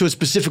down to a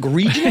specific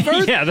region of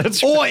Earth? Yeah,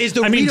 that's. Or is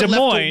the I mean, reader Des left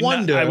Moines. to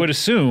wonder? I would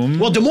assume.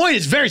 Well, Des Moines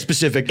is very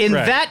specific. In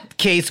Right. that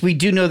case, we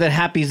do know that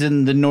Happy's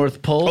in the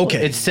North Pole.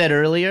 Okay. It's said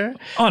earlier.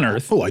 on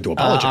Earth. Oh, I do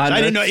apologize. on I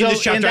didn't know Earth. in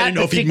this So chapter. I didn't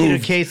know if he that particular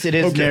moved. case, it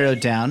is Okay.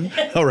 narrowed down.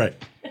 All right.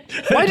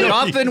 But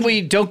often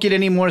we don't get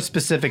any more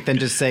specific than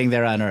just saying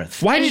they're on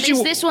Earth. Why And did you?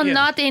 is this one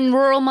not in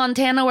rural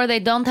Montana where they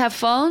don't have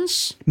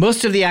phones?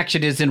 Most of the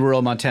action is in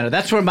rural Montana.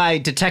 That's where my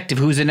detective,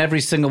 who's in every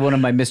single one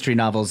of my mystery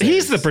novels,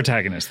 He's is. the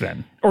protagonist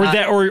then, or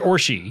that, or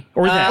she,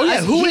 or that. Oh,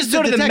 yeah, who he's is the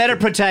sort of the detective? meta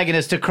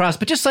protagonist across,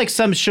 but just like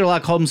some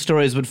Sherlock Holmes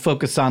stories would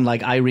focus on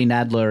like Irene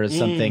Adler or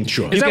something.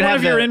 sure. You Is that could one have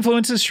of your the-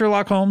 influences,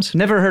 Sherlock Holmes?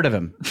 Never heard of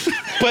him.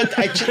 But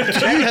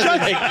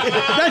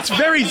That's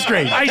very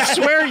strange. I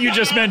swear you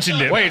just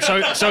mentioned it. Wait,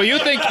 so you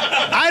think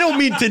I don't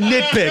mean to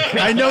nitpick.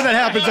 I know that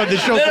happens on the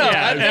show.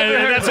 Yeah, and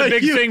that's a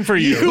big thing for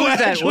you. Who is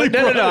that? actually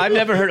No, brought I've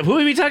never heard of. Who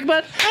are we talking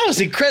about? that was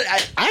incredible.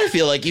 I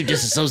feel like you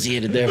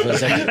disassociated there for a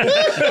second.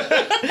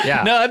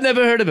 yeah. No, I've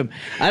never heard of him.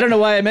 I don't know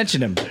why I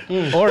mentioned him.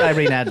 Or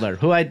Irene Adler,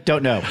 who I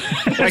don't know.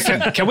 Wait,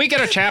 can we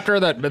get a chapter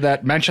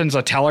that mentions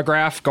a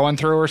telegraph going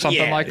through or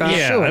something Yeah, like that?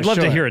 Yeah, Sure, I'd love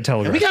to sure. hear a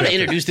telegraph. We got to chapter.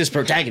 introduce this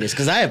protagonist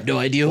because I have no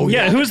idea who.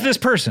 Yeah, who's this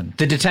person?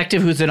 The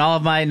detective who's in all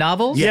of my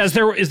novels? Yeah, is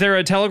there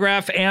a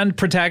telegraph and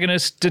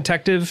protagonist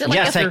detective? Is it like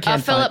Yes, I a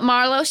can Philip find-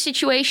 Marlowe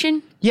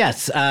situation?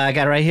 Yes, I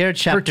got it right here.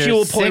 Chapter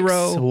Hercule 6.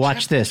 Poirot.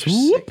 Watch this.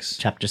 Whoop.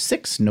 Chapter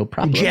 6, no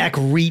problem. Jack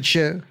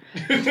Reacher.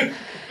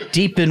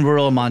 Deep in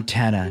rural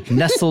Montana,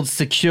 nestled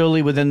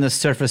securely within the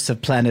surface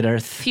of planet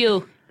Earth.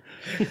 Phew.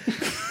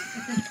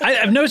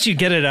 I've noticed you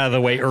get it out of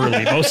the way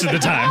early most of the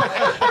time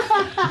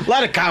A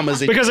lot of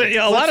commas. In because a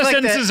lot of like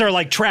sentences are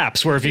like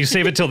traps where if you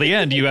save it till the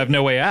end, you have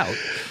no way out.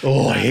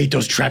 Oh, I hate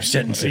those trap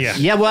sentences. Yeah.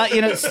 Yeah, well,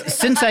 you know,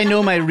 since I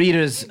know my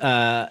readers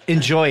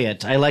enjoy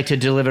it, I like to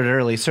deliver it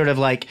early. Sort of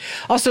like,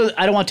 also,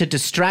 I don't want to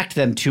distract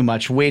them too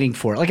much waiting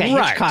for it. Like a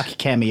Right. Hitchcock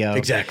cameo.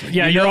 Exactly.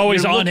 Yeah, You you're know,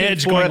 always you're on looking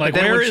edge for going it, like,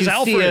 but then where once is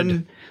you see Alfred?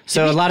 him-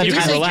 so a lot of Did you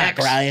times, say relax.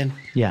 Jack Ryan?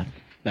 Yeah.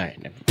 All right.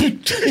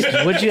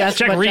 Never. Would you ask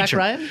Jack about Jack Reacher.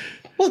 Ryan?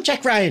 Well,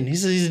 Jack Ryan.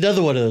 He's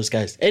another one of those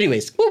guys.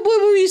 Anyways, what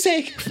were you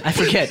saying? I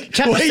forget.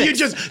 Chapter Well,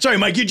 6. sorry,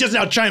 Mike, you're just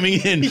now chiming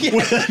in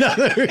with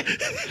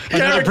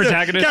another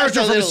protagonist? character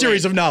A from a little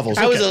series late. of novels.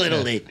 I was Okay. a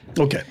little late.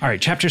 Okay. All right,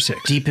 chapter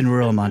 6. Deep in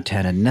rural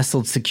Montana,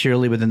 nestled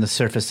securely within the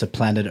surface of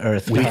planet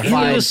Earth, we Within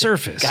find, the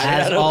surface.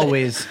 as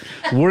always,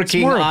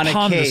 working more on a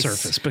upon the case,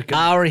 surface, but good.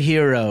 our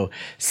hero,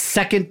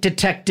 second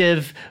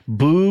detective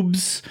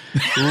Boobs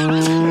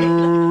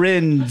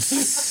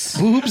Rinse.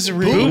 Boobs,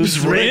 Boobs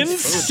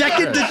Rinse?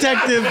 Second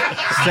detective.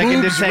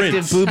 Second Boobs detective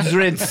Rinse. Boobs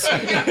Rinse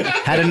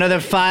had another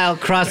file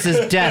cross his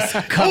desk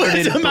covered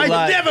in I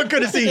blood. never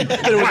could have seen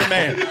that it was a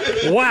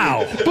man.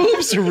 Wow.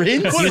 boobs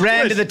rinse. He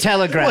ran to the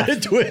telegraph What a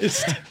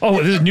twist. Oh,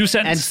 this is a new and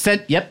sentence.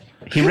 sent. Yep.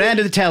 He ran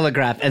to the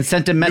telegraph and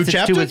sent a message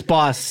chapter? to his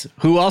boss,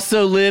 who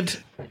also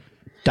lived... ...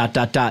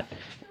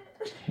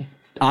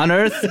 on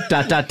Earth... ...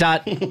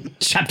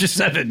 Chapter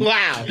 7.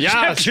 Wow.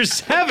 Chapter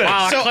 7.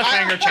 Wow, So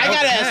cliffhanger. I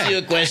gotta ask you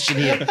a question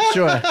here.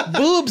 Sure.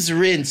 Boobs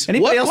rinse.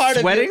 Anybody else part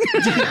sweating?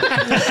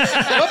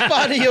 What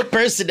part of your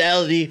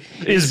personality?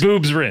 Is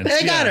boobs rinse?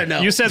 I gotta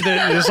know. You said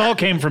that this all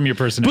came from your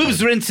personality.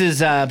 Boobs rinse is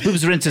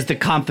the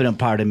confident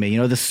part of me. You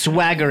know, the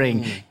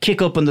swaggering,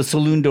 kick open the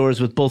saloon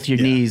doors with both your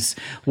knees,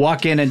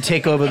 walk in and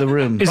take over the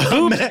room. Is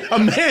boobs? A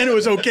man who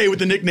was okay with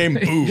the nickname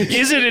Boobs.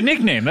 Is it a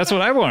nickname? That's what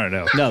I want to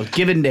know. No,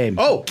 given name.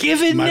 Oh,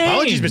 Given my name.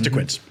 apologies, Mr.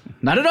 Quints.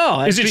 Not at all.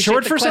 I Is it appreciate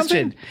short the for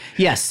question. something?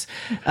 Yes.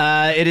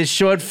 It is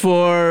short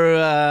for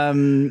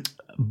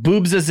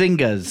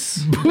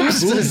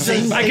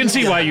boobs-a-zingas. I can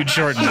see why you'd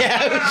shorten it.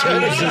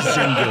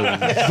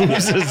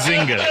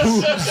 Boobs-a-zinga.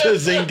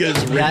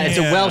 Zinga's Yeah, it's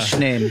a Welsh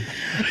name. You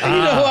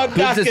know, I'm not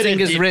gonna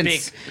Boobs-a-zingas nitpick.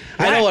 rinse.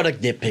 I don't want to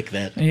nitpick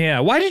that. Yeah.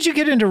 Why did you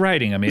get into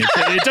writing? I mean,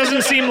 it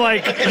doesn't seem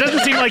like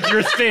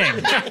your thing.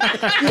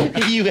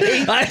 You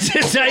hate I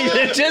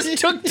just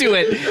took to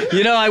it.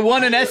 You know, I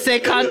won an essay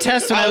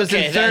contest when I was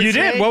Okay, in third You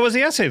grade. did. What was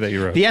the essay that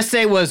you wrote? The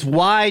essay was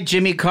Why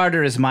Jimmy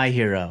Carter is My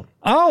Hero.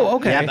 Oh,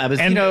 okay. Yep, I was,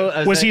 and you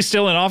know, was he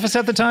still in office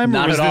at the time?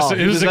 Not or was at all.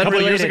 It was a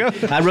couple years ago.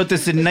 unrelated. I wrote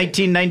this in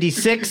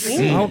 1996.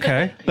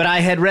 Okay. But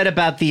I had read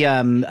about the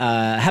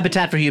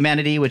Habitat for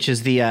Humanity, which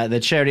is the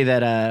charity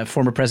that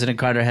former President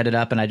Carter headed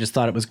up, and I just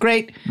thought it was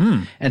great.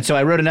 And so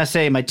I wrote an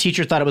essay. My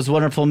teacher thought it was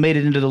wonderful, made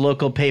it into the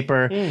local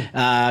paper,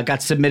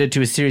 got submitted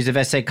to a series of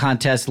essay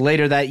contests.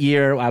 Later that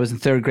year, I was in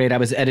third grade, I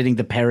was editing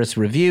the Paris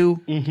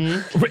Review.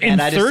 And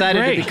I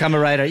decided to become a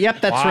writer. Yep,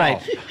 that's right.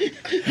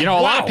 You know,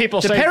 a lot of people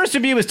The say Paris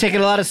Review was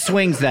taking a lot of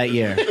swings that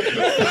year.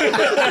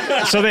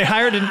 So they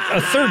hired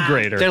a third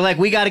grader. They're like,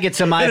 we got to get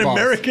some An eyeballs.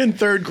 American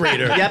third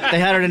grader. Yep, they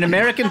hired an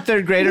American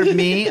third grader,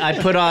 me. I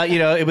put on,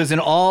 it was an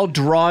all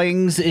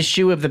drawings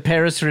issue of the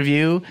Paris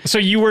Review. So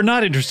you were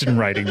not interested in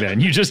writing then.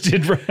 You just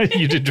did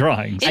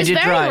drawings. It's did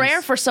very drawings.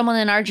 rare for someone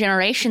in our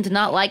generation to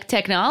not like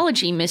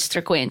technology,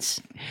 Mr.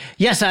 Quints.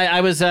 Yes,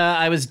 I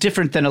was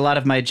different than a lot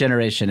of my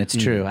generation. It's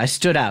true. I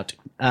stood out.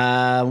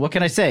 What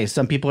can I say?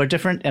 Some people are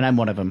different, and I'm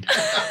one of them.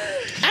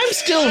 I'm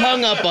still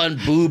hung up on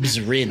boobs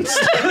rinsed.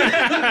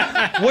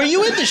 Were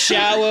you in the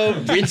shower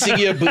rinsing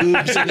your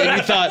boobs and then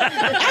you thought,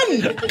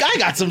 I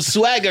got some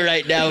swagger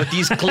right now with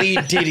these clean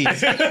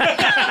titties.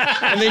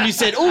 And then you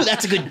said, oh,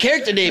 that's a good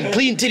character name,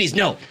 Clean Titties.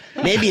 No,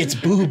 maybe it's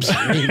boobs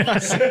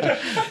rinsed.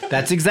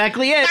 That's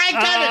exactly it. I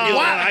kind of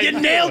knew it. You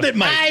nailed it,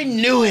 Mike. I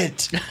knew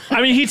it.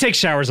 I mean, he takes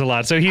showers a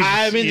lot, so he's.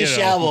 I'm in the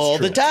shower all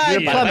the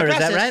time. You're a plumber, is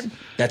that right?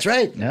 That's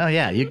right. Oh,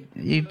 yeah,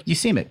 you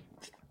seem it.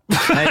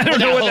 I don't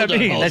know what that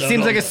means. That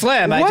seems like a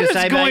slam. What is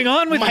going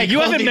on with you? Mike, You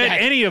hold haven't me met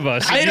back. any of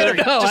us. I don't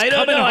know. I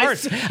don't know.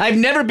 I've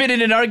never been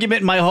in an argument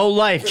in my whole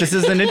life. This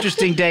is an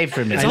interesting day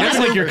for me. It's almost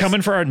like you're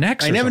coming for our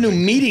necks. I or never knew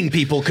something. meeting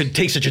people could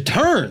take such a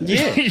turn.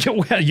 Yeah.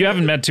 Well, you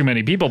haven't met too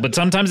many people, but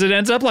sometimes it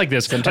ends up like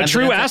this. Sometimes a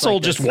true it ends up asshole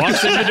like just this.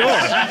 walks in the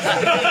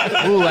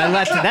door. Ooh,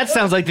 that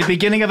sounds like the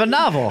beginning of a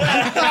novel.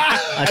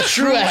 A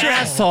true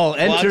asshole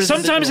enters.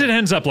 Sometimes it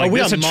ends up like we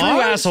this. A on true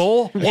Mars?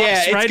 asshole walks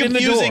Yeah, it's right in the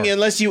confusing door.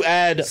 unless you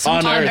add on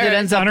Sometimes Earth. it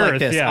ends up On like Earth,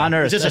 this. yeah. On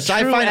Earth. Is this a true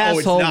sci-fi? Oh, it's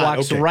asshole not.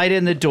 walks Okay. right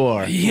in the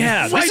door.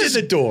 Yeah, Right in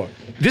the door.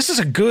 this is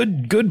a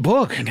good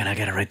book. Hang on, I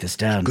gotta write this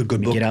down. Good Let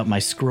me book. Get out my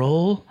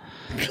scroll.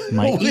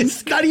 My Oh, ink.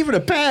 it's not even a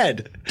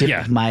pad. Dip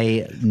Yeah.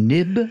 my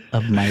nib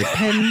of my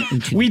pen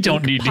into We the don't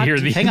ink need to pot. hear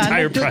the Hang on.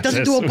 entire It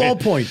doesn't process. do a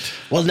ballpoint.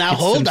 Well, now Get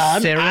hold some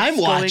on. serifs I'm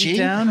going watching.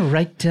 Down,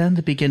 right down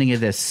the beginning of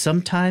this.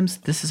 Sometimes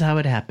this is how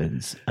it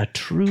happens. A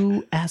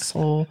true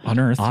asshole On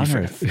Earth. On You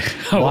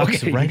Earth. Oh, walks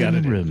okay, you right got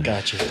in the it. room.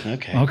 Gotcha.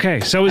 Okay. Okay,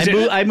 so is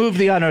it? I moved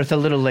the on Earth a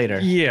little later.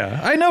 Yeah,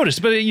 I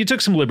noticed, but you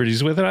took some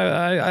liberties with it.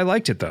 I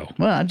liked it though.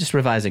 Well, I'm just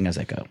revising as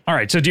I go. All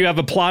right, so do you have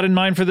a plot in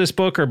mind for this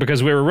book, or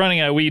because we were running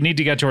out, we need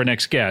to get to our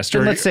next guest?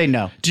 Then Or let's say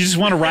no. do you just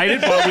want to write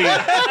it while we?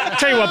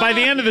 Tell you what, by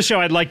the end of the show,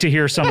 I'd like to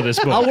hear some of this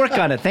book. I'll work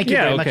on it. Thank you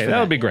Yeah, very much okay, for that that.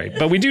 would be great.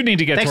 But we do need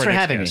to get Thanks to our for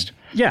next having me. guest.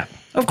 Yeah,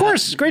 of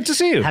course. Great to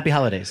see you. Happy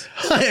holidays.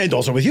 And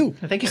also with you.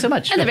 Thank you so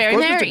much. And a very Of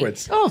course, Mr. merry.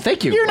 Quints. Oh,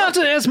 thank you. You're not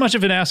as much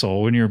of an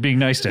asshole when you're being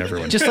nice to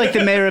everyone. Just like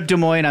the mayor of Des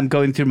Moines, I'm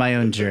going through my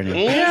own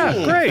journey. yeah,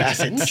 great.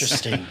 That's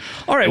interesting.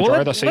 All right, Enjoy well,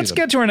 the let's season.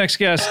 get to our next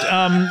guest.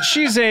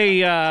 She's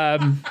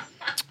an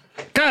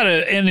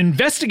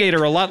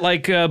investigator, a lot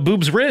like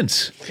Boobs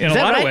Rinse in a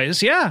that lot of right?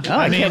 ways. Yeah. Oh,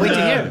 I can't wait to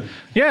hear.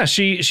 Yeah,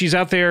 she's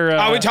out there.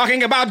 Are we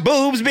talking about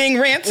boobs being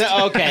rinsed?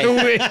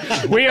 Okay.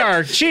 we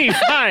are. Chief,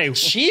 hi.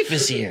 Chief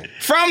is here.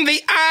 From the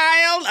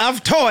Isle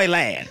of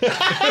Toyland.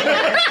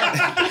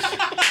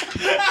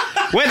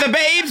 Where the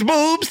babes'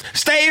 boobs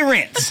stay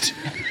rinsed.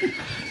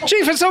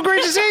 Chief, it's so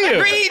great to see you.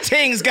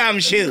 Greetings,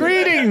 Gumshoe.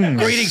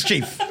 Greetings. Greetings,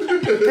 Chief.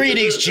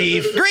 Greetings,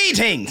 Chief.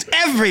 Greetings,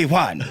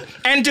 everyone.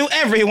 And to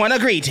everyone a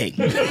greeting.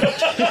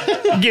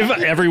 Give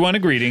everyone a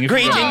greeting.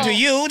 Greeting to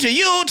you, to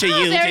you, to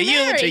you, to Very you,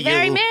 merry, to you.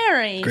 very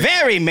merry.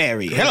 Very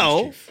merry.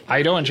 Hello. How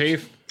you doing,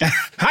 Chief?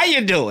 How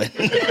you doing?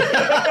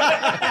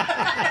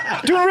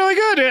 Doing really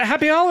good.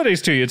 Happy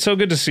holidays to you. It's so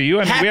good to see you.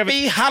 I mean,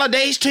 Happy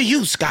holidays to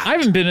you, Scott. I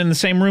haven't been in the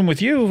same room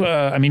with you.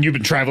 I mean, you've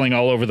been traveling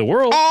all over the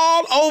world.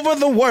 All over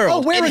the world.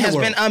 Oh, where it in the has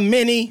world? been a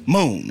mini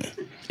moon.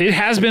 It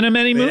has been a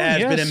many moon. It has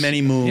yes. been a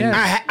many moon.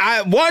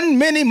 Yes. One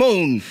mini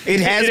moon. It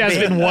has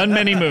been one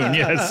many moon,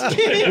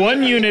 yes.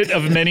 1 unit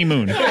of many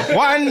moon.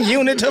 1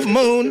 unit of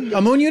moon.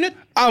 A moon unit?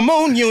 A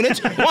moon unit.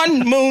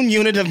 1 moon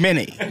unit of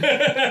many.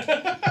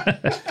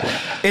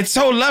 It's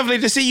so lovely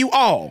to see you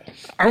all.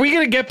 Are we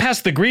going to get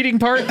past the greeting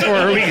part, or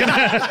are we going to...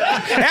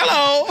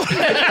 Hello.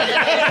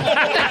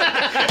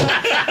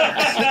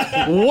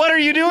 What are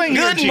you doing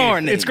here, Good Chief?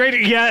 morning. It's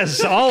great.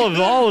 Yes, all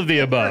of the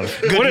above.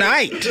 Good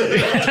night.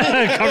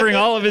 Covering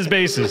all of his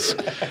bases,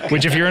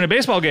 which if you're in a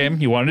baseball game,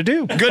 you want to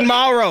do. Good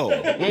morrow.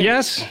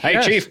 Yes. Hey,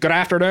 yes. Chief, good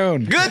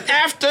afternoon. Good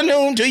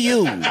afternoon to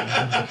you.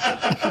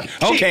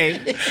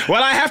 Okay.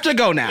 Well, I have to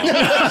go now.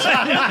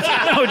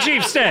 No,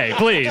 Chief, stay,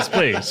 please,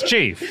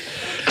 Chief.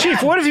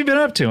 Chief, what have you been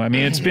up to? I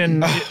mean, it's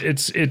been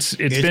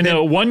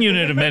a 1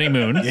 unit of many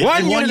moon.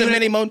 1 unit of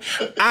many moon.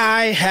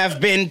 I have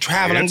been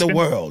traveling the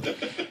world.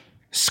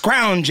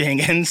 Scrounging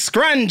and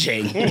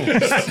scrunging.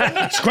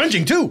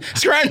 Scrunging too.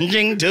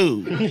 Scrunging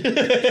too.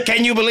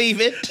 Can you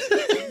believe it?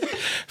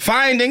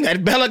 Finding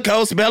that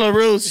bellicose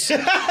Belarus.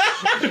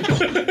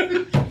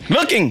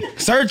 Looking,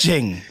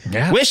 searching,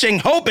 wishing,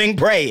 hoping,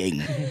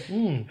 praying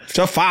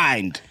to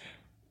find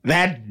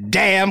that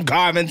damn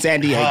Carmen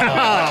Sandiego. Oh,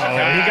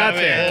 he got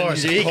there.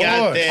 He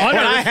got there. On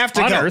Well, Earth. I have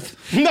to on go. Earth.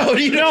 No,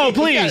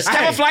 please. I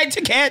have a flight to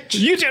catch.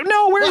 You do,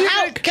 no, where are Well, you?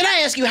 how, can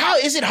I ask you, how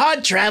is it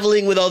hard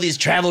traveling with all these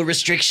travel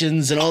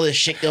restrictions and all this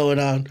shit going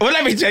on? Well,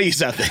 let me tell you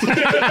something.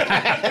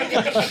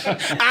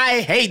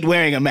 I hate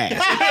wearing a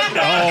mask.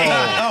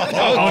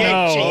 Oh,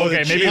 no.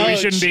 Okay, maybe we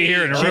shouldn't be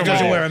here in a room.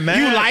 Doesn't wear a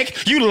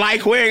mask. You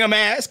like wearing a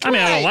mask? I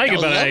mean, I don't like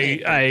it, but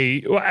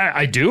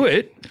I do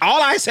it.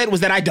 All I said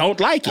was that I don't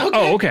like it.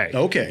 Oh, okay.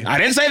 Okay. I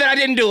didn't say that I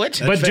didn't do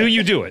it. But do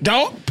you do it?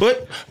 Don't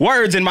put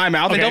words in my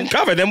mouth and Okay. don't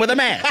cover them with a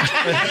mask.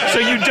 So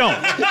you don't.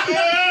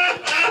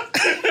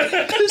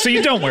 So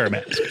you don't wear a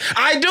mask.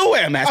 I do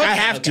wear a mask. I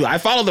have to. I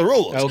follow the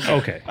rules.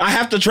 Okay. I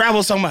have to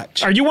travel so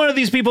much. Are you one of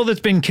these people that's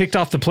been kicked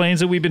off the planes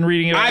that we've been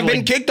reading about? I've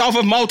been kicked off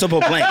of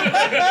multiple planes,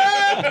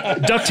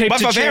 duct taped but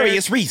to for chairs?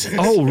 various reasons.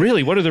 Oh,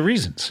 really? What are the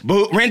reasons?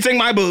 Rinsing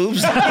my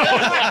boobs.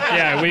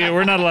 Yeah,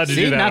 we're not allowed to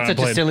See, do that not on such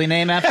a a plane. silly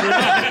name after all.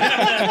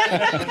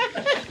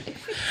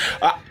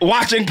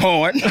 Watching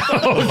porn.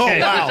 Okay.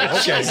 Wow.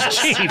 Okay. I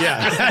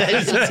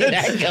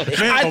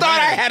I thought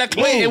I had a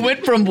clue. Wait, it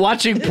went from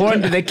watching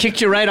porn to they kicked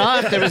you right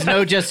off. There was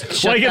no just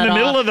shut Like in that the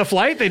middle off. of the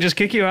flight, they just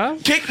kick you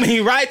out? Kick me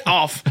right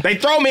off. They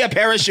throw me a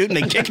parachute and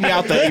they kick me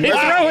out the. They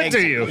throw it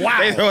to you. Wow.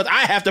 They throw it.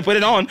 I have to put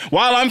it on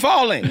while I'm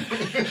falling.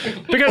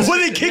 Because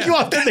When they kick you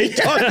off, then they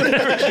talk.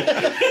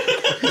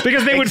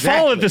 because they would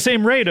fall at the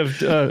same rate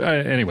of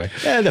anyway.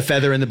 The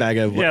feather in the bag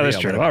of. Yeah, that's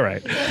true. All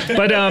right.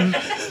 But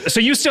so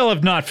you still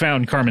have not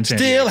found Carmen Sandiego.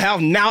 Still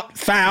have not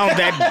found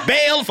that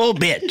baleful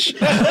bitch.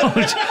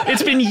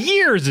 It's been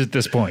years at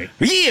this point.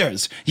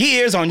 Years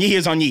on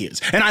years on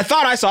years. And I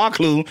thought I saw a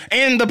clue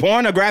in the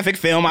pornographic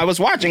film I was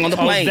watching on the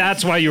Oh, plane.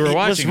 that's why you were It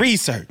was watching.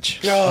 research.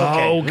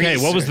 Okay.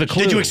 What was the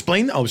clue? Did you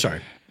explain? Oh,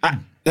 sorry.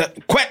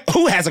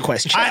 Who has a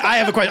question? I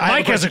have a question.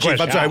 Mike has a Chief.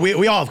 question. I'm sorry.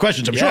 We all have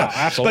questions. I'm sure.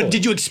 absolutely. But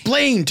did you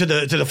explain to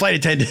the flight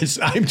attendants?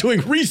 I'm doing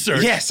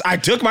research. Yes, I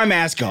took my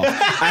mask off.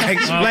 I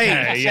explained.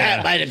 Okay, That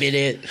yeah. might have been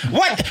it.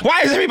 What?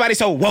 Why is everybody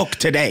so woke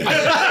today?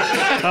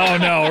 Oh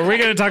no, are we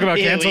going to talk about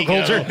Here cancel we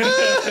go.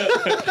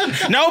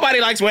 culture?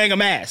 Nobody likes wearing a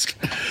mask.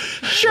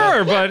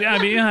 Sure, but I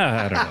mean,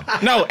 I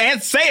don't know. No,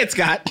 and say it,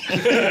 Scott.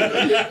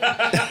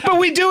 But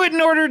we do it in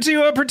order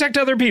to protect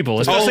other people,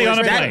 especially on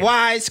a is that plane.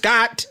 why,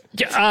 Scott?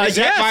 Is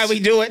that why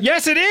we do it?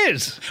 Yes, it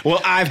is. Well,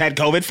 I've had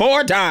COVID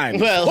 4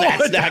 times. Well,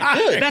 that's not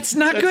good. That's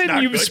not good.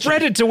 not You good,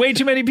 spread it to way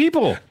too many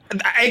people.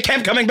 It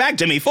kept coming back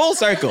to me, full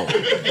circle.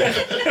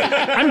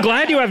 I'm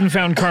glad you haven't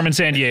found Carmen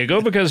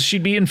Sandiego because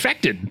she'd be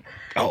infected.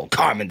 Oh,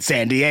 Carmen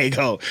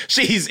Sandiego.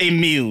 She's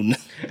immune.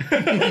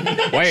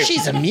 Wait,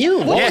 She's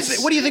immune.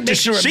 Yes. What do you think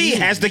makes her She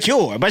immune? has the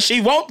cure, but she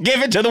won't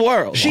give it to the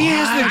world. She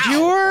has the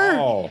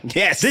cure.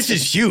 Yes. This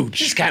is huge.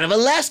 It's kind of a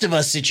Last of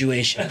Us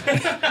situation.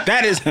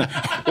 That is.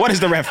 What is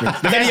the reference?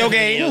 The video Video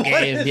game?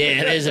 game.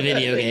 Yeah, it is a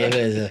video game. It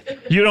is a...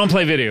 You don't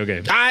play video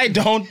games. I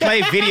don't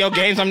play video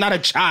games. I'm not a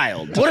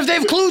child. What if they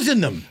have clues in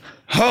them?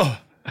 Oh.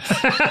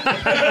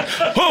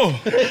 Oh.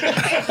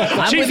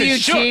 I'm Chief with you,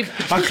 is shook.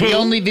 Chief. A clue? The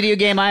only video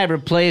game I ever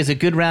play is a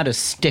good round of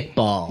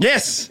stickball.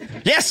 Yes.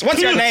 Yes.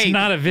 What's your It's name?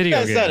 not a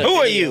video game. Who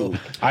are you?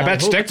 I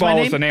bet What's my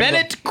Stickball is the name.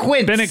 Bennett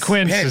Quints. Bennett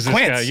Quints Bennett is this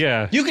guy. Quints.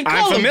 Yeah. You can I'm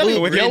call him familiar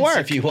with your Blueprints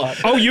work. if you want.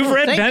 Oh, you've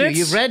read Thank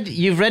Bennett's?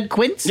 you. You've read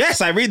Quints?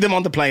 Yes, I read them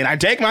on the plane. I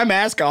take my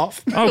mask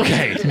off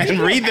Okay. and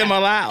read them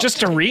aloud.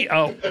 Just to read.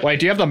 Oh, Wait,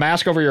 do you have the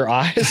mask over your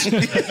eyes?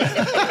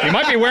 You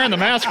might be wearing the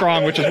mask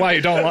wrong, which is why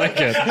you don't like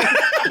it.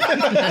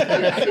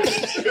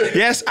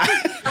 Yes,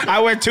 I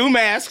wear 2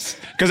 masks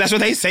Because that's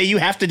what they say you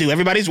have to do.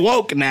 Everybody's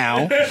woke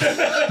now.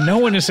 No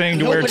one is saying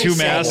to wear two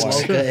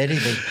masks.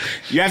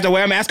 You have to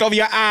wear a mask over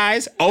your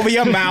eyes, over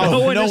your mouth.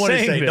 No one is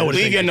saying that.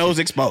 Leave your nose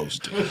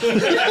exposed.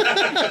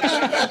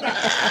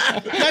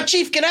 Now,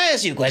 Chief, can I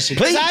ask you a question?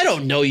 Because Please. I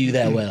don't know you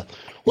that well.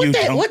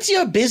 What's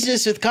your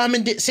business with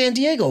Carmen San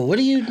Diego? What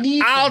do you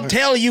need? I'll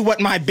tell you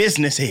what my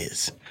business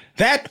is.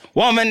 That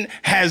woman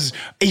has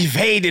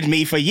evaded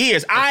me for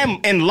years. I'm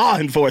in law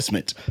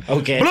enforcement.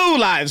 Okay. Blue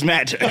Lives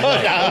Matter.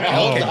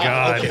 Oh,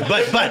 God.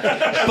 Okay,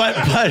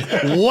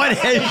 but what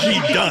has she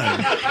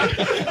done?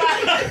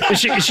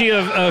 Is she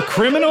a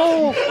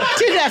criminal?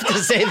 Didn't have to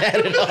say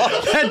that at all.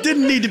 That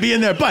didn't need to be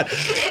in there. But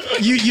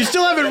you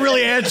still haven't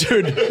really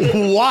answered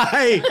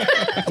why.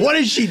 What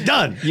has she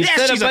done? You Yes,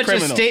 said a she's a bunch of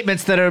criminal.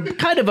 statements that are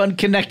kind of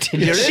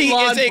unconnected. You're She in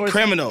law is a enforcement.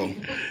 criminal.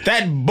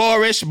 That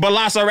boorish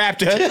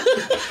velociraptor.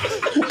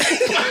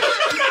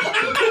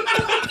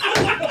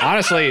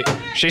 Honestly,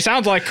 she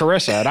sounds like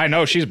Carissa, and I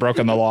know she's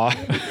broken the law.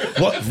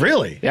 What,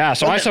 really? Yeah,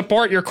 so I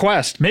support your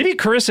quest. Maybe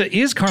Carissa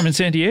is Carmen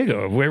San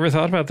Diego. Have we ever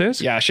thought about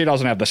this? Yeah, she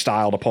doesn't have the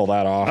style to pull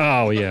that off.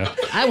 Oh, yeah.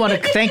 I want to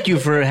thank you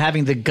for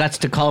having the guts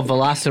to call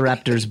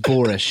velociraptors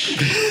boorish.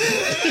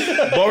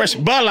 Boorish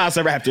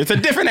velociraptor. It's a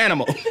different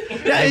animal.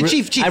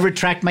 Chief. I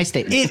retract my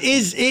statement. It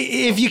is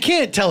if you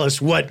can't tell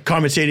us what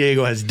Carmen San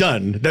Diego has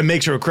done that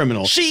makes her a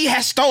criminal. She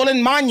has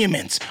stolen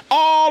monuments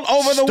all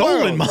over the world.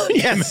 Stolen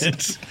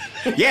monuments.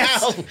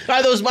 Yes.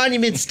 Are those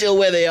monuments still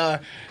where they are?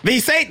 The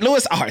St.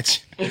 Louis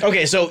Arch.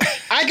 Okay, so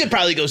I could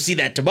probably go see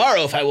that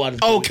tomorrow if I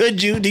wanted to. Oh,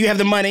 could you? Do you have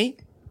the money?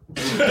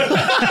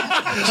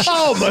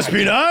 Oh, must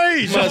be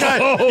nice. You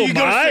can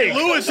go to St.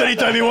 Louis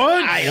anytime you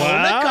want. I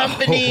own a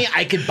company.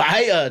 I could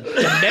buy a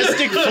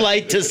domestic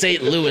flight to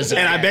St. Louis.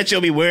 And I bet you'll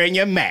be wearing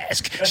your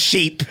mask.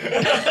 Sheep.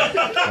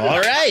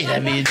 All right. I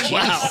mean,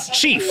 geez.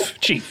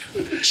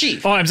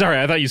 Chief. Oh, I'm sorry.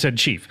 I thought you said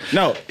chief.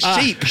 No,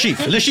 sheep. Chief,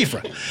 Le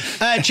Chiffre.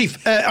 Chief,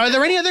 are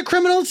there any other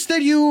criminals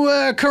that you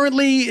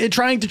currently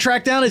trying to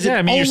track down? Is it Yeah,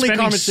 I mean, you're only spending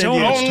Carmen so San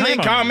Diego? much Only time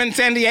on Carmen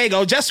San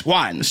Diego, just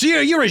one. So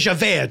you're a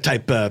Javert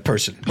type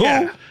person. Who?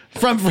 Yeah.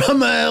 From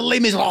Les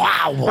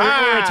Miserables.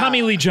 Or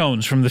Tommy Lee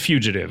Jones from The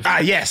Fugitive.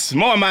 Yes,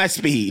 more my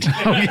speed.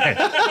 Okay.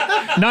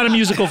 Not a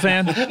musical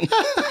fan?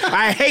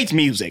 I hate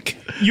music.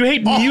 You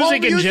hate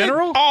music in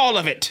general? All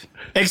of it.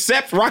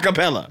 Except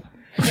rockapella.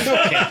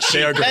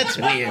 That's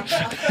weird.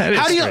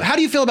 How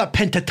do you feel about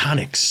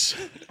pentatonics?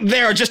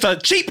 They're just a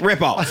cheap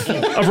ripoff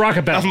Of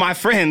rockapella. of my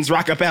friends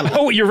rockapella.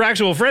 Oh, you're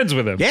actual friends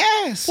with him.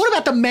 Yes. What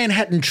about the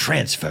Manhattan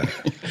Transfer?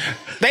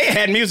 They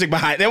had music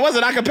behind. There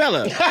wasn't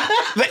acapella.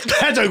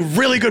 That's a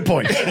really good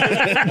point.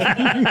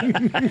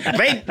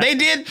 They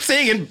did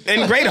sing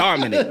in great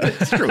harmony.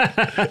 That's true.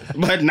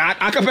 But not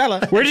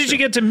acapella. Where did you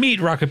get to meet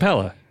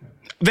rockapella?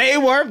 They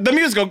were the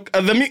musical,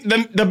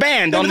 the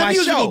band on the my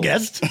musical show.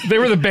 guest. They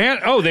were the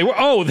band? Oh, they were.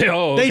 They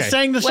Okay.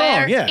 sang the song.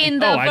 Where Yeah. in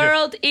the I do.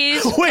 world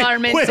is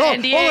Carmen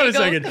San Diego? Hold on a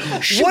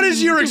second. What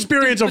is your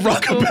experience of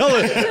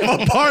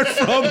rockapella apart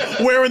from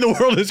where in the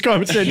world is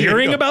Carmen San Diego?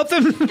 Hearing about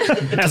them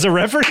as a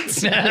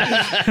reference?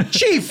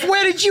 Chief,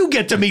 where did you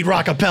get to meet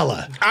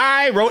rockapella?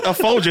 I wrote a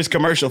Folgers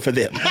commercial for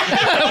them.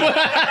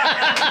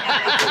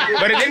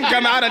 But it didn't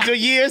come out until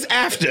years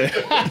after.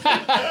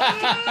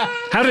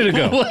 How did it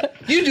go?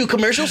 You do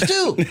commercials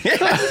too.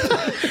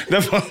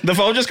 The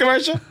Folgers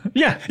commercial?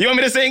 Yeah. You want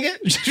me to sing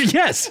it?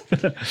 Yes.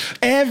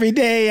 Every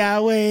day I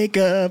wake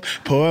up,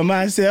 pour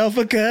myself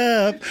a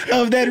cup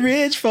of that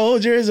rich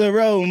Folgers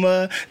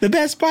aroma. The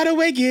best part of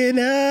waking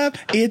up,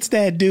 it's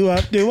that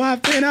do-up,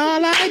 and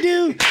all I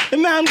do. The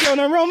mountain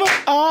aroma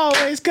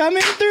always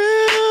coming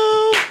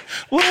through.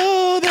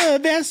 Whoa, the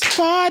best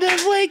part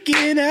of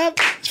waking up,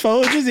 is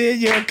Folgers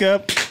in your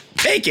cup.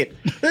 Take it.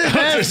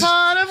 Best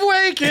part of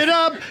waking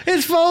up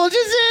is Folgers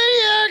in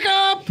your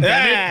cup.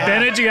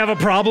 Bennett, do you have a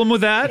problem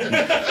with that?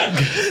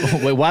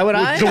 Wait, why would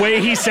I? The way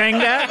he sang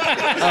that?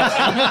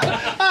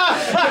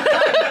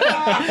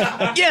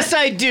 Yes,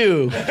 I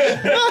do.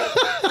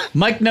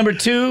 Mike number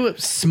 2,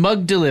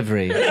 smug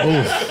delivery.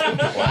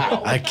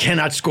 I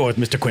cannot score with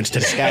Mr. Quints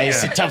today. Guy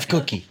is a tough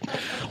cookie.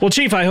 Well,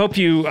 Chief, I hope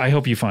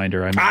you find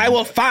her. I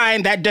will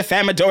find that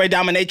defamatory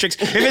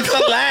dominatrix if it's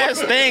the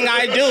last thing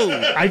I do.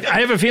 I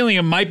have a feeling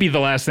it might be the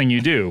last thing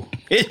you do.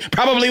 It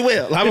probably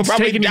will. I will It's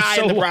probably taken you die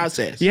so in the long.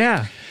 process.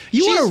 Yeah.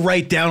 You want to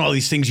write down all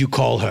these things you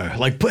call her,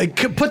 like put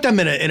them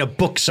in a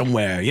book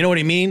somewhere. You know what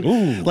I mean?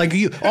 Ooh. Like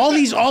all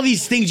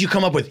these things you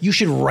come up with, you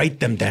should write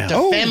them down.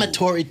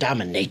 Defamatory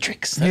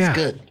dominatrix. That's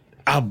good.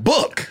 A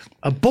book.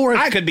 A boring.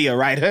 I could be a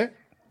writer.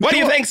 What do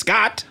you think,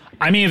 Scott?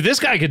 I mean, if this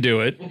guy could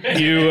do it,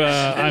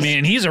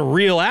 he's a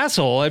real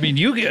asshole. I mean,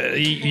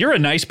 you're a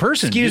nice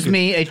person. Excuse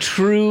me, a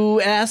true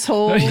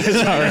asshole?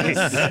 Sorry.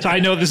 So I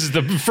know this is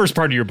the first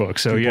part of your book,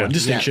 so yeah.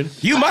 distinction.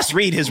 You must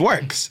read his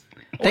works.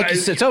 Thank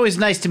you. It's always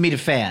nice to meet a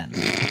fan.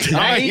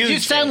 You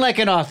sound like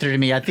an author to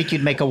me. I think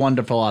you'd make a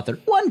wonderful author.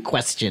 One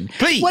question.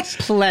 Please. What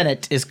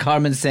planet is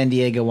Carmen San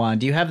Diego on?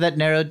 Do you have that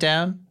narrowed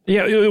down?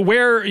 Yeah,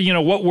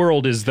 what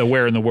world is the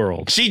where in the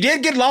world? She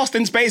did get lost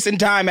in space and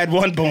time at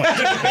one point.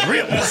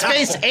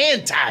 Space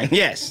and time.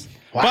 Yes.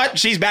 But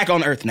she's back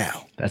on Earth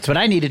now. That's what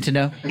I needed to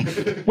know.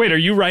 Wait, are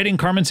you writing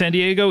Carmen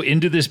Sandiego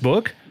into this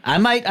book? I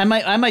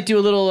might do a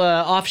little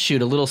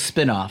offshoot, a little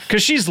spin-off.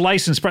 Because she's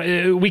licensed.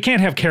 We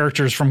can't have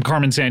characters from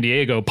Carmen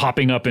Sandiego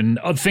popping up in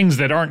things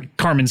that aren't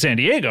Carmen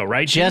Sandiego,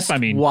 right? Just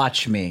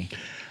watch me.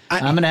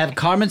 I'm going to have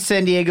Carmen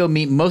Sandiego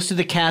meet most of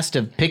the cast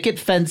of Picket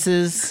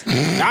Fences.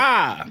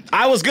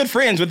 I was good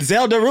friends with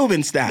Zelda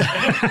Rubinstein.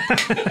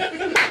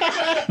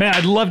 Man,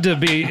 I'd love to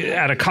be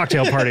at a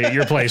cocktail party at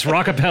your place.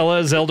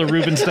 Rockapella, Zelda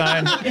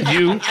Rubinstein,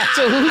 you.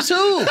 So who's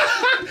who?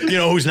 You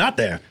know who's not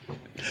there?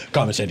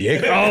 Carmen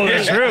Sandiego. Oh,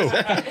 that's true.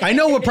 I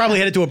know we're probably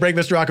headed to a break,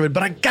 Mr. Ackerman,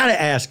 but I gotta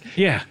ask.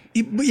 Yeah.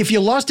 If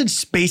you're lost in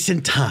space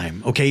and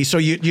time, okay, so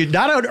you're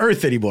not on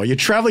Earth anymore, you're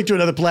traveling to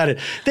another planet,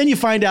 then you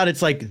find out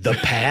it's like the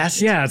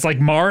past. Yeah, it's like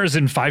Mars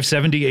in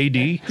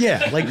 570 AD.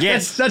 Yeah, like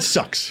yes, that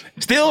sucks.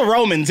 Still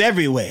Romans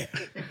everywhere.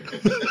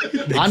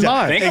 On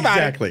Mars. Think about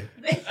Exactly.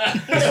 Let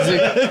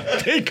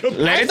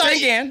it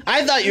sink in.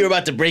 I thought you were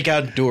about to break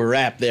out into a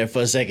rap there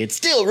for a second.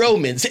 Still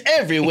Romans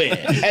everywhere.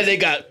 And they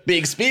got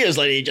big spears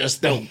like they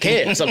just don't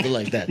care. Something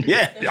like that.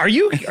 Yeah. Are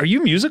you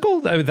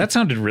musical? That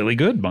sounded really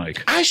good,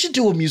 Mike. I should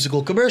do a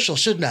musical commercial,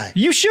 shouldn't I?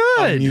 You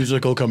should.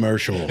 Musical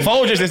commercial.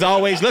 Folgers is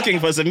always looking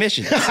for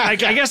submissions. I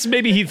guess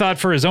maybe he thought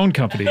for his own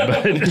company,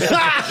 but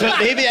But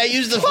maybe I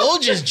use the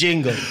Folgers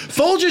jingle.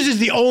 Folgers is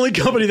the only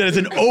company that has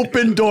an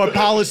open door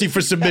policy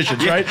for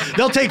submissions, right?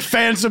 They'll take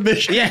fan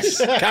submissions.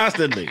 Yes,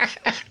 constantly.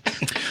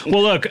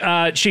 well, look,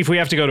 Chief, we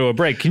have to go to a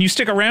break. Can you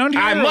stick around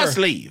here? I or- must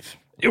leave.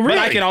 Really? But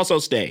I can also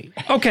stay.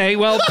 Okay,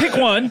 well, pick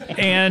one,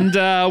 and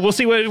we'll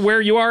see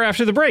where you are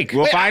after the break.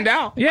 We'll find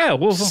out. Yeah,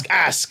 we'll.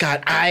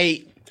 Scott,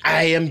 I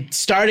am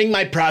starting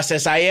my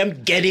process. I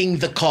am getting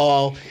the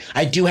call.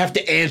 I do have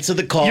to answer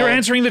the call. You're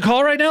answering the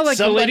call right now, like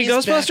Somebody's the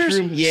Lady Ghostbusters?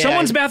 bathroom, yeah.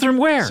 Someone's bathroom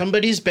where?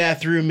 Somebody's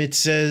bathroom. It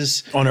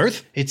says On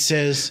Earth? It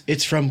says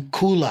it's from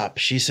Kulop.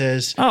 She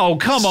says, Oh,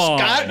 come on.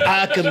 Scott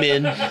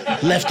Ackerman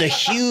left a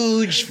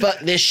huge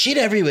there's shit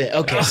everywhere.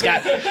 Okay,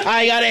 Scott,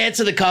 I gotta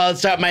answer the call and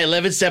start my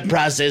 11-step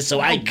process, so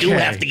I do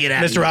have to get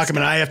out. Mr.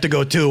 Ackerman, I have to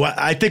go too.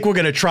 I think we're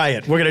gonna try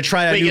it. We're gonna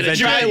try a new We're gonna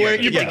venture. try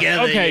working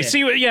together. Okay,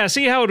 yeah.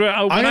 see how it.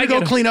 I'm gonna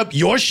go clean up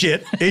your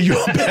shit in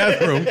your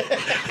bathroom.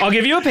 I'll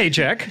give you a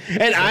paycheck.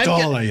 And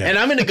all I am.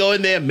 I'm gonna go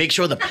in there and make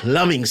sure the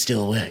plumbing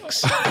still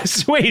works.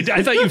 Wait,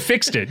 I thought you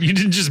fixed it. You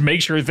didn't just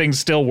make sure things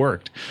still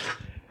worked.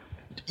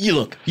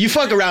 You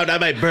fuck around, I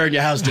might burn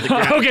your house to the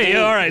ground. Okay,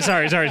 all right,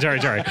 sorry.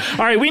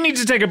 All right, we need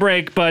to take a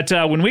break, but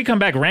when we come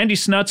back, Randy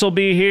Snutz will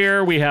be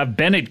here. We have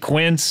Bennett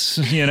Quints,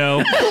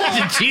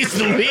 Jeez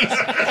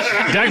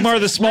Louise. Dagmar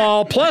the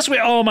Small. Plus,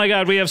 oh my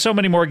God, we have so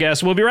many more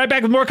guests. We'll be right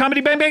back with more Comedy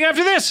Bang Bang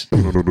after this.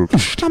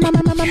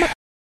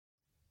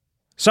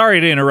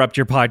 Sorry to interrupt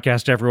your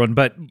podcast, everyone,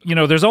 but,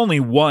 there's only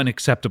one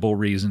acceptable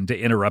reason to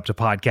interrupt a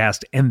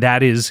podcast, and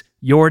that is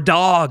your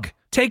dog.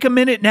 Take a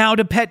minute now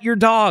to pet your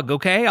dog,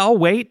 okay? I'll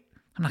wait.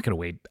 I'm not going to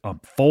wait a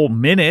full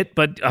minute,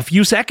 but a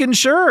few seconds,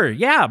 sure.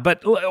 Yeah,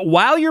 but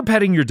while you're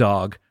petting your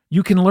dog,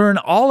 you can learn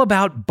all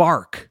about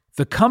Bark,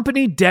 the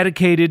company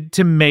dedicated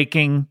to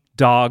making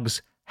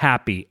dogs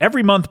happy.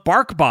 Every month,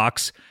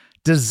 BarkBox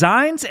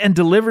designs and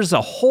delivers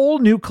a whole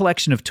new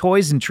collection of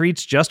toys and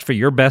treats just for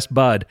your best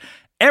bud.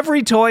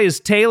 Every toy is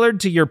tailored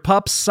to your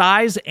pup's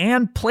size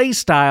and play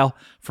style,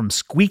 from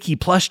squeaky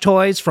plush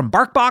toys from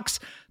BarkBox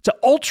to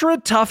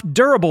ultra-tough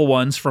durable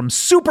ones from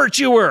Super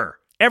Chewer.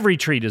 Every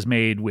treat is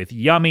made with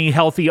yummy,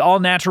 healthy,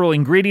 all-natural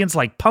ingredients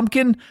like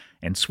pumpkin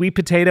and sweet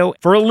potato.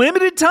 For a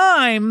limited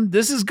time,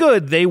 this is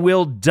good, they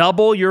will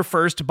double your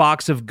first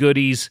box of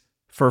goodies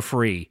for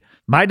free.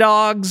 My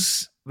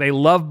dogs, they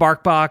love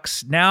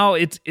BarkBox. Now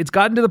it's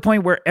gotten to the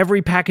point where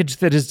every package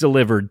that is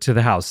delivered to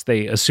the house,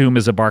 they assume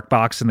is a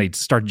BarkBox, and they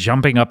start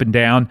jumping up and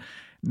down.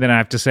 Then I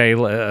have to say,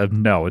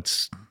 no,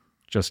 it's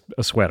just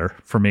a sweater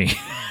for me.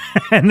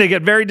 And they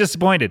get very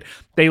disappointed.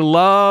 They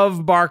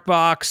love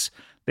BarkBox.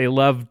 They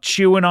love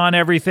chewing on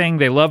everything.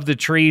 They love the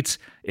treats.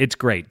 It's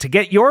great. To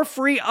get your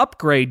free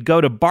upgrade, go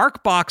to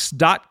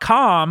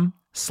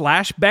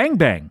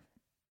barkbox.com/bangbang.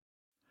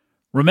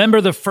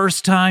 Remember the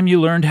first time you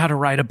learned how to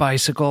ride a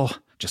bicycle?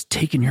 Just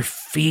taking your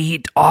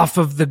feet off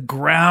of the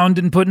ground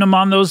and putting them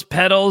on those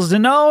pedals,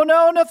 and no,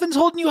 nothing's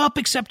holding you up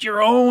except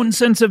your own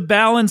sense of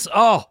balance.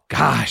 Oh,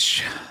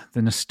 gosh,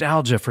 the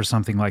nostalgia for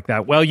something like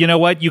that. Well, you know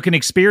what? You can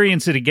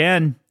experience it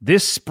again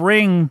this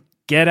spring.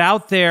 Get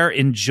out there,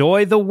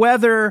 enjoy the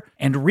weather,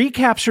 and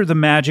recapture the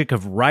magic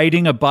of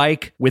riding a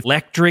bike with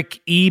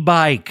electric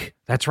e-bike.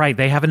 That's right,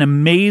 they have an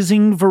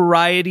amazing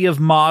variety of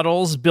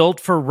models built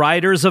for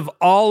riders of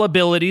all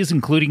abilities,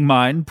 including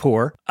mine,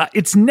 poor.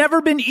 It's never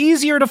been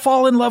easier to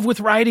fall in love with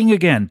riding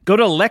again. Go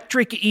to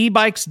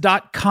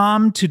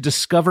electricebikes.com to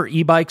discover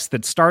e-bikes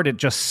that start at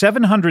just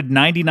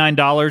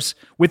 $799.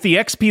 With the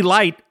XP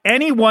Lite,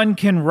 anyone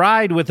can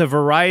ride with a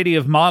variety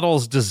of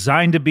models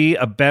designed to be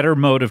a better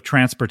mode of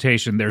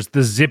transportation. There's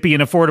the zippy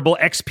and affordable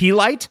XP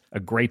Lite, a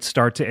great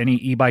start to any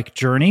e-bike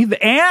journey.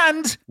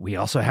 And we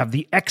also have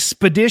the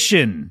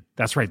Expedition.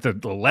 That's right, the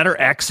letter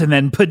X and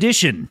then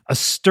Pedition, a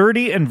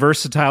sturdy and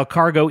versatile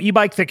cargo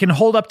e-bike that can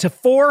hold up to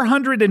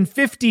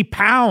 450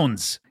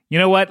 pounds. You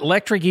know what?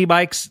 Electric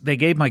e-bikes, they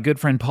gave my good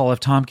friend Paul F.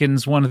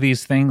 Tompkins one of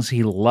these things.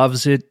 He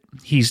loves it.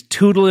 He's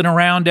tootling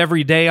around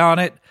every day on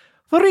it.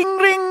 Ring,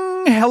 ring.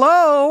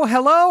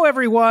 Hello,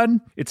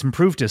 everyone. It's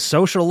improved his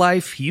social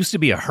life. He used to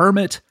be a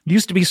hermit. He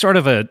used to be sort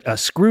of a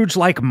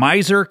Scrooge-like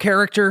miser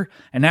character.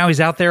 And now he's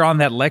out there on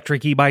that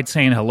electric e-bike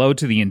saying hello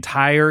to the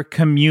entire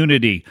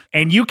community.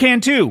 And you can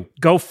too.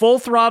 Go full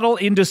throttle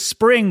into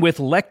spring with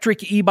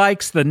electric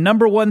e-bikes, the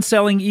 #1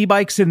 selling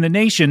e-bikes in the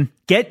nation.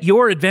 Get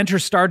your adventure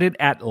started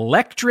at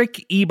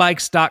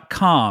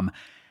electricebikes.com.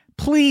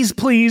 Please,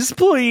 please,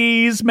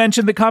 please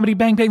mention the Comedy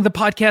Bang Bang the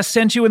podcast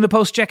sent you in the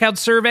post-checkout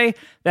survey.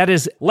 That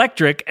is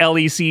electric,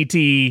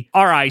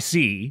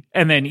 Lectric,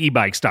 and then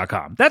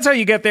ebikes.com. That's how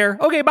you get there.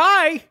 Okay,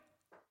 bye.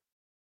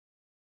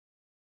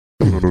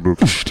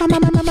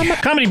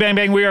 Comedy Bang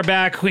Bang, we are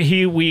back.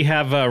 We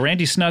have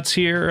Randy Snutz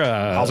here.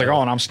 How's it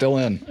going? I'm still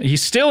in.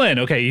 He's still in.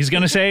 Okay, he's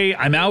going to say,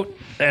 I'm out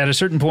at a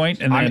certain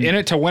point, and I'm then... in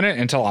it to win it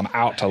until I'm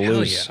out to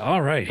lose. Yeah.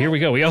 All right, here we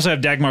go. We also have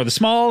Dagmar the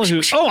Small,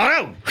 who...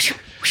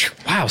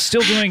 Wow,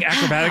 still doing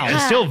acrobatic and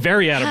still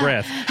very out of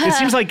breath. It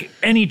seems like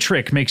any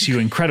trick makes you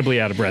incredibly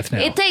out of breath now.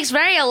 It takes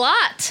a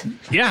lot.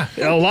 Yeah,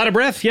 a lot of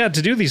breath, to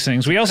do these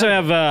things. We also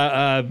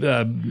have,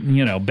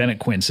 Bennett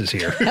Quints is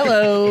here.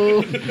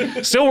 Hello.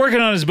 Still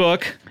working on his book.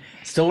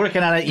 Still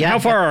working on it. Yeah. How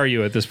far are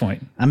you at this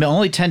point? I'm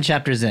only 10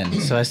 chapters in,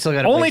 so I still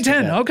got only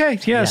 10. Okay,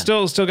 yeah,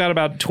 still got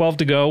about 12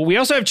 to go. We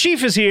also have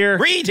Chief is here.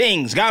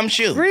 Greetings,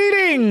 Gumshoe.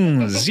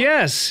 Greetings.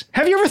 Yes.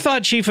 Have you ever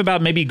thought, Chief,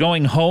 about maybe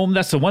going home?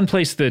 That's the one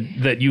place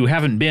that you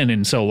haven't been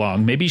in so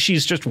long. Maybe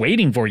she's just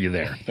waiting for you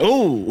there.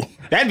 Ooh,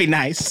 that'd be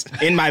nice.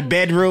 In my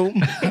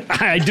bedroom.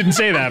 I didn't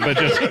say that, but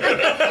just...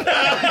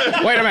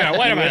 Wait a minute.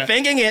 You're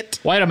thinking it.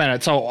 Wait a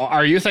minute. So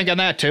are you thinking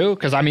that too?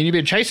 Because, I mean, you've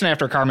been chasing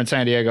after Carmen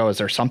Sandiego. Is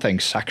there something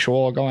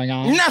sexual going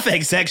on?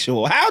 Nothing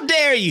sexual. How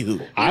dare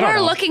you? You were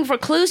looking for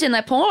clues in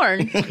that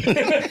porn.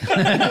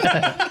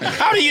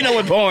 How do you know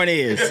what porn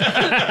is?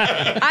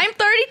 I'm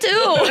 32.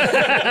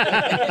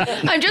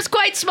 I'm just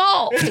quite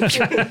small.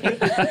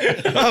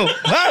 Oh.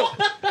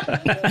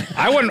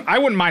 I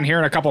wouldn't mind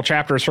hearing a couple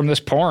chapters from this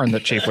porn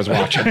that Chief was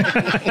watching.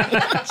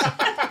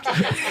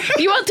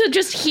 You want to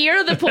just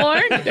hear the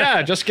porn?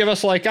 Yeah, just give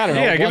us like, I don't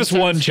know. Yeah, give us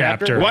one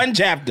chapter. One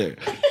chapter.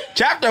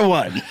 Chapter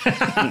 1.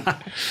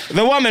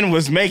 The woman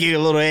was making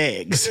little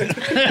eggs.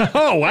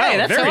 Oh, wow. Hey,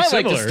 that's very how I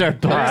similar. like to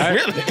start books.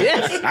 Really?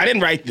 Yes. I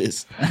didn't write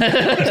this.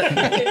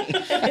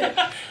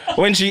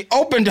 When she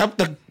opened up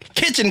the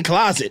kitchen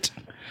closet,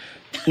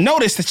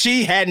 noticed that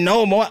she had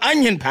no more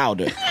onion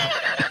powder.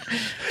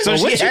 So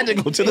she had to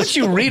go to the Once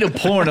you read a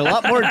porn, a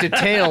lot more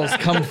details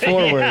come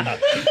forward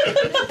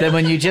than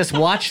when you just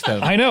watch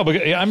them. I know, but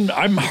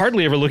I'm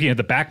hardly ever looking at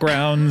the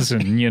backgrounds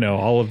and,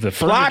 all of the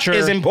plot furniture.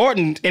 is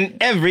important in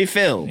every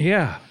film.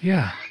 Yeah.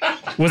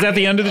 Was that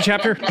the end of the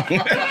chapter?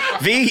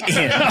 The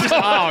end.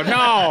 Oh,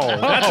 no.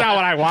 That's not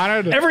what I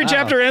wanted. Every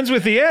chapter ends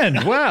with the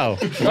end. Wow.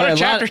 What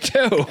chapter 2?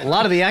 A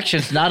lot of the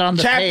action's not on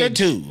the Chapter page.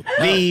 2,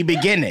 the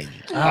beginning.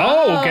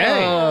 Oh,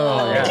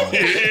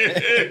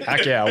 okay.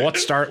 Heck yeah.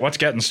 What's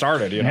getting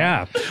started,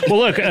 Yeah. Well,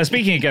 look,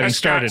 speaking of getting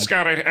started.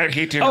 Scott, I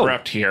hate to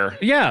interrupt here.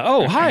 Yeah.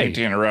 Oh, I hi. hate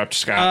to interrupt,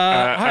 Scott.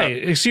 Hi.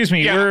 Excuse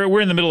me. yeah.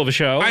 We're in the middle of a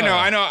show. I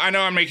know.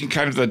 I'm making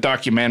kind of the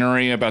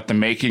documentary about the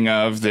making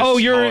of this. Oh,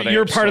 holiday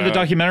you're part of the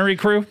episode. documentary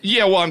crew?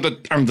 Yeah, well, I'm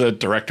the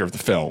director of the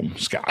film,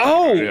 Scott.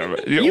 Oh, Yeah,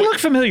 you look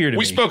familiar to me.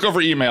 We spoke over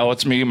email.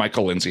 It's me,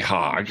 Michael Lindsay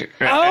Hogg.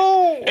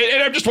 Oh.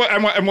 And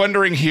I'm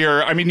wondering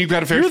here. I mean, you've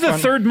got a very You're the fun-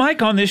 third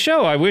mic on this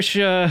show. I wish.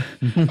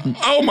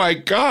 Oh my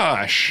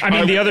gosh! I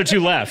mean, the other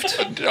two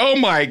left. Oh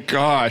my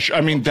gosh! I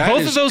mean, that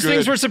Both is of those good.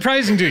 things were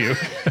surprising to you.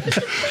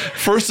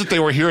 First that they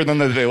were here, and then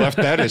that they left.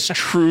 That is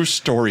true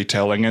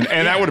storytelling, and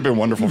that would have been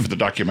wonderful for the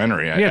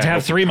documentary. You have to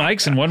have 3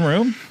 mics in one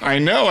room. I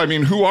know. I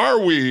mean, who are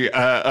we?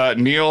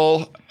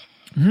 Neil.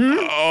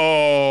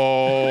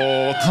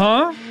 Oh.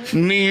 Huh?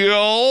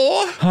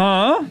 Neil.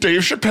 Huh?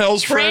 Dave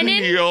Chappelle's friend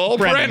Brennan? Neil.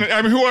 Brennan.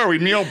 I mean, who are we?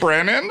 Neil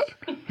Brennan?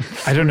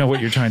 I don't know what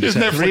you're trying to His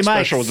say. Netflix mics.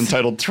 special was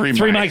entitled Three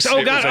Mics. Oh,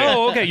 It God. was a-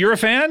 Oh, okay. You're a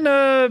fan?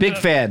 Big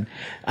fan.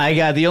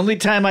 The only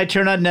time I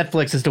turn on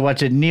Netflix is to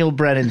watch a Neil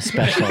Brennan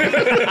special.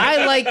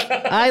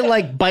 I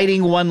like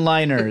biting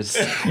one-liners.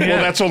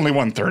 Well, that's only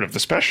 1/3 of the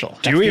special.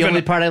 Do you The even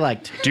only part I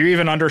liked. Do you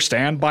even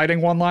understand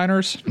biting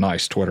one-liners?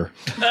 Nice, Twitter.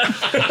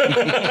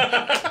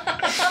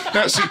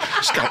 Now, see,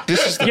 Scott,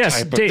 this is the Yes,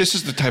 type. Dave, This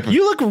is the type of.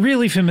 You look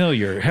really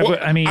familiar. Well,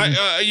 I mean,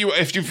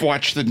 if you've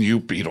watched the new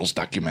Beatles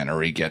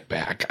documentary, Get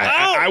Back,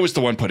 I was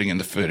the one putting in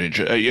the footage.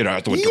 The one yeah,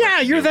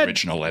 directing you're the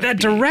original. Let that It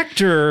Be.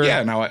 director.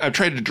 Yeah, now I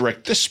tried to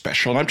direct this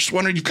special, and I'm just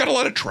wondering. You've got a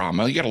lot of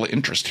drama, you got a lot of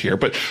interest here,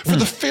 but for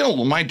the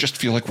film, I just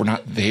feel like we're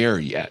not there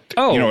yet.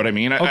 Oh, you know what I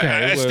mean? okay,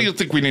 I well- still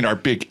think we need our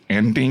big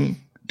ending.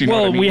 Do you know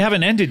Well, what I mean? we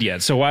haven't ended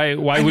yet, so why I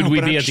would know, we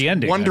but be I'm at the just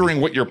ending?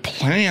 Wondering what your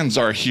plans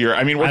are here.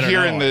 I mean, we're I don't here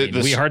know. in the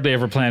we hardly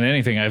ever plan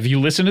anything. Have you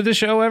listened to the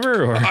show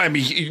ever? Or I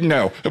mean,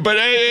 no, but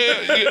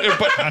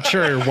not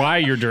sure why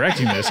you're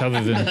directing this,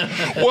 other than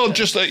well,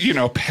 just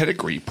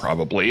pedigree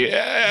probably.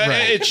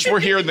 It's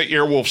we're here in the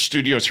Earwolf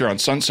Studios here on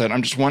Sunset.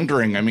 I'm just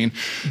wondering. I mean,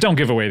 don't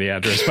give away the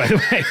address, by the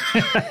way.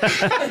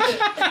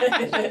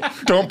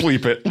 Don't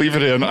bleep it. Leave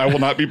it in. I will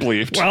not be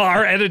bleeped. Well,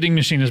 our editing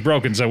machine is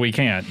broken, so we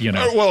can't,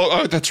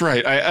 That's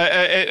right.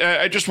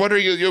 I just wonder,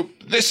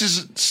 this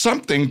is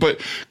something, but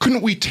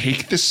couldn't we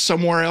take this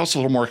somewhere else a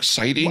little more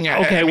exciting?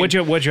 Okay,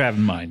 what'd you have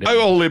in mind?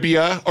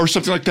 Libya or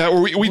something like that.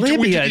 Where we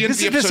Libya.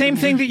 This is the same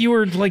thing that you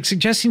were like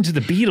suggesting to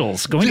the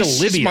Beatles, going to Libya.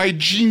 This is my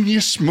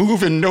genius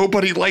move, and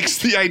nobody likes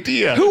the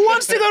idea. Who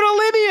wants to go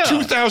to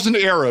Libya? 2,000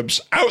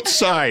 Arabs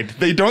outside.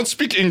 They don't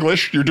speak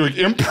English. You're doing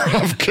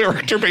improv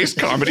character-based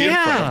comedy in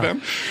front of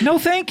them. No,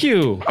 thank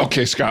you.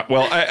 Okay, Scott.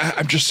 Well,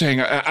 I'm just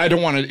saying I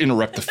don't want to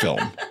interrupt the film.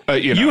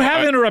 You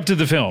have interrupted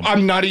the film.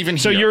 I'm not even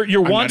here. So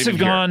your wants have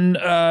gone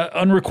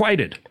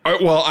unrequited.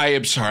 Well, I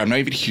am sorry. I'm not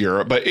even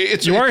here. But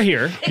you are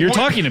here. You're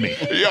talking to me.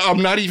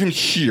 I'm not even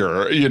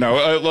here.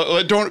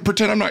 Don't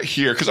pretend I'm not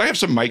here because I have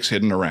some mics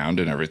hidden around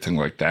and everything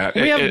like that.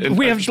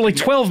 We have like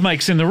 12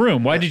 mics in the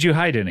room. Why did you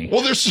hide any?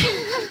 Well, there's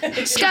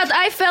Scott,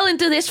 I fell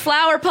into this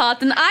flower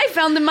pot and I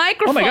found the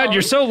microphone. Oh my God,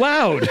 you're so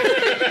loud.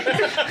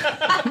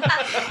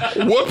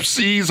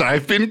 Whoopsies,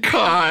 I've been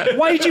caught.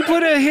 Why did you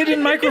put a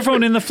hidden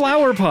microphone in the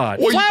flower pot?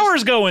 Well,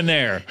 flowers go in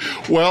there.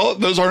 Well,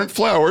 those aren't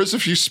flowers.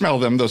 If you smell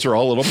them, those are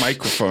all little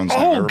microphones.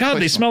 Oh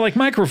God, they smell like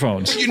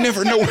microphones. You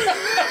never know.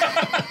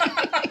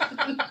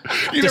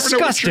 You never know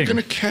what you're going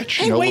to catch.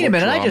 Hey, wait a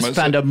minute. I just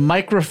found a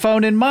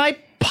microphone in my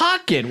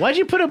pocket. Why'd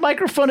you put a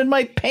microphone in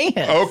my pants?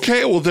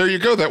 Okay, well, there you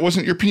go. That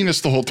wasn't your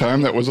penis the whole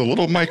time. That was a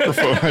little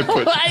microphone I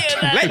put.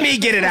 Let me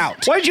get it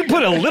out. Why'd you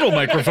put a little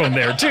microphone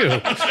there, too?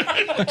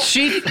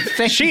 Chief,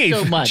 thank you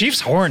so much.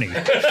 Chief's horny.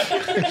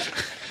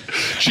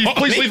 Chief,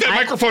 please leave that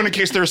microphone in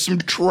case there's some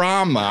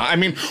drama. I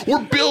mean,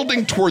 we're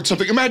building towards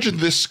something. Imagine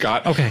this,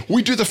 Scott. Okay.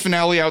 We do the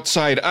finale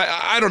outside.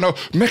 I don't know,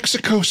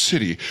 Mexico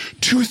City.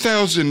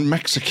 2,000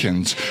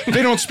 Mexicans.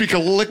 They don't speak a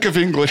lick of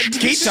English.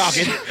 Keep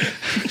talking.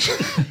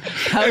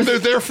 And they're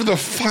there for the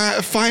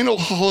final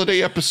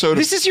holiday episode.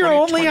 This is your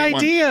only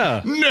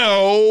idea.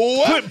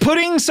 No.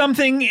 Putting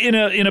something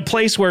in a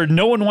place where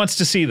no one wants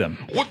to see them.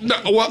 What? No,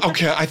 well,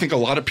 okay, I think a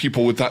lot of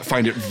people would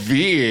find it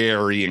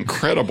very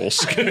incredible,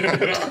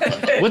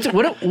 Scott.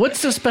 What's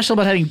so special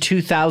about having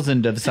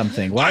 2,000 of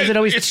something? Why is it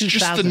always 2,000? It's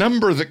just the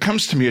number that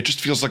comes to me. It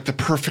just feels like the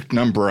perfect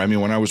number. I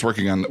mean, when I was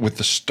working with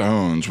the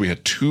Stones, we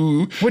had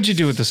 2. What'd you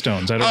do with the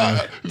Stones? I don't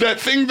know. That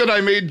thing that I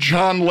made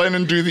John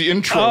Lennon do the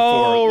intro for.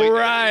 Oh,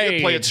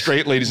 right. Play it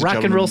straight, ladies and Rock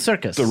gentlemen. and Roll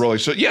Circus. The Rolling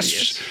Stones.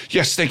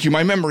 Yes, thank you.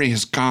 My memory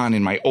has gone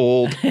in my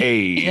old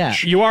age. Yeah.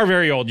 You are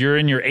very old. You're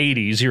in your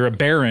 80s. You're a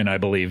baron, I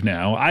believe,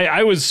 now.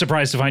 I was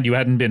surprised to find you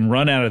hadn't been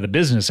run out of the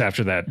business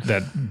after that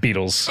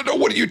Beatles. No,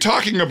 what are you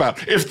talking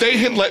about? If they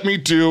had let me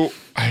do,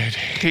 I'd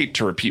hate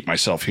to repeat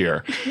myself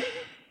here,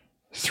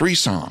 3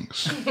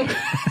 songs.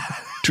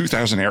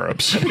 2,000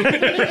 Arabs.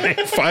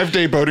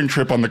 5-day boating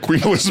trip on the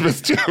Queen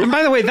Elizabeth II. And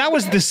by the way, that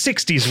was the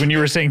 60s when you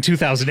were saying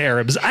 2,000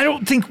 Arabs. I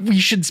don't think we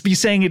should be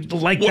saying it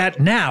like that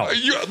now.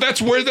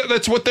 That's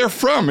what they're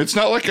from. It's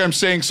not like I'm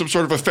saying some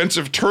sort of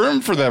offensive term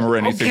for them or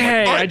anything.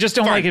 Okay, I just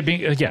don't like it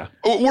being, yeah.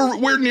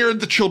 We're near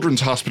the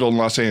Children's Hospital in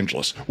Los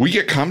Angeles. We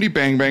get Comedy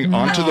Bang Bang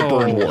onto the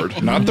burn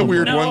ward. Not the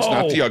weird ones,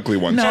 not the ugly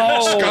ones. No.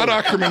 Scott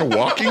Ackerman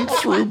walking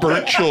through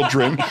burnt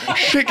children,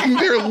 shaking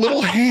their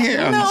little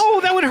hands.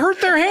 No, that would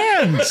hurt their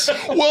hands.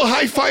 Well,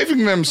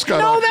 high-fiving them,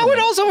 Scott. No, Ackerman. that would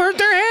also hurt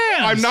their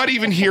hands. I'm not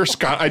even here,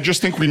 Scott. I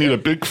just think we need a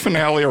big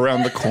finale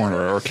around the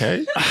corner,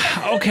 okay?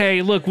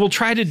 Okay, look, we'll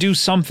try to do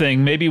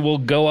something. Maybe we'll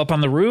go up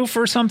on the roof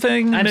or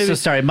something. I'm Maybe. so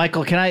sorry,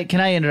 Michael. Can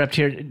I interrupt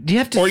here? Do you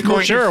have to Well,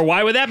 sure.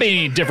 Why would that be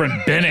any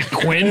different, Bennett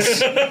Quints?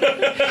 Do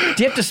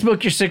you have to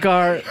smoke your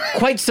cigar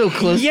quite so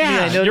close?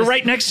 Yeah, you're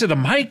right next to the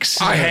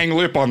mics. I hang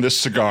lip on this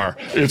cigar.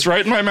 It's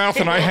right in my mouth,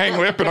 and I hang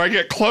lip, and I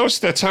get close.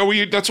 That's how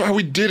we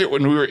did it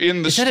when we were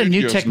in the Is that a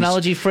new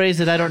technology phrase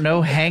that I don't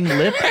know? Hang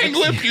lip? Hang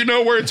lip, you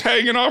know where it's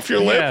hanging off your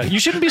lip. Yeah, you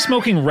shouldn't be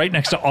smoking right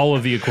next to all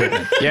of the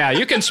equipment. Yeah,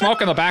 you can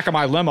smoke in the back of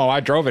my limo.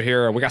 I drove it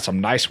here. We got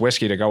some nice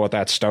whiskey to go with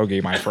that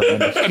stogie, my friend.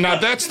 Now,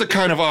 that's the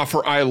kind of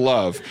offer I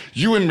love.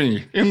 You and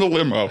me in the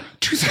limo,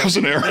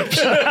 2,000 Arabs.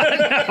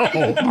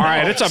 All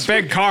right, it's a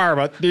big car,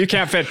 but you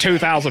can't fit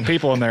 2,000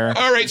 people in there.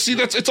 All right, see,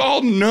 it's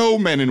all no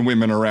men and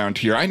women around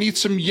here. I need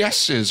some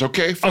yeses,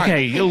 okay? Fine.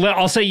 Okay,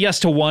 I'll say yes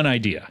to one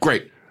idea.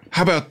 Great.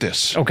 How about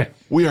this? Okay.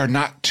 We are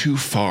not too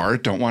far,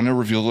 don't want to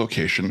reveal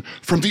location,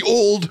 from the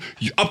old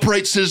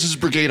Upright Citizens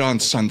Brigade on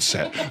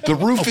Sunset. The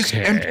roof is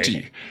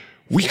empty.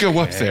 We go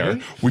up there.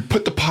 We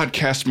put the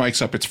podcast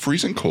mics up. It's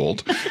freezing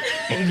cold.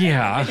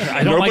 Yeah, I don't like that part of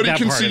it. Nobody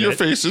can see your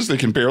faces. They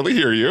can barely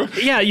hear you.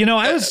 Yeah,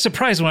 I was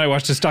surprised when I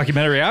watched this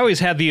documentary. I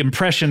always had the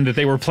impression that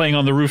they were playing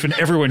on the roof and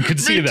everyone could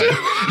see them.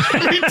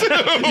 Me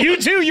too. You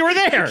too. You were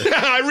there. Yeah,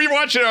 I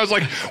rewatched it. I was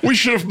like, we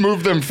should have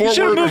moved them forward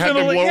or had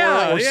them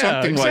lower or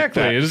something like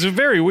that. It was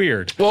very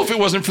weird. Well, if it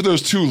wasn't for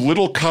those 2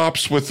 little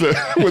cops with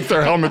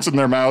their helmets in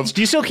their mouths. Do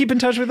you still keep in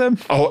touch with them?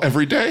 Oh,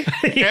 every day?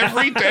 Yeah.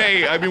 Every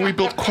day. I mean, we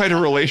built quite a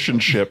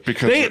relationship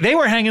because they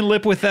were hanging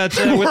lip with that.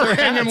 We're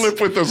hanging lip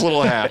with those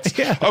little hats.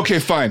 Yeah. Okay,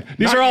 fine.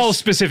 These are all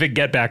specific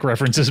Get Back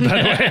references,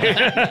 by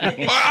the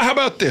way. How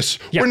about this?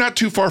 Yeah. We're not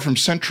too far from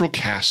central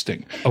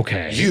casting.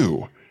 Okay.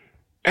 You,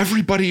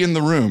 everybody in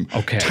the room.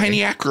 Okay.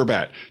 Tiny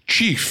Acrobat,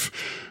 Chief,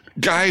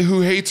 guy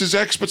who hates his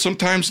ex but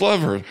sometimes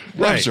loves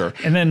her.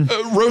 And then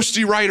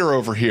Roasty Ryder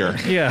over here.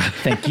 Yeah.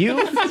 Thank you.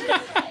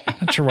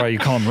 Not sure why you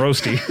call him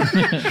Roasty.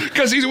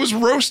 Because he was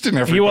roasting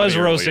everybody. He was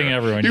roasting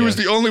everyone. He was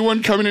the only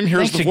one coming in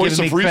here as Thanks the for voice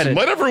giving of me reason. credit.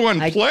 Let everyone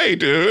play,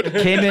 dude.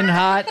 Came in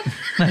hot.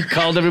 I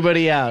called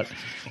everybody out.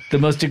 The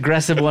most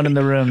aggressive one in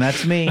the room.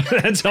 That's me.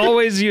 That's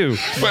always you.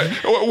 But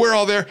we're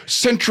all there.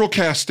 Central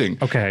casting.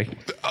 Okay.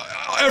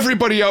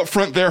 Everybody out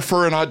front there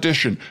for an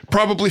audition.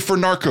 Probably for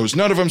Narcos.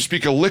 None of them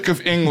speak a lick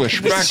of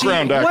English.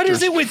 Background actors. What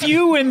is it with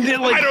you and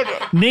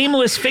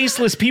nameless,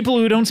 faceless people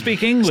who don't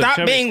speak English?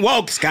 Stop being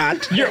woke,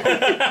 Scott.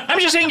 I'm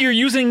just saying you're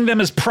using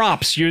them as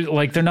props. You're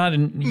like they're not.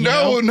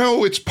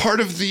 No, it's part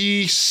of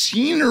the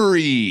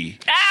scenery.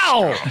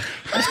 Ow!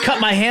 Just cut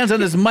my hands on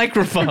this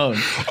microphone.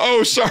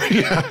 Oh,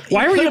 sorry.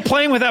 Why were you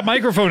playing with that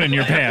microphone in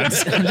your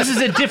pants? This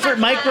is a different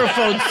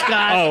microphone,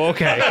 Scott. Oh,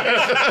 okay.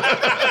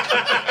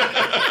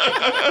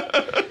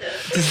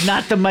 This is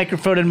not the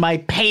microphone in my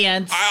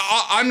pants.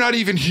 I'm not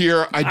even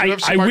here.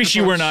 I wish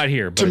you were not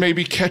here. To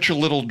maybe catch a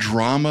little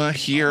drama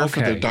here for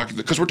the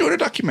because we're doing a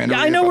documentary.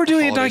 Yeah, I know we're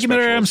doing a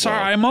documentary. I'm special as sorry.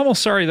 well. I'm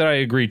almost sorry that I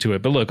agreed to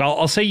it. But look,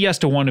 I'll say yes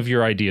to one of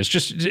your ideas.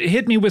 Just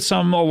hit me with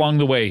some along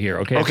the way here,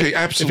 okay? Okay, if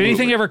absolutely. If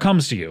anything ever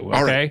comes to you, okay?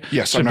 All right.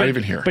 Yes, I'm not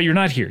even here. But you're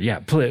not here.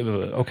 Yeah,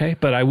 okay?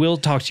 But I will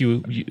talk to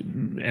you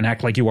and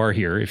act like you are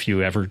here if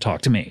you ever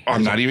talk to me.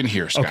 I'm not even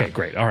here, Scott. Okay,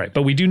 great. All right.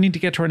 But we do need to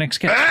get to our next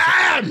guest.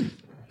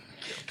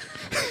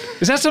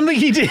 Is that something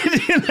he did?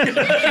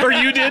 Or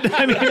you did?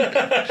 I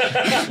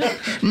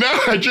mean, no,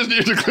 I just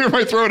need to clear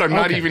my throat. I'm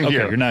not even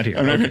here. You're not here.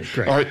 I'm not Okay, here.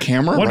 great. All right,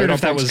 camera. Wondered right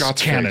if that was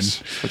Scott's canon.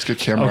 Face. Let's get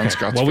camera on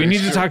Scott's well, face. we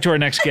need to talk to our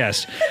next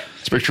guest.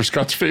 Let's make sure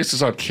Scott's face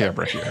is on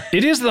camera here.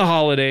 It is the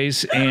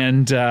holidays,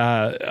 and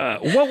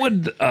what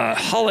would a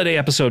holiday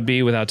episode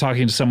be without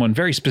talking to someone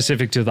very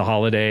specific to the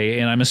holiday?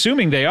 And I'm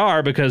assuming they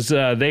are because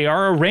they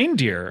are a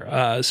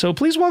reindeer. So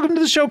please welcome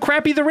to the show,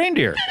 Crappy the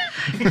Reindeer.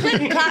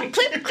 Clip, clop,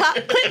 clip, clop,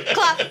 clip,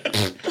 clop.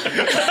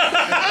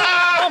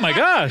 Oh my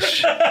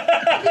gosh,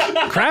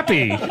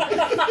 Crappy!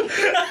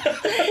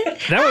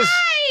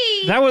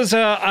 That was.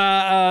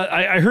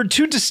 I heard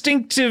two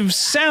distinctive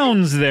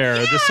sounds there.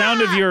 Yeah. The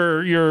sound of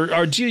your.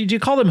 Do you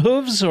call them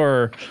hooves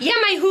or? Yeah,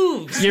 my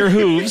hooves. Your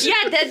hooves. Yeah,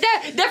 the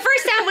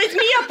first sound was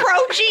me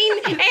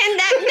approaching, and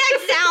that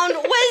next sound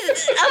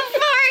was a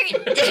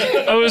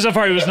fart. Oh, it was a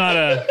fart. It was not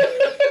a.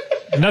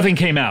 Nothing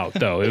came out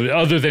though,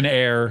 other than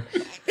air.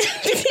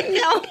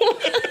 No.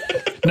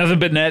 Nothing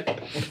but net.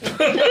 Nothing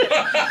but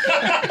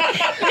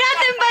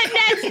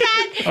net,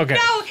 Scott. Okay.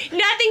 No,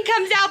 nothing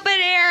comes out but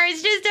air.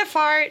 It's just a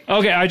fart.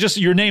 Okay,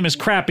 your name is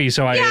Crappy,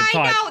 so I thought.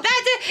 I know.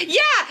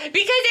 Yeah,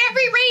 because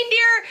every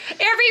reindeer,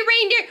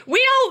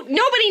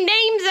 nobody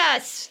names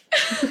us.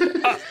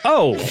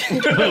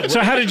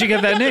 So how did you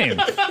get that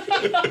name?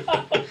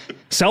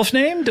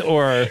 Self-named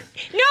or?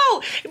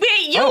 No,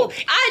 wait,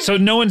 so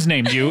no one's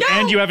named you,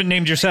 and you haven't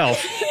named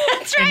yourself.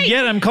 That's right. And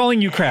yet I'm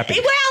calling you Crappy.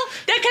 Well,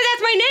 because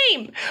that's my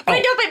name.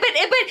 But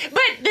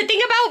but the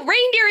thing about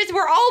reindeer is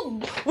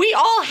we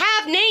all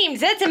have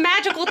names. That's a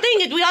magical thing.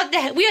 Is we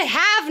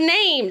have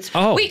names.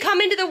 Oh. We come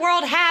into the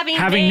world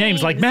having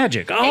names like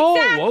magic. Oh,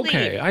 exactly.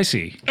 Okay, I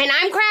see. And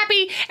I'm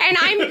Crappy, and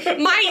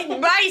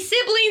my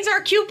siblings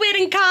are Cupid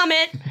and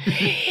Comet.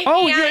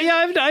 Oh,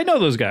 yeah, I know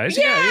those guys.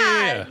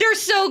 Yeah. They're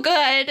so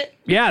good.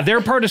 Yeah,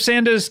 they're part of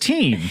Santa's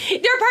team. They're part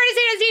of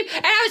Santa's team,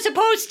 and I was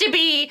supposed to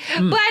be,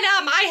 but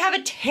I have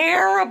a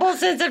terrible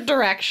sense of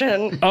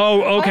direction.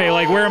 Oh, okay.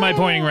 Like, where am I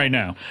pointing right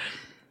now?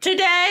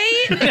 Today.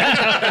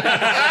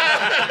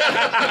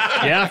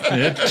 Yeah,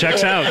 it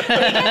checks out.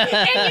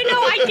 And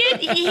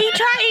he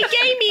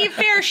gave me a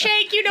fair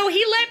shake. He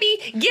let me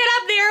get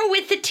up there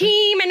with the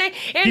team,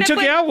 He took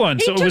you out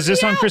once. So was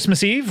this on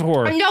Christmas Eve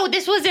or? No,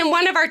 this was in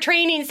one of our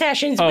training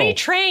sessions. Oh. We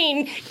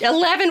train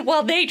 11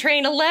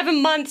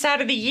 months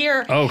out of the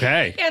year.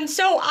 Okay. And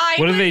so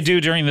What do they do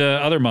during the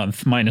other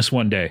month minus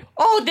 1 day?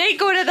 Oh, they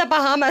go to the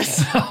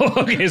Bahamas.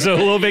 Okay, so a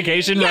little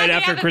vacation right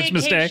after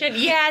Christmas Day.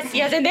 Yes,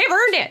 and they've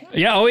earned it.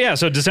 Yeah, oh yeah.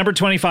 So December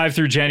 25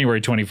 through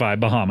January 25,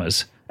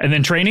 Bahamas. And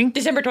then training?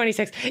 December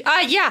 26th.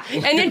 Yeah,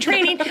 and then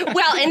training.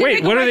 Well, and then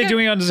wait, what are they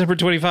doing on December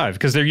 25?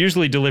 Because they're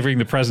usually delivering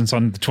the presents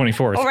on the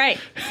 24th. All right.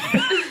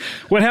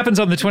 What happens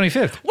on the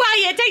 25th? Well,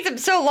 it takes them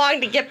so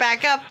long to get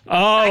back up.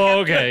 Oh,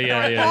 okay.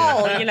 Yeah.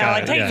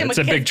 It takes them. It's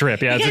a big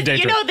trip. Yeah, it's a day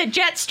trip. The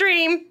jet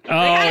stream. Oh,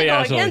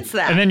 yeah. Go against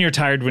that. And then you're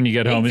tired when you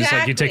get home.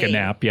 Exactly. It's like you take a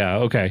nap. Yeah,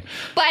 okay.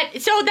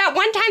 But so that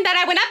one time that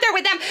I went up there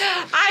with them,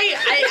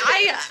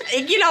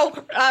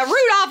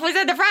 Rudolph was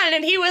at the front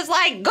and he was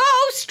like, "Go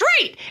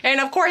straight." And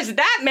of course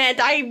that meant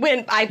I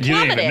plummeted. You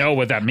didn't even know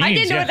what that means. I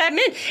didn't know what that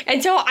meant.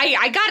 And so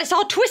I got us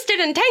all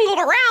twisted and tangled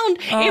around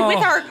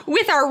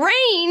with our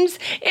reins,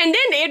 and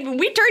then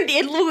we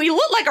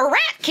looked like a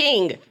rat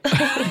king.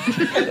 Have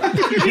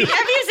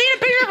you seen a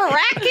picture of a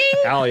rat king?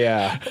 Hell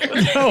yeah.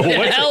 Oh,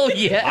 Hell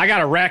yeah. I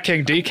got a Rat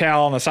King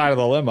decal on the side of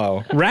the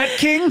limo. Rat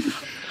King?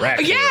 Rat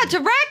King. Yeah, it's a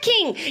Rat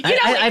King.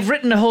 I've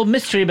written a whole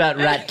mystery about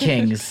Rat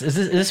Kings. Is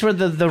this where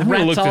the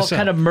rats all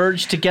kind of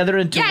merge together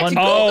into one?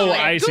 Google it.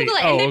 I see. Google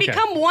it, Oh, and they okay.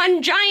 become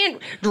one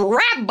giant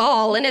rat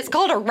ball, and it's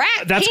called a Rat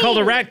King. That's called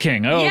a Rat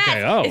King. Oh, Yes.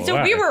 okay. Oh, and so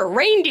wow. we were a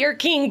reindeer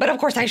king, but of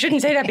course I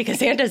shouldn't say that because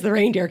Santa's the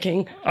reindeer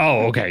king.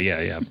 Oh, okay.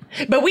 Yeah.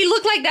 But we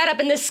looked like that up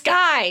in the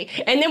sky,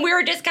 and then we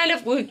were just kind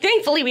of,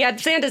 thankfully we had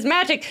Santa's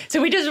magic,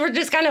 so we were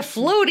just kind of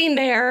floating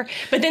there,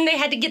 but then they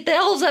had to get the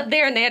elves up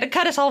there, and they had to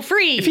cut us all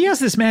free. If he has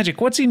this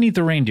magic, what's he need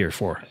the reindeer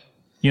for?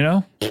 You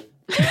know?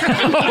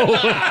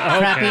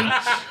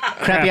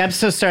 Crappy, I'm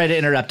so sorry to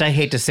interrupt. I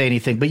hate to say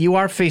anything, but you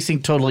are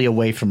facing totally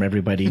away from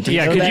everybody. Do you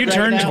know could that you right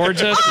turn now?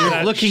 towards us?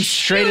 You're looking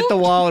straight at the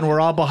wall, and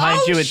we're all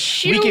behind you, and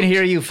shoot. we can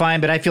hear you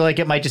fine, but I feel like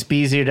it might just be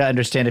easier to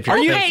understand if you're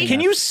facing Can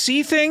us. you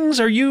see things?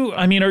 Are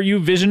you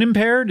vision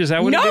impaired? Is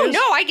that what it is?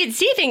 No, I can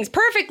see things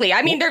perfectly.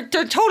 I mean, they're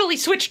totally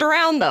switched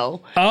around,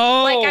 though.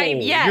 Oh,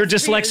 Yes, you're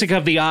dyslexic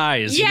of the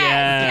eyes.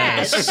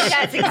 Yes,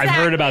 exactly. I've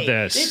heard about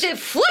this. It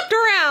flipped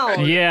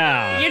around.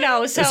 Yeah. You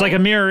know, so. It's like a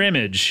mirror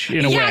image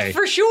in a way. Yes,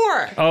 for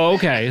sure. Oh,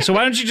 okay. So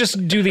why don't you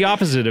just do the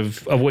opposite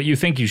of what you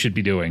think you should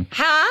be doing?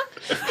 Huh?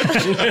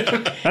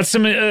 That's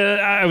some.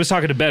 I was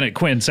talking to Bennett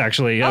Quints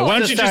actually. Why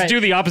don't you just do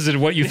the opposite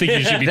of what you think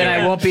you should be Then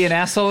doing? I won't be an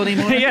asshole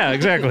anymore? Yeah,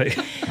 exactly.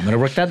 I'm going to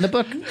work that in the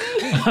book.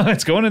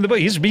 It's going in the book.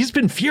 He's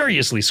been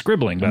furiously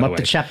scribbling, by I'm the up way.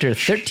 to chapter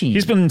 13.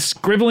 He's been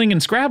scribbling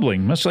and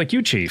scrabbling, much like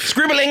you, Chief.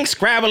 Scribbling,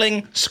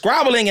 scrabbling,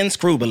 scrobbling, and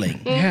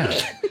scroobling. Yeah.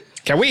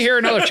 Can we hear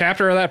another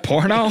chapter of that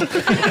porno?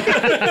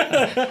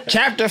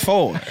 Chapter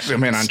 4.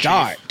 Zoom in on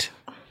Start.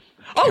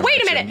 Oh,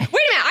 wait a minute. I'm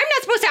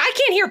not supposed to. I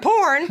can't hear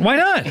porn. Why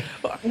not?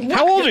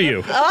 How old are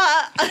you?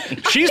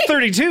 She's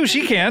 32.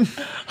 She can.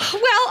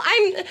 Well,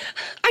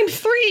 I'm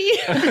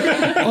 3.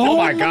 Oh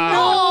my God.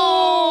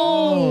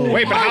 Oh.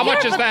 Wait, but how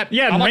much is that?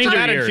 Yeah, how much is reindeer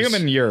that in years.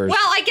 human years? Well,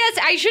 I guess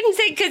I shouldn't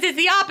say because it's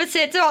the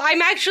opposite. So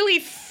I'm actually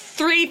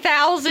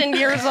 3,000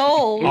 years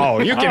old. Oh,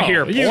 you can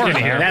hear porn. You can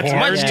hear That's porn.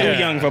 much too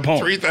young for porn.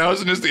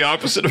 3,000 is the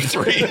opposite of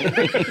 3.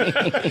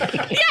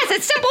 Yes,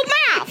 it's simple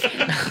math.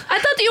 I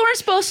thought you were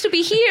supposed to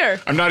be here.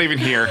 I'm not even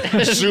here.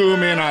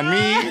 Zoom in on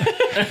me.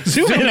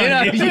 Zoom in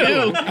on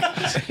you.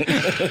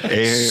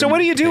 And So what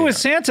do you do with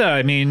Santa?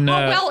 I mean,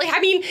 Well, I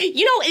mean,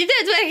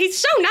 he's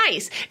so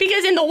nice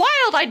because in the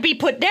wild I'd be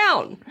put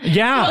down.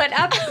 yeah. But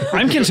up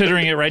I'm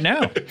considering it right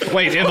now.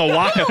 Wait, in the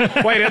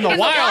wild. Wait, in the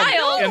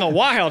wild. In the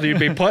wild, you'd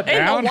be put in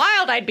down. the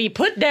wild I'd be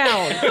put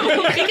down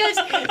because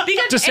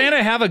Does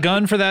Santa have a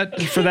gun for that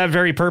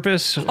very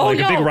purpose? Like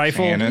a no. big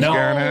rifle? Santa's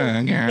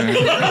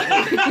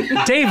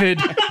gonna-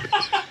 David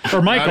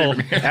or Michael.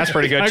 That's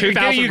pretty good. I could 2,000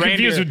 get you confused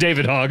reindeer. with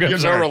David Hogg. I'm No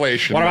sorry.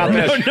 relation. What about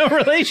this? No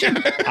relation.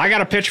 I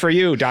got a pitch for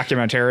you,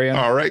 documentarian.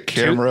 All right,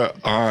 camera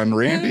on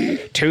Randy.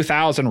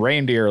 2,000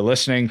 reindeer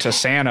listening to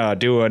Santa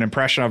do an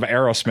impression of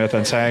Aerosmith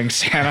and saying,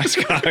 Santa's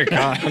got a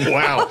gun.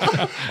 Wow.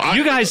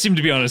 You guys seem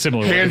to be on a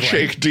similar wavelength.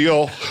 Handshake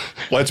deal.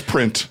 Let's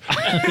print.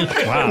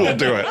 Wow. We'll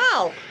do it.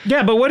 wow.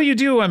 Yeah, but what do you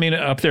do? I mean,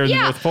 up there in the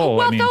Yeah. North Pole.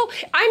 Well, I mean, though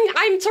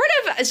I'm sort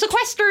of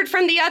sequestered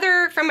from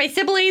my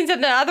siblings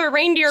and the other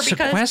reindeer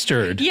because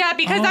Sequestered? Yeah,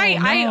 because Oh,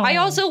 I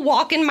no. also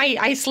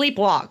I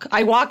sleepwalk.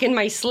 I walk in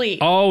my sleep.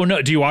 oh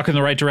no, do you walk in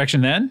the right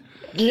direction then?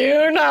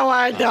 You know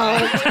I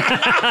don't.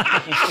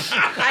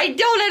 I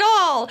don't at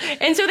all.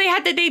 And so they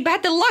had to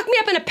lock me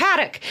up in a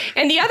paddock.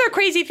 And the other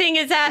crazy thing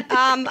is that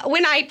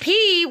when I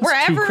pee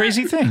wherever Two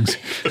crazy things.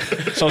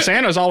 So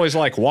Santa's always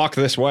like, walk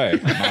this way.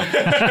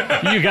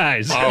 You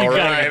guys. All you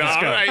right, let's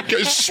all go. right.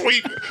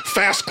 Sweet,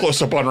 fast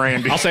close up on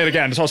Randy. I'll say it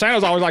again. So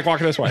Santa's always like,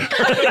 walk this way.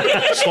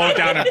 Slow it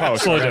down in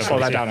post. Slow it down, Slow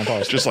that yeah. down in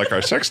post. Just like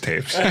our sex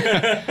tapes.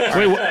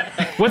 Wait,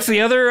 what's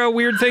the other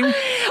weird thing?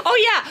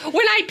 Oh yeah,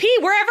 when I pee,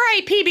 wherever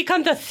I pee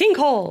becomes a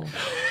sinkhole.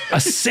 A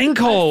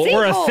sinkhole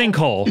or a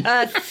thinkhole?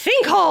 A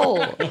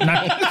sinkhole.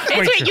 It's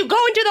Wait, what you go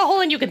into the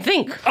hole and you can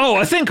think. Oh,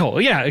 a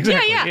thinkhole. Yeah,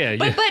 exactly. Yeah.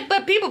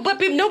 But people,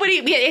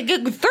 nobody,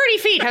 30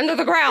 feet under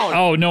the ground.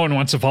 Oh, no one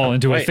wants to fall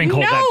into a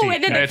thinkhole that No, deep.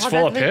 and then And it's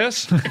full of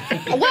piss?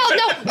 Well,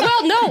 no.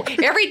 No,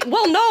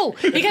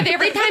 because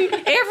every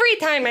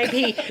time I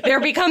pee, there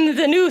becomes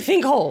a new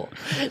sinkhole.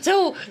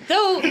 So,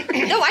 no,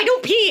 I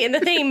don't pee in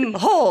the same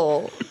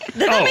hole.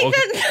 Does that make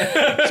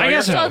sense? I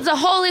guess So so. the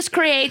hole is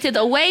created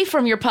away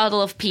from your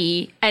puddle of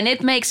pee, and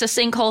it makes a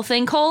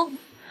sinkhole?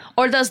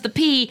 Or does the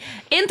pee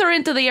enter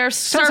into the Earth's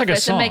Sounds like a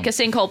surface and make a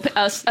song.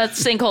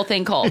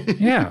 sinkhole?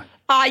 Yeah.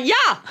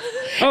 Yeah.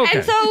 Okay.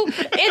 And so,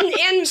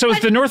 and So does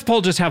but- the North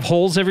Pole just have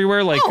holes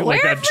everywhere, like Oh,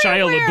 that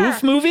Shia everywhere.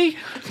 LaBeouf movie?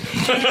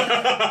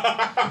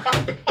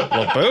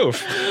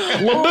 LaBeouf.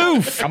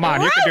 LaBeouf. Come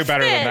on, you can do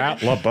better than that.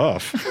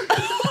 LaBeouf.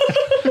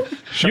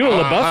 You a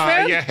LaBeouf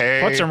fan? Yeah,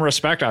 hey. Put some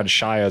respect on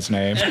Shia's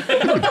name.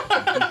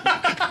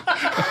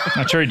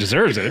 Not sure he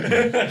deserves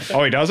it.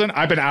 Oh, he doesn't?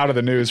 I've been out of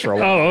the news for a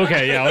while. Oh,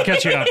 okay. Yeah, I'll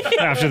catch you up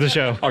after the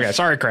show. Okay,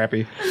 sorry,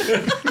 Crappy.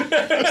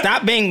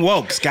 Stop being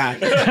woke, Scott.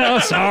 Oh,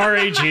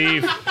 sorry,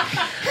 Chief.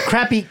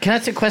 Crappy, can I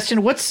ask a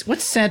question? What's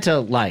Santa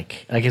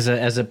like as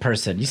a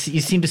person? You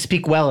seem to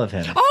speak well of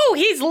him. Oh,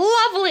 he's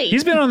lovely.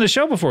 He's been on the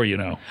show before, you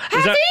know.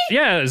 Has he?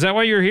 Yeah, is that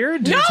why you're here?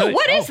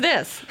 What is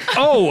this?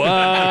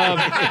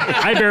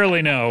 I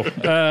barely know.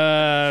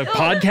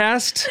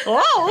 Podcast?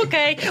 Oh,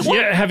 okay. Well,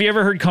 Yeah, have you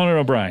ever heard Conan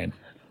O'Brien?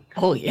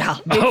 oh, yeah.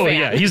 Big Oh, fan.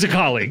 yeah, he's a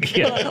colleague.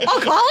 Yeah, Oh,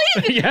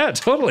 colleague? yeah,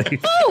 totally.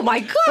 Oh,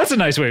 my God. That's a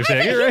nice way of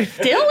saying it, right?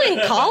 Still in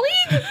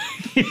colleague?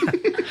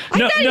 I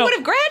thought he would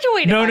have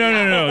graduated. No, by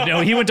now. no.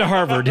 He went to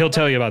Harvard. He'll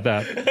tell you about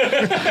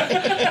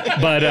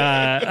that.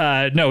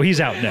 But no, he's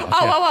out now.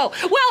 Oh.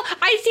 Well,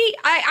 I see.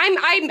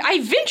 I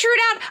ventured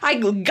out. I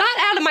got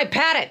out of my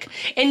paddock,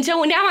 and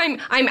so now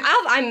I'm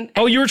out.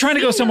 Oh, you were trying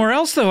to go somewhere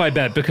else, though, I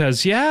bet,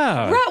 because Well,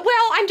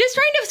 I'm just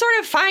trying to sort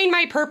of find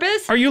my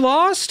purpose. Are you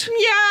lost?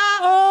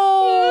 Yeah.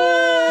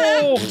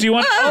 Oh, do you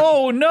want?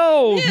 Oh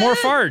no, more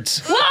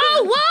farts.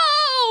 Whoa!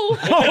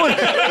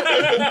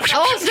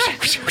 Oh,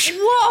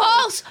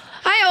 sorry.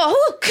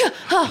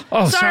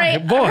 Whoa! Sorry,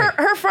 boy.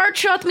 Her fart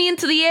shot me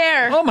into the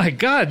air. Oh my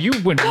God, you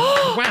went!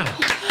 Wow.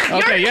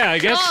 Okay, yeah, I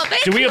guess.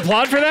 thank Do we you.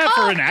 applaud for that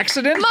for an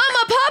accident?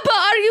 Mama, Papa,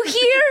 are you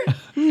here?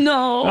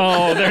 No.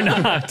 Oh, they're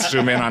not.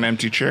 Zoom in on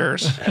empty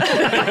chairs.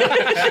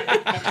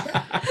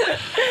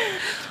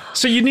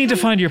 So you need to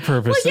find your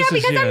purpose. Well, yeah,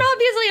 This is- because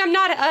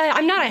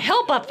I'm not a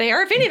help up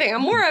there. If anything,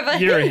 I'm more of a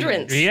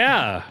hindrance.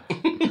 Yeah,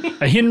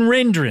 a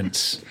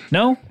hindrance.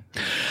 No.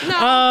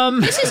 No.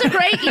 This is a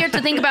great year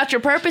to think about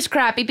your purpose,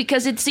 Crappy,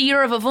 because it's the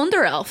year of a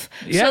Wunderelf.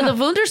 Yeah. So the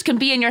Wunders can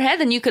be in your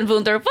head and you can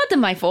Wunder, what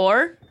am I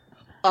for?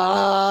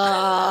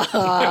 That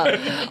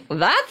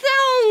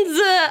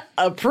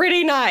sounds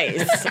pretty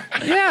nice.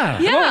 Yeah.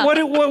 Yeah. What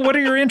are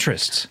your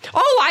interests?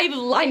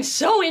 Oh, I'm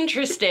so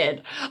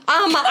interested.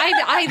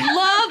 I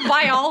love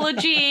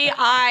biology.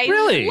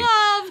 Really?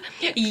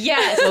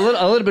 Yes. A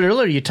little bit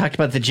earlier, you talked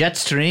about the jet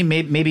stream,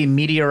 maybe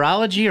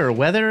meteorology or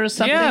weather or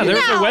something. Yeah,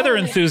 there's a No. weather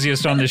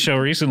enthusiast on this show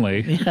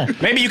recently.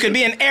 Maybe you could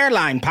be an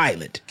airline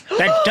pilot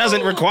that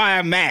doesn't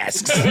require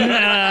masks.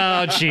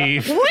 Oh,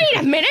 Chief. Wait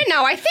a minute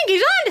now. I think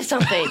he's onto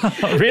something.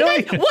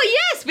 Really? Well,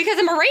 yes, because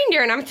I'm a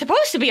reindeer and I'm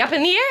supposed to be up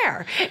in the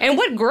air. And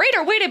what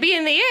greater way to be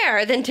in the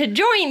air than to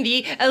join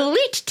the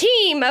elite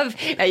team of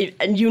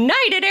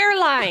United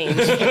Airlines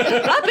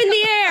up in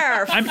the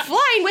air,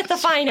 flying with the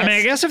finest. I mean,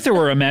 I guess if there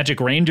were a magic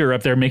reindeer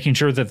up there making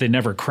sure that they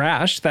never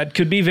crash, that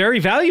could be very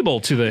valuable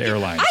to the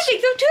airlines. I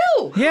think so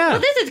too. Yeah. Well,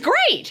 this is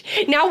great.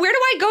 Now, where do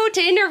I go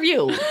to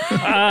interview?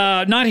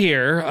 Not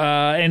here.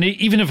 And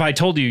even if I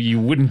told you, you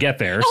wouldn't get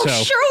there. Oh,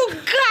 so sure. Oh,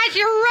 gosh,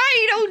 you're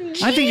right. Oh,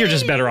 geez. I think you're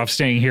just better off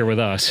staying here with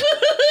us.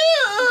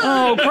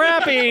 Oh,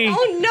 Crappy.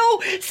 Oh,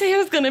 no.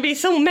 Sam's going to be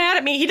so mad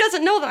at me. He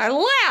doesn't know that I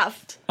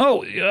left.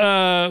 Oh,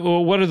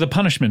 well, what are the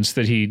punishments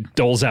that he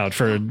doles out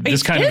for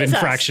this kind of skins us.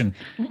 infraction?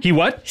 He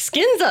what?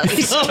 Skins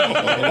us.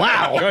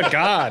 Wow. Good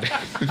God.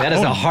 That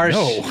is a harsh.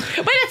 No.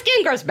 But the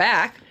skin grows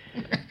back.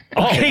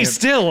 Okay,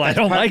 still, I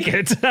don't like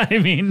it. I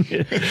mean,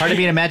 Part of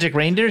being a magic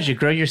reindeer is you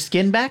grow your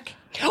skin back.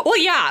 Oh,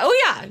 yeah.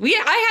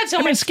 I have so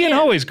much skin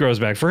always grows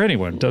back for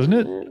anyone, doesn't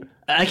it?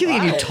 I can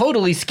think if you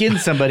totally skin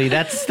somebody,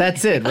 that's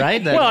it,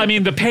 right? Well, I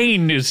mean, the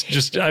pain is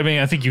just,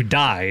 I think you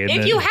die. And If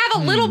then- you have a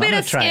little bit gonna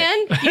of try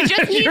skin, you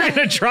just need You're going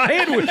to try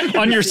it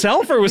on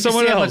yourself or with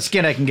someone See how much else?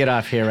 skin I can get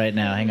off here right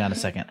now. Hang on a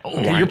second.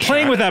 You're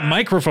playing with that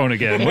microphone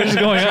again. What is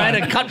going on? Trying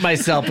to cut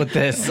myself with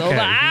this. Oh,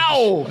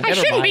 ow! I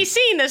shouldn't be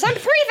seeing this. I'm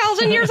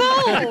 3,000 years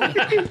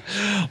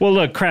old. Well,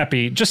 look,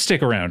 Crappy, just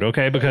stick around,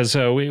 okay? Because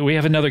we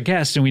have another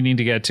guest and we need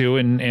to get to,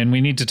 and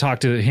we need to talk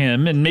to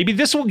him. And maybe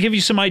this will give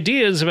you some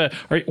ideas about,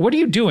 what are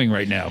you doing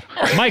right now?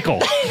 Michael,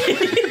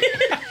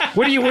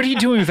 what are you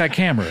doing with that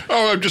camera?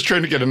 Oh, I'm just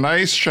trying to get a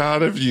nice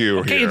shot of you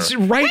Okay, here. it's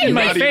right in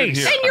my Not even face.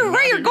 here. And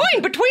you're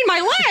going between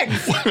my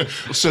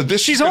legs. So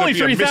this She's is gonna only be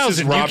a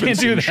 3,000. Mrs. You can't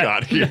do Robinson that.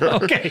 shot here.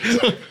 Okay.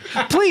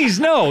 Please,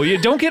 no. You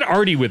don't get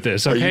arty with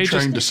this, Are okay? you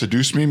trying to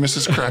seduce me,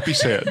 Mrs. Crappy?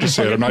 Say it. Just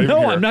say it. I'm not even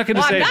No, here. I'm not going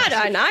to Well, say I'm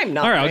it. not. I'm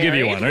not. All right, I'll give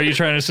you married. one. Are you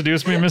trying to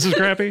seduce me, Mrs.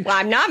 Crappy? Well,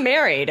 I'm not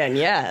married, and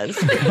yes.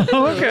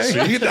 Oh, okay.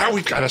 See, now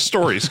we've got a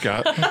story,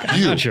 Scott.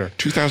 You, Sure.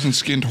 2,000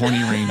 skinned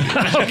horny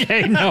reindeer.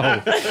 Okay,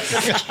 no.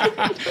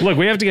 Look,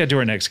 we have to get to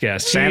our next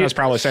guest. Santa's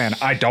probably saying,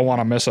 I don't want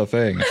to miss a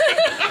thing.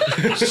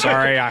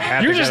 Sorry, I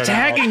had You're to get just it out.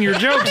 tagging your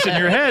jokes in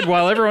your head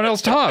while everyone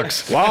else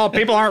talks. Well,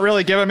 people aren't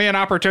really giving me an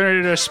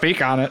opportunity to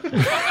speak on it.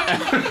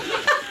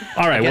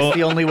 All right, I guess well,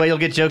 the only way you'll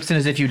get jokes in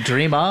is if you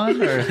dream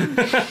on. Or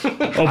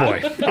oh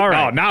boy. All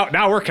right. Oh,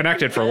 now we're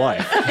connected for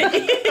life.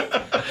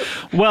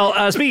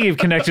 Well, speaking of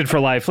connected for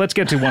life, let's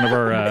get to one of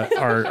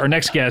our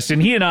next guests.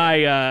 And he and I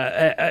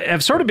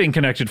have sort of been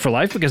connected for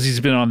life because he's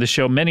been on the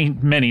show many,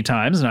 many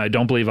times, and I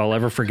don't believe I'll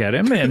ever forget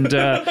him. And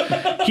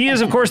he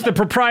is, of course, the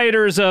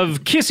proprietors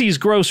of Kissy's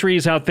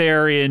Groceries out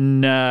there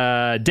in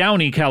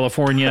Downey,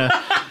 California.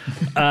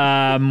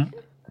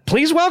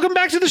 Please welcome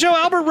back to the show,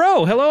 Albert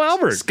Rowe. Hello,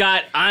 Albert.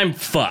 Scott, I'm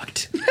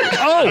fucked.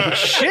 Oh,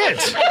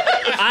 shit.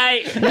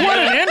 What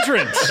an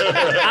entrance!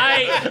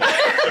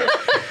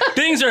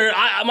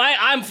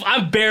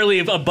 I'm barely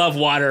above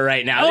water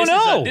right now.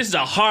 This is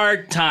a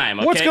hard time.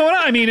 Okay? What's going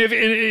on? I mean,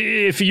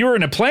 if you were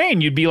in a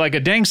plane, you'd be like a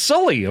dang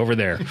Sully over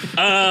there.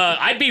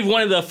 I'd be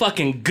one of the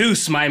fucking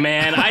goose, my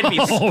man. I'd be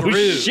screwed.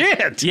 Oh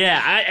shit!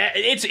 Yeah,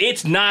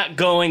 it's not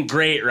going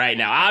great right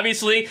now.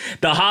 Obviously,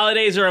 the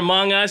holidays are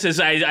among us, as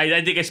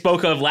I think I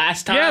spoke of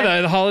last time.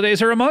 Yeah, the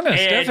holidays are among us,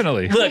 And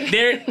definitely. Look,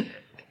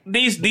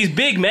 these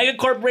big mega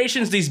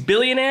corporations, these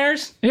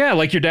billionaires. Yeah,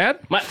 like your dad?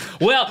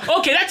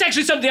 Okay, that's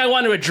actually something I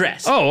want to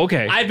address. Oh,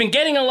 okay. I've been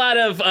getting a lot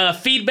of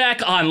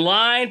feedback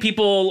online,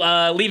 people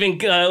leaving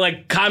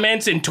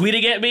comments and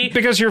tweeting at me.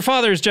 Because your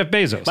father's Jeff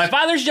Bezos. My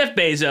father's Jeff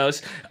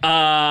Bezos,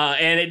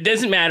 and it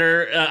doesn't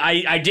matter.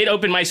 I did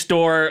open my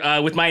store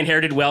with my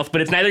inherited wealth, but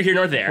it's neither here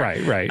nor there.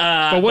 Right.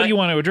 But what do you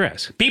want to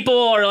address? People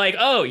are like,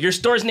 oh, your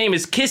store's name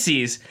is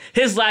Kisses.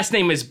 His last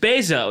name is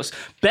Bezos.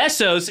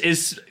 Bezos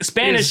is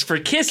Spanish for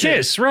kisses.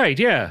 Kiss, right,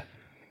 yeah.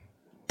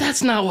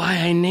 That's not why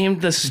I named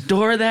the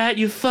store that,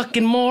 you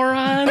fucking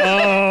moron.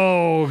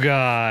 Oh,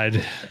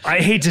 God. I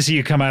hate to see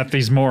you come out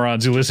these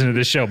morons who listen to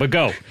this show, but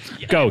go.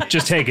 Go,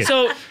 just take it.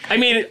 So, I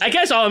mean, I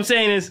guess all I'm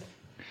saying is,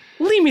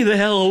 leave me the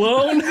hell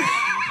alone.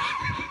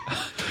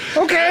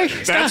 Okay.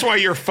 That's why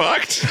you're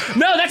fucked?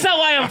 No, that's not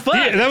why I'm fucked.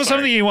 Yeah, that was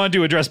something you wanted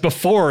to address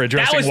before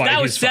addressing why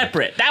that was he's fucked.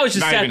 separate. That was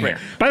just Not even separate.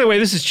 here. By the way,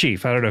 this is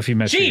Chief. I don't know if you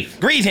met Chief.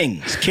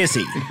 Greetings,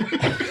 Kissy.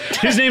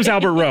 His name's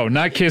Albert Rowe,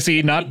 not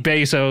Kissy, not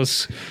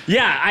Bezos.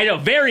 Yeah, I know.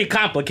 Very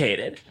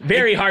complicated.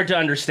 Very hard to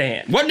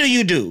understand. What do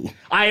you do?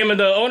 I am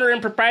the owner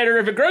and proprietor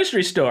of a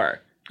grocery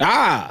store.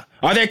 Ah,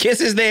 are there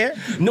kisses there?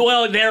 No,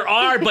 well, there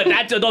are, but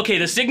that's okay.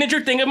 The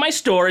signature thing of my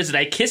store is that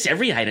I kiss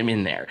every item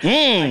in there.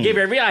 I give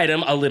every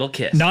item a little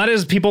kiss. Not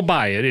as people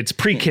buy it. It's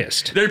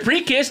pre-kissed. They're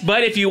pre-kissed,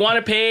 but if you want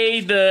to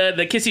pay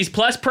the Kissies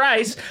Plus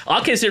price,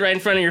 I'll kiss it right in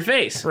front of your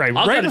face. Right,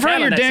 I'll right cut in a front tab of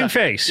your on that dang sucker.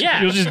 face.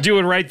 Yeah. You'll just do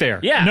it right there.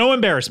 Yeah. No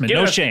embarrassment, Give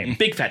no it a shame.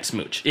 Big fat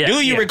smooch. Yeah.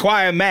 Do you Yeah.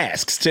 require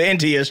masks to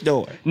enter your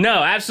store?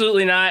 No,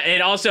 absolutely not.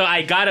 And also,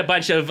 I got a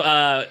bunch of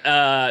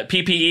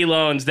PPE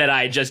loans that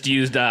I just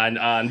used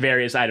on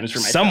various items for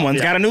myself.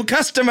 Someone's got a new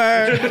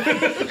customer.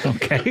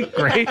 Okay,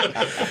 great.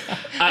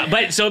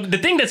 But so the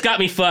thing that's got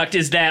me fucked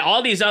is that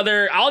all these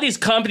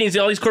companies,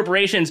 all these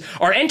corporations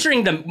are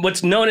entering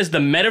what's known as the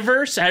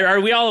metaverse. Are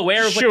we all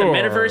aware of what the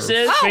metaverse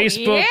is?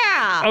 Facebook.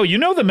 yeah. Oh, you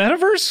know the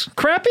metaverse?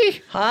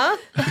 Crappy? Huh?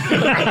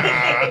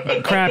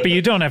 Crappy,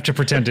 you don't have to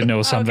pretend to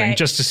know something Okay.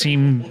 just to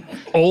seem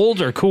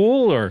old or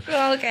cool or...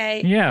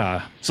 Okay.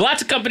 Yeah. So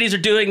lots of companies are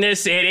doing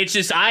this, and it's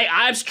just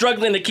I'm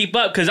struggling to keep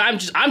up because I'm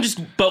just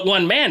but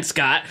one man,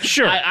 Scott.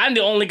 Sure. I'm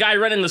the only guy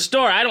running the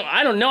store.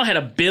 I don't know how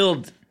to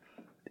build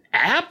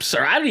apps,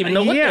 or I don't even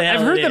know what the hell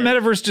I've heard it the is.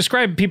 metaverse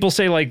described. People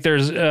say like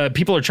there's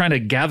people are trying to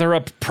gather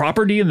up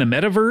property in the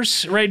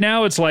metaverse right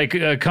now. It's like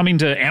coming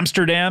to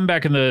Amsterdam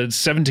back in the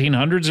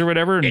 1700s or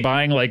whatever and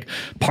buying like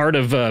part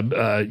of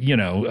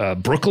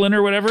Brooklyn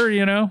or whatever.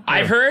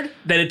 I've heard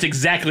that it's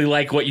exactly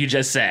like what you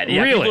just said.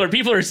 Yeah, Really?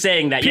 people are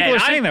saying that. People yeah, are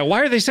saying that. Why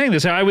are they saying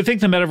this? I would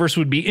think the metaverse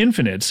would be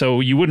infinite, so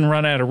you wouldn't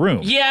run out of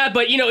room. Yeah,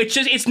 but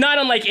it's not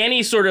unlike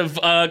any sort of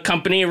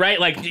company, right?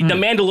 Like The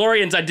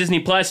Mandalorian's on Disney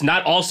Plus,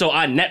 not also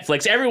on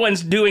Netflix. Everyone's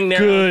doing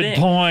their own Good thing.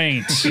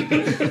 point.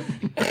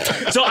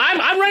 So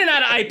I'm running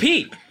out of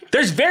IP.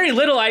 There's very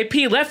little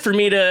IP left for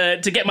me to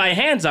get my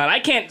hands on. I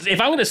can't,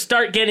 if I'm going to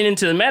start getting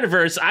into the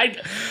metaverse,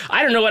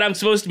 I don't know what I'm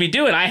supposed to be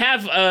doing. I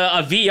have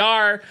a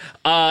VR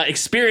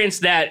experience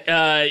that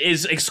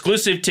is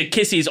exclusive to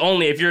Kissies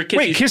only. If you're a Kissies,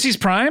 Wait, Kissy's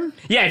Prime?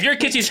 yeah, if you're a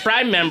Kissies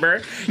Prime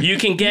member, you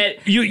can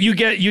get. You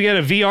get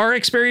a VR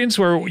experience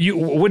where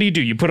what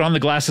do? You put on the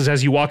glasses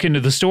as you walk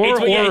into the store,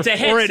 It's a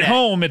or at headset.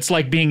 home it's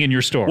like being in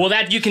your store. Well,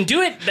 that you can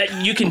do it.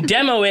 That you can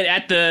demo it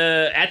at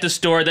the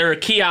store. There are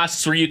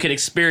kiosks where you can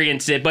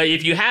experience it. But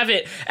if you have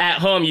it at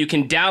home, you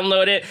can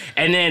download it,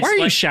 and then. Why are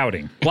you like,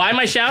 shouting? Why am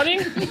I shouting?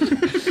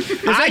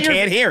 I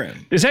can't hear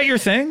him. Is that your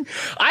thing?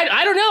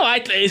 I don't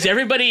know. Is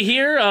everybody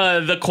here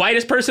the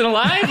quietest person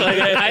alive?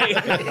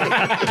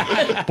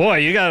 Boy,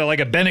 you got like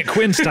a Bennett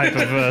Quints type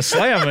of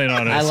slam in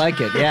on us. I like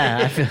it.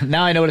 Yeah.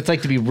 Now I know what it's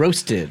like to be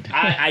roasted.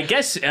 I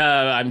guess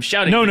I'm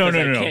shouting. No. because I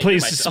can't hear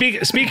Please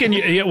myself. speak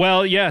in.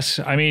 Well, yes.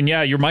 I mean,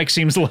 yeah. Your mic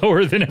seems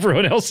lower than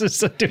everyone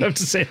else's. I do have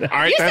to say that. All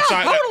right, You that's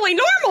sound not. totally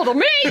normal to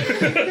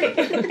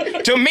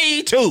me. To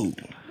me, too.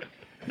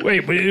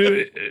 Wait,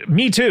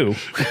 me too.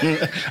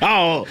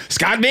 Oh,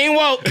 Scott being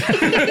woke.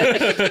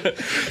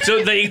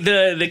 So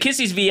the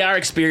Kissies VR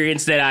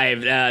experience that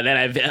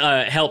I've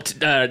helped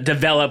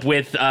develop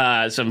with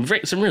some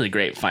really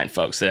great fine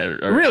folks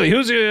that are Really?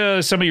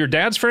 Who's some of your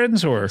dad's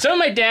friends or? some of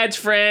my dad's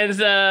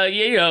friends. I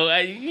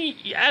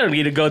don't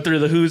need to go through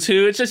the who's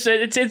who. It's just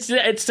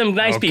it's some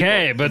nice people.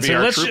 Okay, but so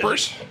VR let's.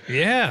 troopers?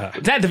 Yeah,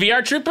 Is that the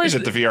VR troopers?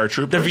 Is it the VR The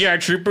troopers? VR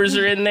troopers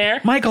are in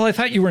there. Michael, I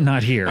thought you were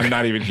not here. I'm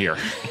not even here.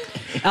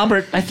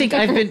 Albert, I think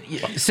I've been.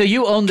 So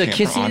you own the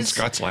Camera on Kissies?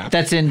 Scott's lap.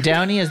 That's in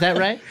Downey, is that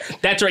right?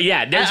 That's right.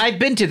 Yeah, I've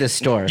been to this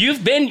store.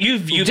 you've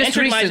Just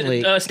entered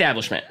recently. my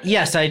establishment.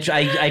 Yes,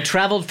 I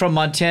traveled from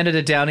Montana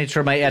to Downey to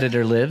where my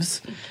editor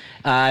lives.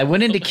 I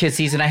went into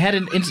Kissies, and I had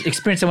an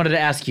experience I wanted to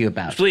ask you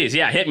about. Please,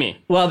 yeah, hit me.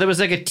 Well, there was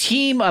like a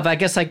team of, I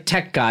guess, like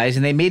tech guys,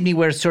 and they made me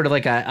wear sort of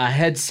like a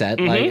headset.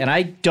 And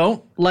I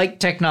don't like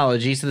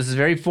technology, so this is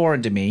very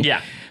foreign to me.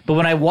 Yeah. But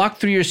when I walked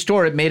through your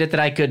store, it made it that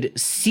I could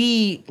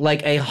see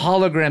like a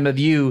hologram of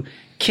you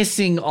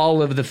kissing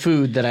all of the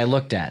food that I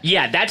looked at.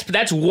 Yeah,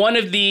 that's one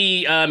of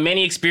the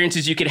many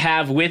experiences you could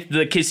have with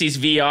the Kissies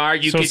VR.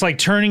 It's like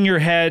turning your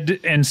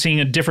head and seeing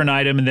a different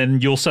item, and then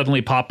you'll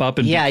suddenly pop up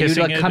and be you'd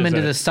kissing like it? come Is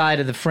into that- the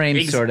side of the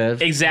frame, sort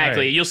of.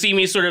 Exactly. Right. You'll see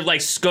me sort of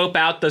like scope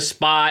out the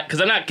spot,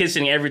 because I'm not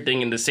kissing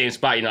everything in the same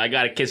spot. I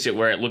got to kiss it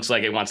where it looks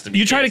like it wants to be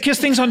You try to kissed. kiss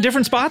things on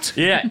different spots?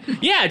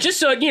 Yeah, just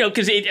so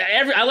because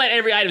I let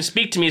every item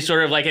speak to me.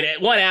 Sort of like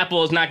one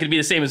apple is not going to be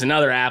the same as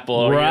another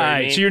apple. You know what I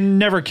Right. mean? So you're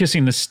never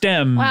kissing the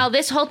stem. Wow,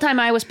 this whole time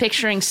I was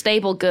picturing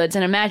staple goods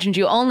and imagined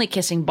you only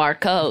kissing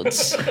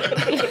barcodes.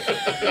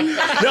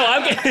 No,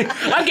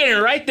 I'm getting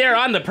right there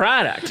on the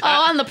product. Oh,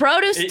 on the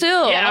produce too.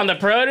 Yeah, on the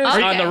produce,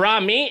 Okay. on the raw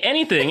meat,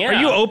 anything. Yeah. Are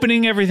you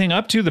opening everything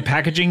up to the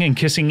packaging and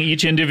kissing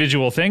each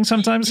individual thing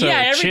sometimes? So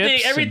Yeah,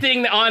 chips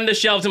everything on the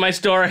shelves in my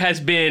store has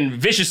been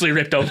viciously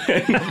ripped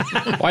open.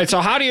 Wait, so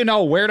how do you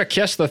know where to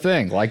kiss the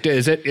thing? Like,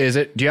 is it?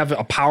 Do you have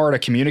a power to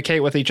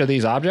communicate with each of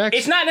these objects?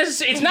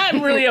 It's not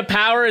really a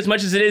power as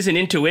much as it is an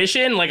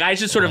intuition. Like I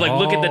just sort of like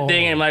look at the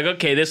thing and I'm like,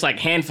 okay, this like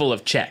handful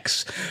of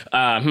checks.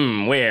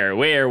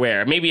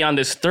 Where? Maybe on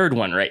this third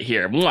one right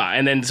here. Mwah.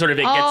 And then sort of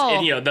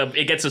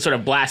it gets a sort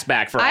of blast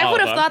back for all I of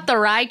would them. have thought the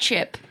rye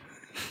chip.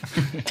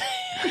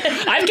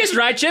 I've kissed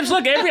rye chips.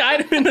 Look, every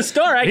item in the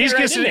store. He's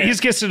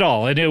kissed it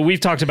all, and we've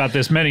talked about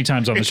this many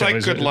times on the It's show. like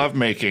Is good it-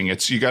 lovemaking.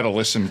 You got to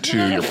listen to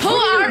your. Who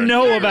are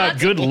know about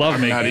good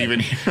lovemaking. Not even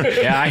here.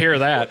 Yeah, I hear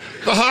that.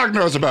 The hog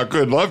knows about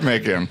good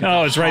lovemaking.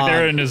 Oh, it's right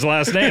there in his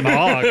last name,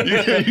 Hog.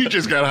 You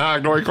just got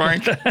hogged, oink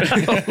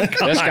oink.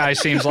 This guy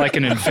seems like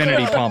an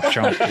infinity pump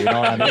chunk. You know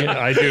what I mean?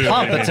 I do.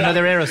 Oh, that's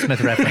another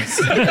Aerosmith reference.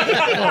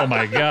 Oh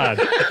my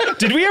God!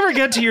 Did we ever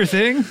get to your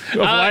thing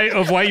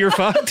of why you're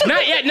fucked?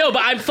 Not yet, no,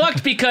 but I'm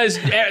fucked because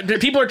the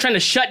people are trying to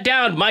shut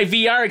down my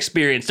VR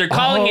experience. They're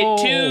calling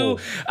it too,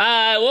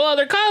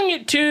 they're calling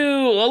it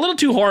a little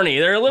too horny.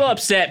 They're a little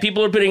upset.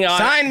 People are putting on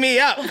Sign me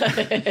up.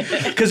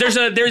 because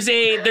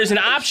there's an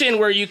option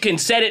where you can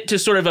set it to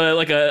sort of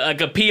a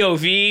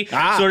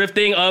POV sort of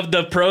thing of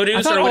the produce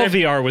I thought or all whatever.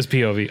 VR was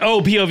POV.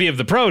 Oh, POV of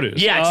the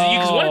produce. Yeah,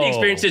 because one of the Oh.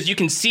 experiences you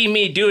can see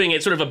me doing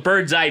it, sort of a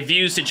bird's eye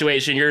view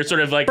situation. You're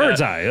sort of like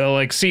Bird's eye,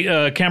 like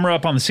camera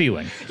up on the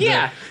ceiling.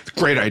 Yeah.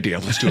 Great idea.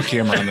 Let's do a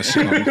camera on the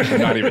ceiling. I'm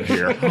not even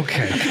here.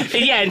 Okay.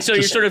 Yeah, and so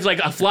you're sort of like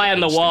a fly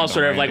on the wall,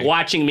 sort of like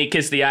watching me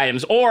kiss the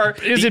items. Or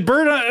Is it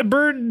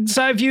bird's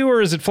eye view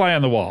or is it fly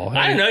on the wall?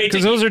 I don't know.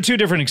 Because those are two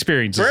different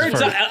experiences. as bird's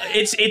far as-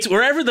 eye, it's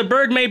wherever the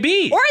bird may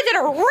be. Or is it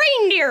a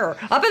reindeer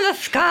up in the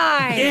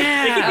sky?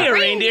 Yeah, it could be a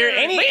reindeer.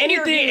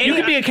 Anything. You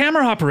could be a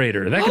camera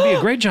operator. That could be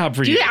a great job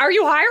for you. Are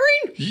you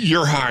hiring?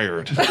 You're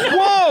hired.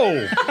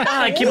 Whoa!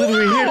 I can't believe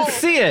we're here to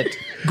see it.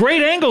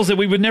 Great angles that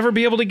we would never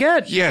be able to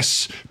get.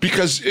 Yes,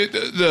 because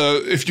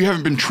if you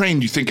haven't been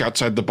trained, you think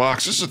outside the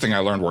box. This is the thing I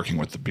learned working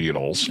with the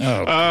Beatles.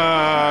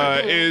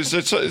 Is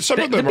that some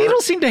of The them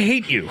Beatles seem to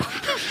hate you.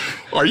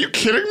 Are you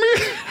kidding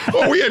me?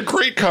 Oh, we had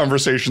great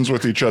conversations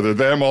with each other.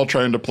 Them all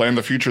trying to plan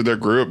the future of their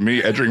group,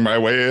 me edging my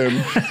way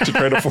in to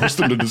try to force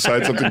them to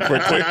decide something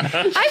quickly.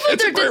 I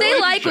wonder, did they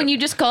like when you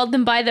just called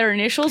them by their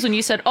initials when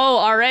you said,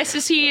 "Oh, RS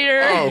is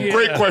here"? Oh,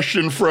 great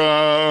question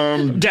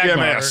from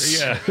Dagmar. DMS.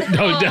 Yeah.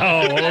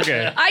 No,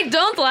 okay. I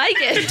don't like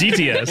it.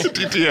 DTS.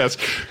 DTS.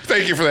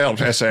 Thank you for the help,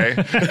 SA.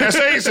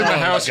 SA's in the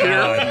house here.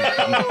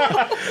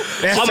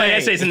 All my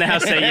essays in the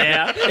house say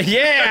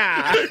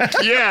yeah.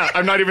 Yeah,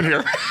 I'm not even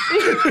here.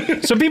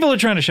 So people are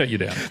trying to shut you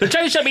down. They're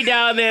trying to shut me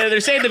down. They're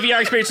saying the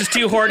VR experience is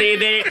too horny.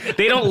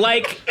 They don't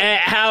like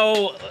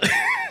how.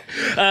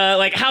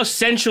 How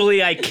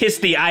sensually I kiss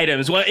the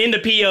items in the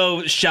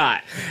PO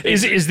shot.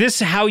 Is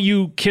this how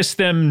you kiss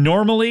them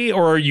normally,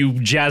 or are you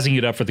jazzing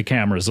it up for the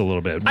cameras a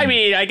little bit? I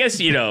mean, I guess,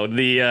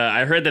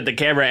 I heard that the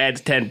camera adds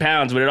 10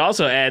 pounds, but it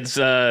also adds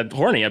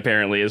horny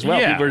apparently as well.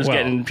 Yeah,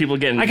 People are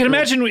getting. I can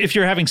imagine if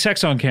you're having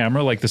sex on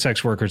camera, like the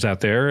sex workers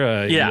out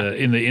there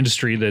in the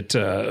industry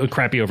that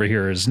Crappy over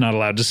here is not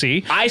allowed to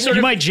see.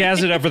 You might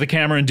jazz it up for the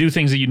camera and do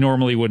things that you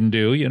normally wouldn't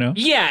do,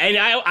 Yeah, and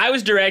I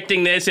was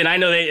directing this, and I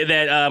know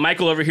that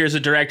Michael over here is a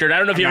director, and I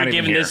don't know if you've ever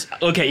given this.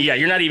 Okay, yeah,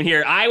 you're not even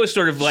here. I was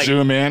sort of like.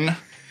 Zoom in.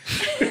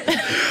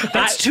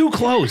 That's too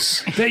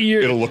close.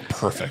 It'll look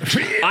perfect.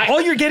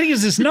 All you're getting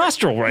is this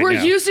nostril right We're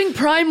now. using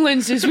prime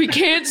lenses. We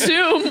can't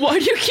zoom. Why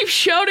do you keep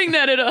shouting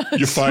that at us?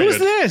 You're fired. Who's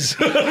this?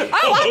 Oh,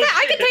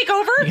 I can take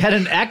over. You had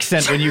an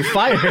accent when you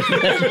fired.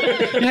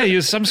 Yeah,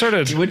 you some sort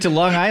of. You went to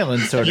Long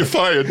Island, sort You're of.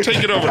 fired.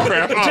 Take it over,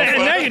 crap.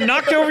 And now you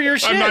knocked over your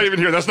shit. I'm not even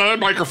here. That's not a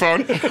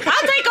microphone. I'll take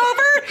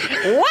over.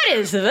 What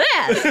is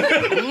this?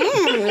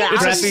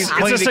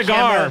 It's a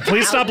cigar.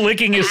 Please stop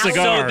licking his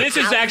cigar. So this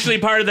is actually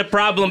part of the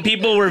problem.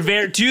 People were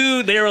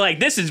they were like,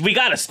 we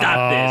got to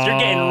stop this. You're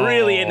getting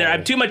really in there.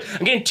 I'm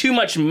getting too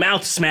much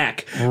mouth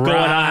smack going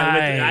on.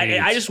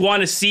 I just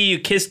want to see you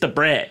kiss the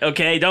bread,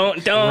 okay?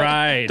 Don't.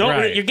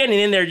 You're getting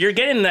in there. You're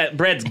getting that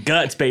bread's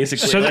guts,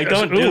 basically. So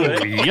don't do it.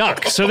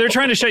 Yuck. So they're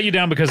trying to shut you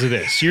down because of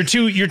this. You're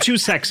too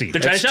sexy.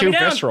 They're trying to shut too me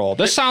down. visceral.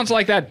 This sounds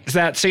like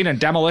that scene in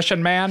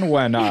Demolition Man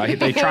when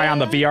they try on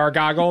the VR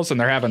goggles and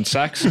they're having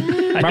sex.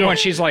 Remember when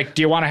she's like,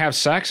 "Do you want to have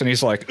sex?" And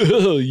he's like,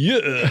 "Oh yeah."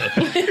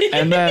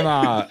 And then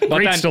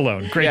Great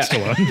Stallone,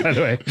 by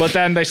the way. But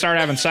then they start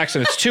having sex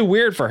and it's too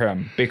weird for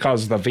him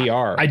because the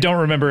VR. I don't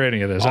remember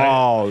any of this.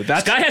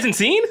 That's Scott hasn't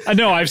seen?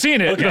 No, I've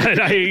seen it,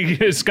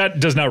 but Scott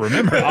does not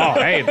remember. Oh,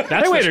 hey,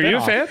 that's wait, are you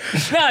a fan?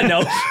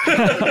 No.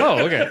 Oh,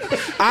 okay.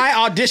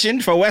 I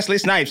auditioned for Wesley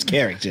Snipes'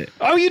 character.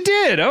 Oh, you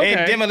did? Okay.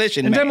 In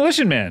Demolition Man.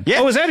 Demolition Man. Yeah.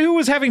 Oh, is that who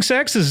was having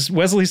sex? Is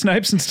Wesley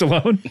Snipes and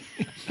Stallone?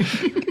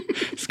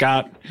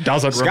 Scott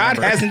doesn't Scott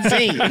remember. hasn't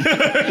seen.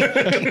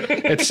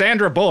 It's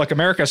Sandra Bullock,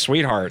 America's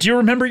sweetheart. Do you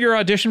remember your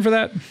audition for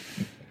that?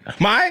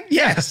 Mine?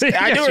 Yes. I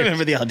Yes, do yes.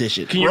 remember the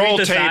audition. Can you read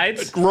the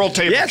sides? Roll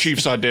tape Yes. of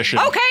Chief's audition.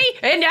 Okay,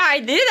 and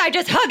I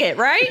just hug it,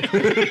 right?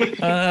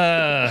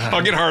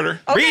 I'll get harder.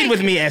 Read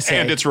with me, essay.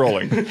 And it's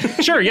rolling.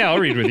 Sure, yeah, I'll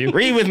read with you.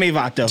 Read with me,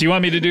 Vato. Do you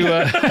want me to do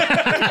a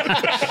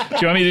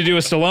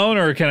Stallone,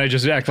 or can I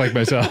just act like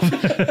myself?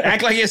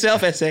 Act like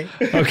yourself, essay.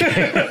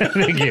 Okay,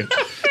 thank you.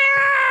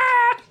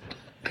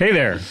 Hey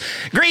there.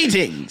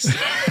 Greetings.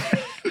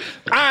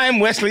 I'm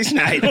Wesley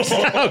Snipes.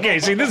 Okay,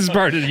 see, this is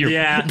part of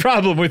your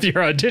problem with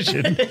your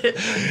audition.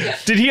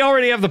 Did he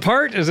already have the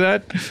part? Is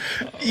that?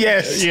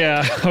 Yes.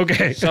 Yeah,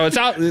 okay. So it's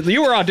out.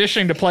 You were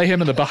auditioning to play him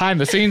in the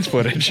behind-the-scenes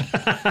footage.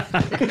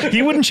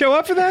 He wouldn't show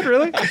up for that,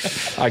 really?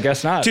 I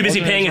guess not. Too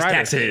busy paying his writer.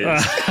 taxes.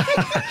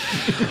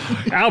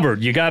 Albert,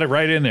 you got it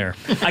right in there.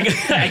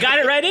 I got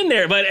it right in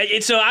there, but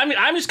so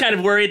I'm just kind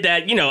of worried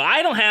that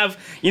I don't have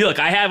look,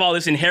 I have all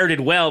this inherited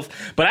wealth,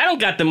 but I don't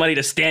got the money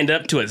to stand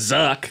up to a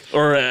Zuck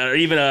or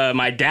even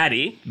my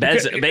daddy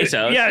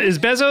Bezos. Yeah, is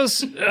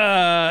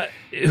Bezos?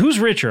 Who's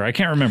richer? I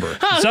can't remember.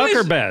 Zuck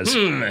or Bez?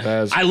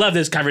 Bez. I love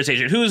this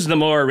conversation. Who's the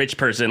more rich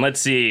person? Let's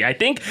see. I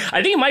think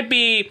it might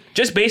be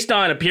just based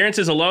on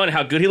appearances alone and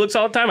how good he looks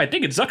all the time. I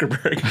think it's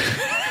Zuckerberg.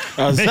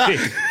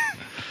 Zuck.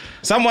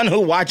 Someone who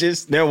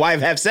watches their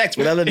wife have sex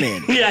with other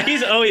men. Yeah,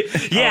 he's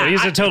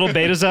a total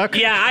beta Zuck.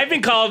 Yeah, I've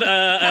been called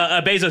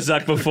a Bezos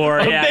Zuck before.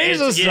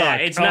 Bezos Zuck. Yeah,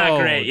 it's not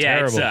great. Yeah,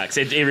 terrible. it sucks.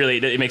 It really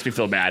makes me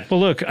feel bad.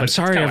 Well, look, I'm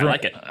sorry, kinda everyone. why I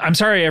like it. I'm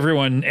sorry,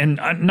 everyone, and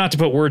not to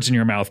put words in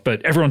your mouth,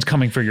 but everyone's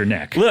coming for your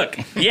neck. Look,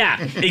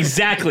 yeah,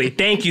 exactly.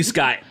 Thank you,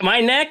 Scott.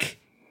 My neck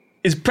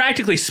is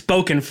practically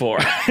spoken for.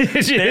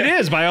 It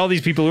is by all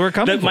these people who are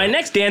coming. My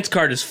next dance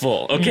card is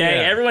full. Okay,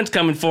 Yeah. Everyone's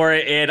coming for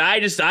it, and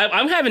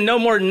I'm having no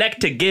more neck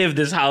to give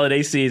this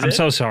holiday season. I'm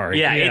so sorry.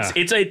 Yeah,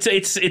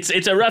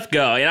 it's a rough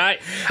go, and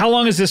How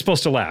long is this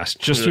supposed to last?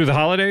 Just through the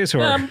holidays,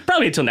 or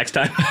probably until next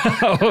time.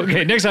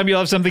 okay, next time you'll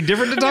have something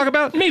different to talk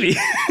about. Maybe.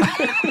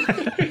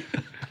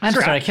 I'm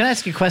sorry, can I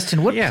ask you a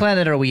question? What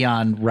planet are we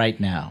on right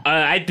now?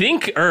 I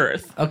think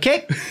Earth.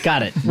 Okay,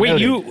 got it. Wait,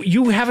 Noted.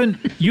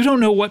 you don't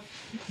know what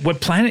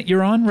planet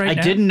you're on right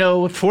now? I didn't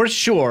know for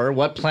sure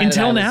what planet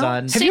Until I was now?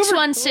 on.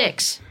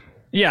 616.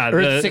 Yeah,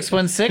 Earth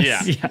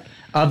 616? Yeah.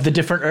 Of the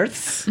different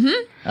Earths?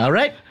 Mm-hmm. All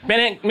right.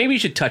 Bennett, maybe you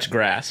should touch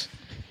grass.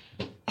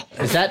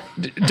 Is that...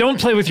 Don't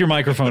play with your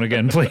microphone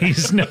again,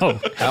 please. No.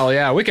 Hell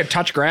yeah, we could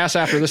touch grass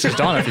after this is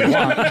done if you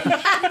want.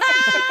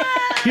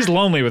 He's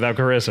lonely without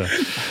Carissa.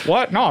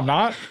 What? No, I'm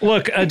not.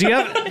 Look, do you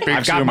have? Big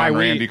I've got zoom my on weed.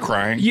 Randy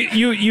crying.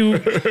 You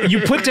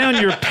put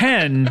down your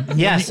pen.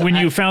 Yes, when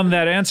I- you found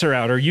that answer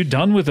out. Are you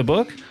done with the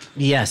book?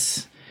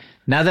 Yes.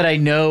 Now that I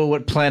know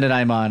what planet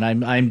I'm on,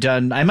 I'm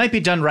done. I might be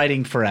done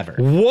writing forever.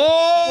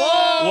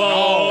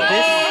 Whoa! Get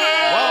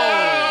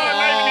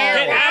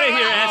out of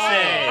here,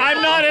 essay.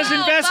 I'm not as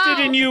invested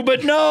in you,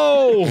 but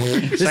no.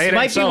 This Say it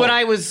might ain't be so. what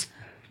I was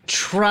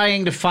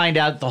trying to find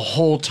out the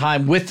whole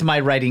time with my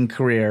writing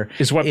career.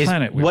 Is what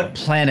planet we're on. What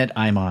planet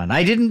I'm on.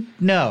 I didn't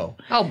know.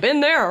 Oh,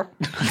 been there.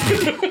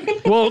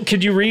 Well,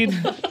 could you read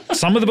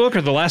some of the book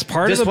or the last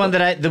part This of the one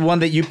book? the one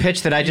that you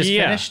pitched that I just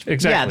Yeah, finished?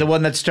 exactly. Yeah, the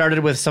one that started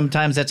with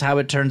sometimes that's how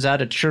it turns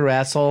out a true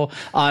asshole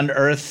on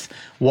Earth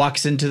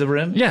walks into the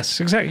room. Yes,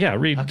 exactly. Yeah,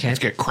 read. Okay. Let's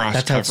get cross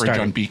That's how it coverage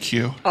started. on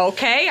BQ.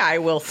 Okay, I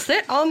will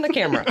sit on the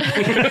camera.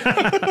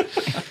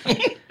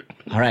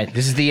 All right,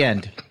 this is the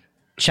end.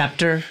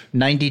 Chapter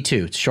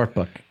 92. It's a short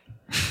book.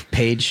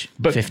 Page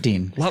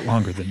 15. A lot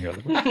longer than your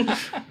other book.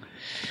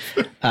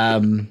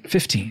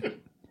 15.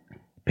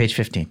 Page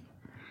 15.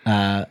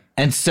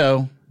 And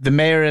so the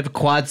mayor of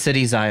Quad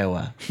Cities,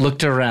 Iowa,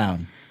 looked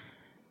around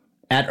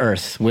at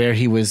Earth where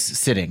he was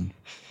sitting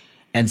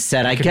and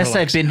said, I guess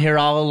I've been here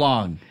all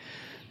along.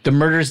 The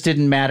murders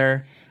didn't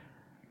matter.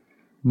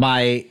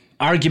 My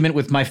argument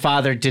with my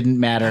father didn't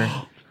matter.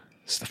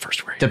 This is the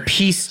first word. The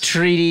peace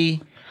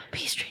treaty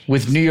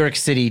with New York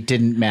City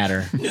didn't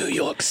matter. New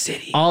York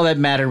City. All that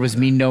mattered was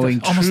me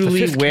knowing Almost the truly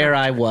fifth where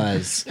I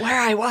was. Where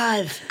I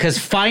was. Because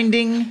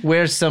finding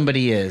where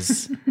somebody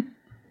is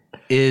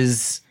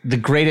the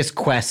greatest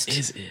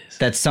quest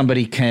that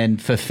somebody can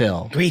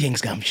fulfill.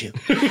 Greetings, Gumshoe.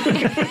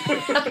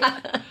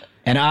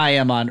 And I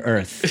am on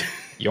Earth.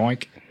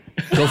 Yoink.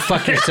 Go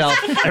fuck yourself.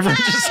 Everyone's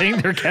just saying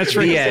their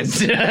catchphrases.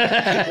 The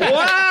end.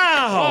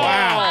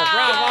 Wow.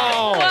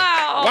 Bravo.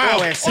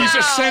 Wow, he's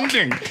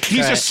ascending.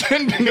 He's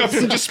ascending up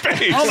into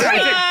space. Oh,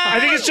 I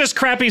think it's just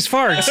Crappy's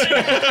farts. Oh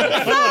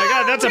my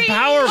God, that's a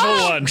powerful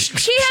one.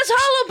 She has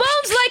hollow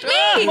bones like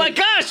me. Oh my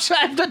gosh, I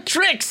have the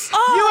tricks. You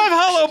have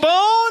hollow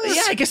bones?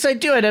 Yeah, I guess I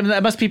do.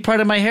 That must be part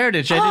of my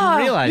heritage. I didn't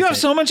realize You have it.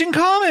 so much in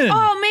common.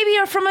 Oh, maybe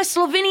you're from a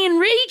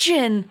Slovenian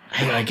region.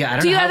 I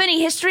don't Do you know have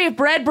any history of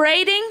bread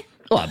braiding?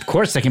 Well, of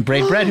course I can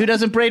braid bread. Who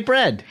doesn't braid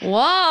bread?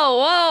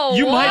 Whoa.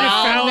 You might have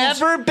I'll found...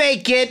 never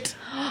bake it.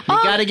 You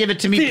gotta give it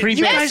to me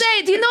pre-baked.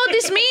 USA, do you know what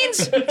this means?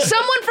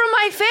 Someone from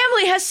my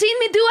family has seen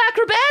me do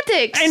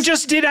acrobatics. And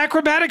just did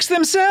acrobatics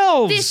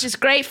themselves. This is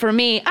great for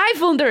me. I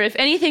wonder if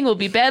anything will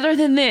be better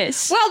than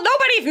this. Well,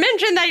 nobody's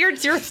mentioned that you're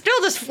still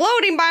just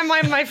floating by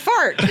my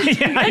fart.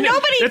 Yeah, I And know.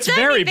 nobody It's said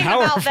very anything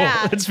powerful. about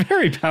that. It's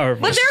very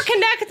powerful. But they're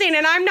connecting,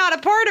 and I'm not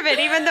a part of it,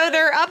 even though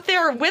they're up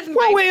there with my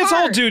Well, wait, it's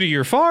all fart. due to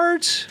your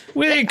farts.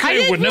 It I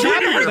didn't wouldn't have do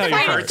happened it. without your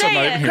I farts. didn't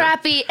say it.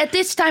 Crappy, at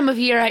this time of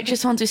year, I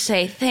just want to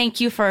say thank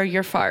you for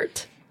your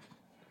fart.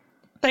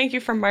 Thank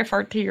you from my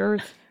fart to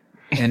yours.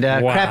 And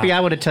Wow. Crappy, I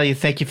want to tell you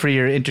thank you for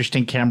your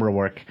interesting camera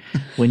work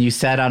when you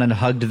sat on and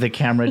hugged the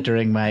camera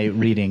during my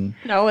reading.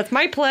 No, it's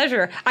my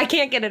pleasure. I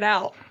can't get it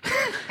out.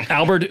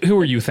 Albert, who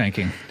are you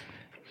thanking?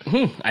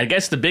 I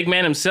guess the big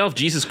man himself,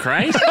 Jesus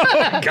Christ.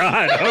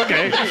 God,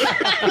 okay.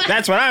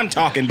 That's what I'm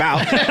talking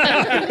about.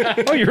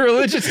 Oh, you're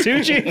religious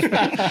too, Chief?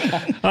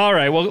 All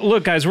right. Well,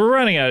 look, guys, we're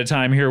running out of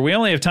time here. We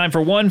only have time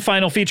for one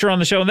final feature on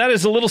the show, and that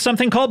is a little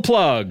something called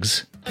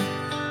plugs.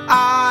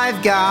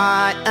 I've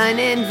got an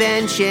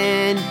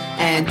invention,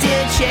 and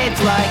it's shaped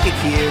like a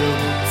cube.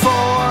 4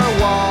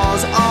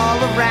 walls all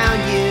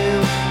around you.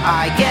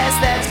 I guess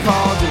that's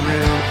called a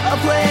room. A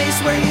place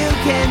where you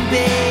can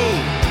be.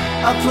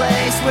 A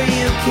place where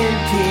you can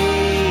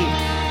pee.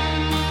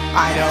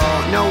 I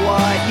don't know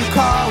what you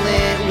call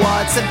it.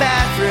 What's a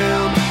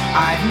bathroom?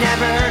 I've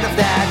never heard of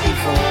that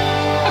before.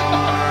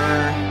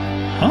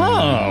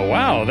 Oh,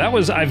 wow. That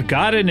was I've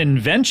Got an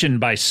Invention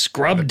by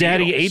Scrub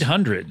Daddy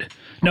 800.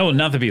 No,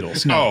 not the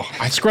Beatles. No.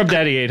 Oh, Scrub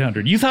Daddy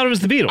 800. You thought it was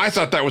the Beatles. I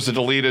thought that was a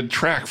deleted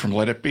track from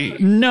Let It Be.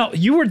 No,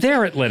 you were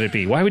there at Let It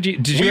Be. Why would you?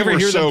 Did you We ever were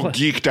hear so them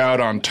geeked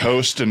out on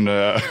toast and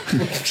on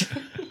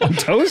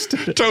toast?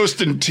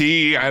 toast and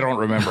tea. I don't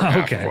remember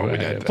half Okay, of what we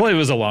did. well, it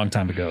was a long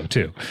time ago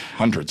too.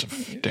 Hundreds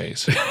of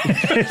days.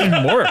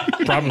 More,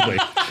 probably.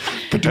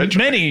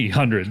 Potentially. Many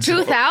hundreds.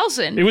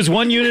 2,000. It was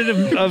one unit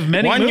of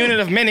many. One moon. unit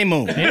of mini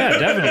moon. Yeah,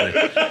 definitely.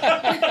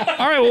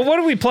 All right, well, what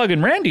are we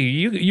plugging? Randy,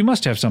 you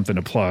must have something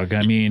to plug.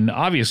 I mean,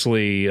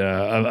 obviously,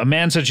 a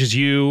man such as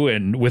you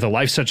and with a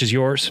life such as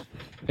yours.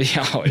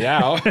 Yeah.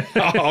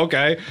 Oh,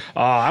 okay.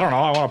 I don't know.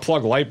 I want to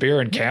plug light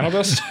beer and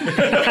cannabis.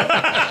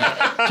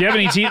 Do you have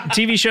any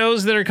TV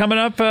shows that are coming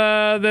up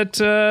that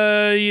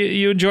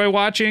you enjoy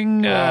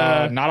watching?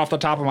 Not off the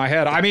top of my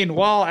head. I mean,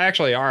 well,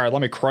 actually, all right.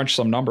 Let me crunch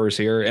some numbers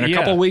here. In a Yeah.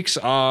 couple weeks,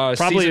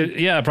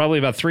 probably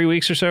about 3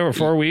 weeks or so, or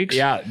 4 weeks.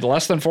 Yeah,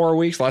 less than 4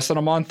 weeks, less than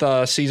a month.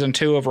 Season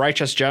 2 of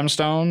Righteous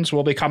Gemstones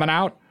will be coming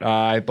out.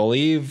 I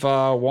believe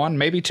 1,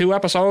 maybe 2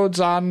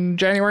 episodes on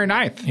January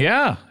 9th.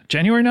 Yeah,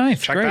 January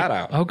 9th. Check Great. that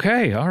out.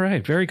 Okay, all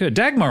right, very good.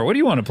 Dagmar, what do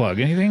you want to plug?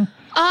 Anything?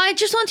 I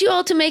just want you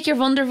all to make your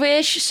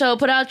Wunderwish. So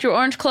put out your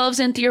orange cloves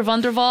into your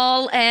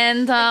Wunderwall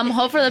and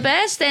hope for the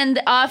best.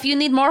 And if you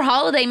need more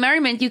holiday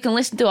merriment, you can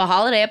listen to a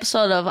holiday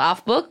episode of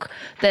Off Book.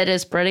 That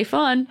is pretty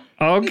fun.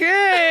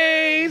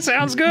 Okay,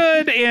 sounds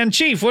good. And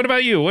Chief, what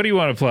about you? What do you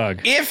want to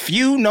plug? If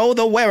you know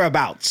the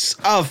whereabouts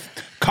of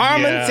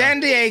Carmen Yeah.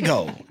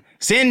 Sandiego,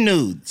 send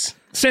nudes.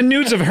 Send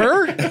nudes of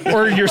her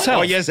or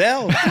yourself? Or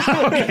yourself.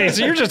 Okay,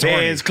 so you're just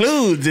horny. There's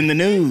clues in the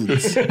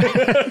nudes.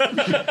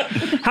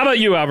 How about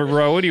you, Albert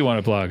Rowe? What do you want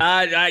to plug?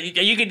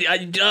 You could.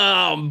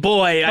 Oh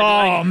boy.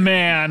 Oh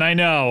man, I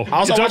know.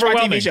 Also, It's watch my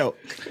overwhelming. TV show.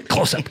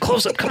 Close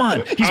up. Come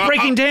on. He's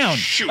breaking down.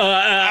 Shoot.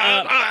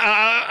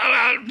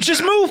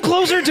 Just move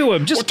closer to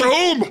him. Just to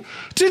whom?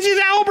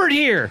 to Albert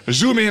here.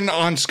 Zoom in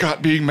on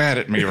Scott being mad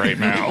at me right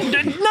now.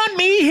 Not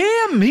me,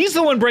 him. He's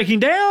the one breaking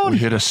down. We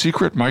hit a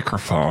secret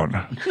microphone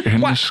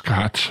in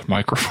Scott's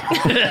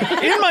microphone.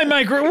 In my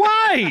micro.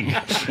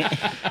 Why?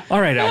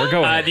 All right, Albert,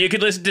 go ahead. You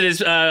could listen to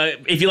this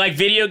if you like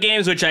video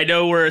games, which I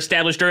know were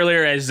established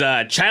earlier as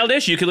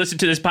childish. You could listen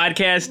to this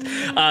podcast,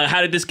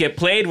 How Did This Get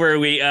Played, where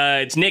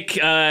it's Nick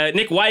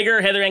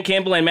Weiger, Heather Ann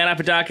Campbell, and Matt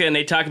Apodaca, and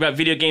they talk about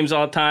video games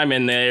all the time,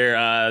 and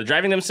they're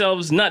driving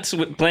themselves nuts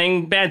with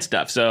playing bad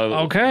stuff. So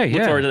Okay,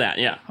 look forward to that.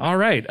 Yeah. All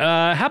right.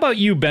 How about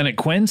you, Bennett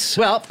Quints?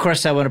 Well, of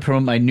course, I want to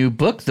promote my new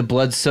book, The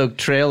Blood-Soaked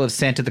Trail of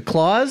Santa the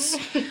Claus.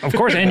 Of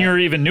course, and your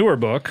even newer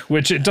book,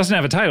 which it doesn't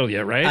have a title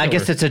yet, right? I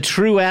guess it's a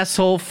true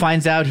asshole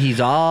finds out he's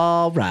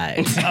all right.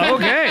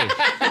 Okay.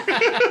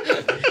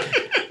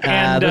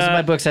 Those are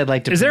my books I'd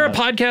like to Is there a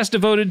promote. podcast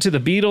devoted to the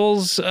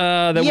Beatles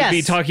that would be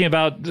Yes. talking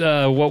about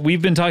what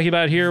we've been talking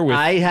about here with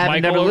I haven't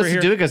Michael never over listened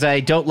here? to it because I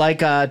don't like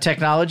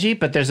technology,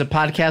 but there's a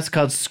podcast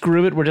called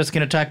Screw It. We're just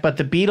going to talk about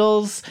the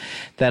Beatles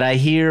that I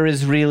hear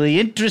is really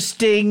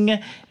interesting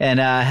and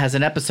has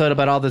an episode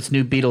about all this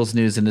new Beatles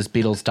news and this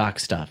Beatles doc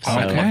stuff. So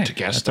I'd love to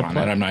guest on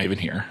that. I'm not even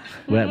here.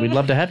 we'd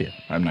love to have you.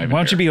 I'm not even Why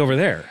don't you here. be over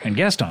there and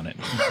guest on it?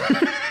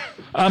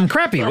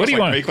 Crappy, what do you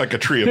want? Make like a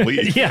tree and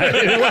leave. Yeah,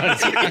 it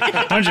was.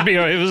 Why don't you be?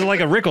 It was like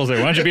a Rickles there.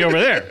 Why don't you be over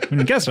there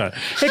and guest on it?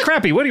 Hey,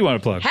 Crappy, what do you want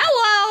to plug?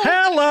 Hello.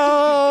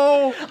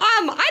 Hello.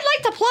 I'd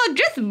like to plug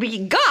just be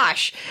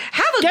gosh.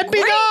 Have a Get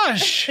great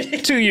gosh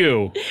to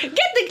you.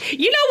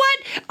 You know what?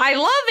 I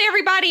love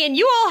everybody, and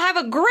you all have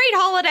a great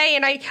holiday.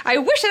 And I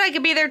wish that I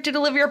could be there to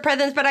deliver your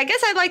presents, but I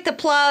guess I'd like to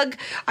plug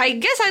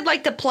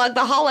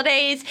the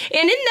holidays.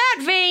 And in that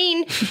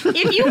vein,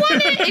 if you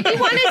want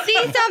to see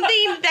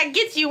something that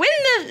gets you in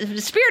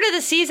the spirit of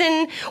the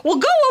season, well,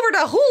 go over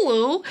to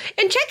Hulu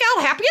and check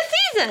out Happiest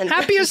Season.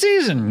 Happiest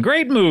Season,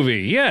 great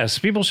movie. Yes,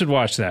 people should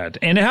watch that.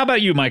 And how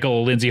about you,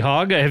 Michael Lindsay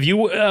Hogg? Have you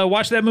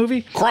watched that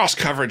movie? Cross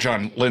coverage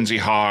on Lindsay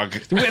Hogg.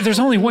 There's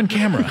only one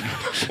camera.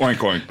 Oink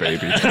oink,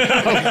 baby.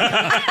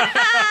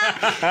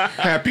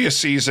 Happiest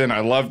Season. I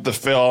loved the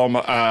film.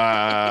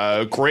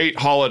 Great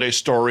holiday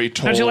story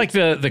told. How'd you like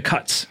the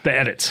cuts, the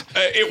edits?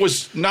 It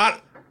was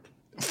not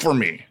for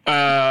me.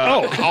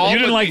 You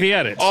didn't like the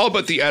edits? All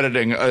but the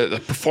editing.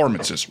 The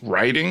performances.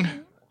 Writing,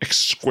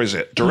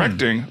 exquisite.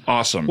 Directing,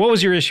 awesome. What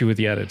was your issue with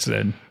the edits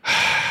then?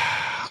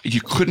 You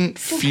couldn't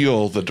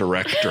feel the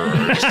director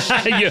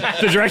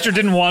The director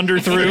didn't wander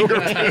through.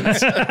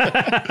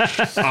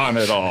 on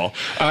it all.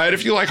 And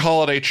if you like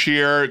holiday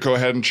cheer, go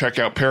ahead and check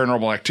out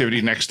Paranormal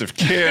Activity Next of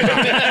Kin.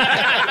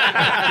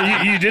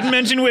 You didn't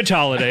mention which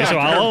holiday, so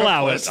I'll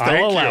allow it.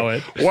 I'll allow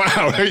it.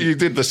 Wow, you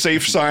did the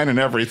safe sign and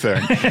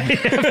everything.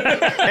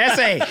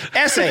 Essay.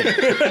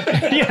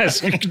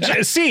 Yes,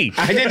 C.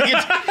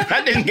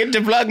 I didn't get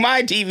to plug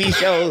my TV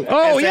show.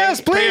 Oh, Essay.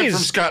 yes, Pan please.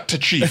 from Scott to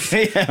Chief.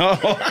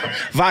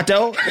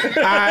 Vato.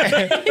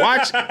 I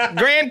watch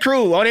Grand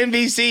Crew on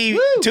NBC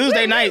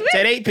Tuesday nights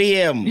at 8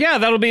 p.m. Yeah,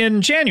 that'll be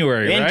in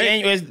January, In right?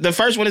 January, the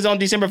first one is on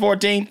December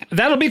 14th.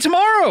 That'll be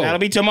tomorrow. That'll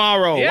be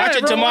tomorrow. Yeah, watch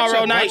it everyone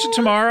tomorrow night. Watch it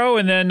tomorrow,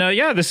 and then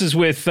this is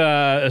with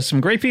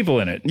some great people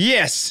in it.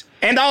 Yes.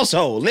 And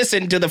also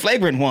listen to the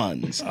Flagrant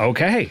Ones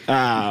Okay.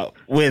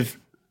 with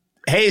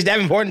Hayes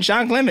Davenport and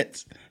Sean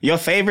Clements. Your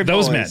favorite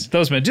Those boys.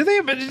 men. Do they?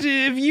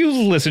 If you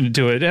listened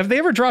to it, have they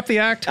ever dropped the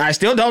act? I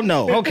still don't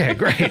know. Okay,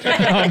 great.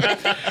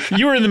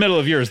 You were in the middle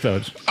of yours, though.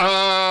 You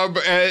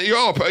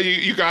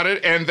got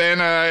it. And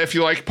then if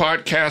you like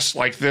podcasts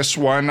like this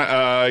one,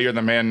 You're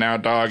the Man Now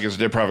Dog is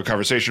an improv and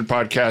conversation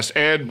podcast.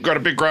 And got a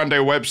Big Grande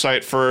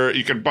website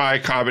you can buy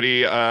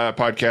comedy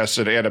podcasts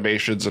and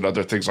animations and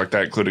other things like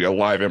that, including a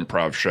live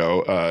improv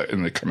show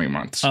in the coming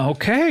months.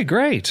 Okay,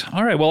 great.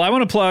 All right. Well, I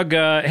want to plug,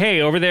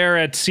 over there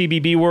at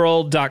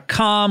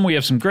cbbworld.com. We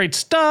have some great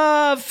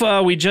stuff.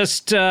 We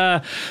just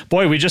had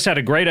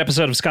a great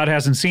episode of Scott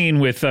Hasn't Seen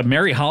with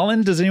Mary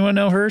Holland. Does anyone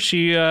know her?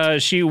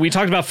 We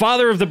talked about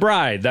Father of the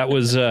Bride. That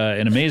was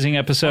an amazing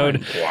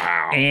episode.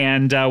 Wow.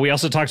 And we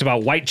also talked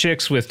about White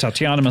Chicks with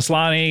Tatiana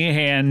Maslany.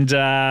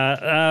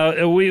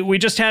 And we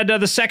just had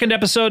the second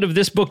episode of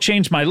This Book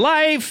Changed My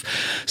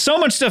Life. So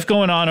much stuff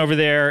going on over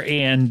there.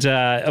 And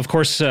of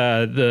course,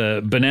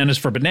 the Bananas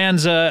for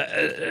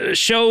Bonanza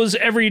shows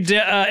every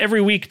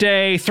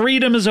weekday.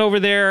 Freedom is over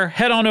there.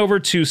 Head on over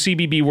to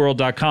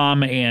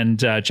cbbworld.com and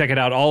check it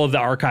out. All of the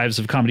archives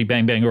of Comedy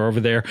Bang Bang are over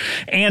there.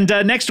 And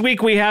next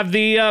week we have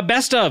the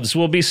best ofs.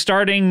 We'll be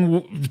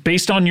starting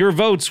based on your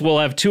votes. We'll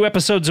have 2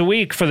 episodes a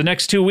week for the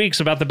next 2 weeks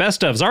about the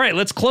best ofs. All right,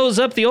 let's close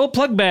up the old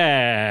plug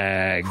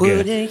bag.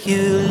 Wouldn't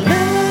you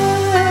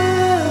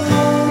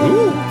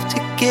love to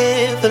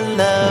give a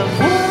love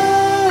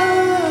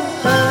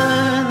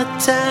one the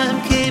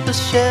timekeeper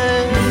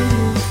show?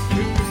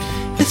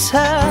 It's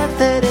hard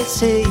that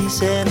it's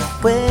easy and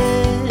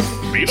when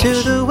to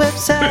the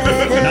website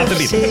Not the of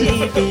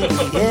Beatles.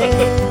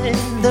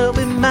 CBN. Though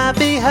we might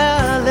be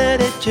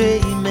holiday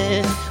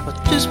dreaming or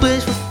just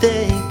wishful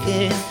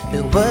thinking,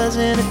 it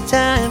wasn't a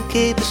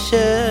timekeeper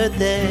show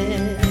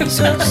then.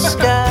 So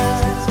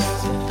Scott,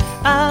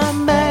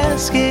 I'm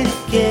asking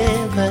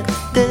again, but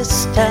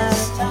this time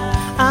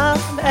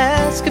I'm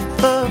asking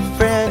for a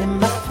friend,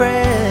 my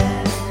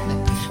friend.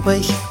 Well,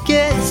 you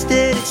guessed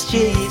it, it's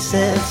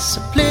Jesus.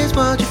 So please,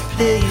 won't you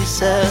please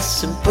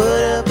us and put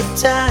up a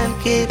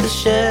timekeeper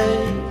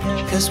shirt?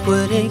 Cause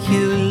wouldn't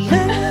you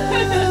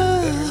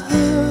love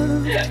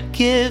to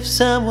give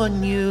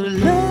someone you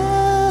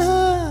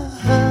love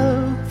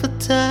a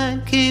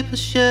timekeeper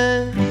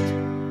shirt?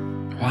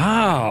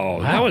 Wow,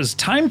 that was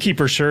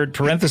Timekeeper shirt,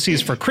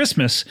 parentheses for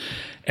Christmas,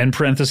 and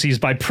parentheses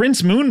by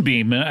Prince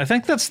Moonbeam. I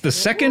think that's the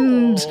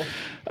second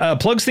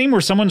Plugs theme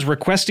where someone's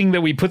requesting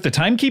that we put the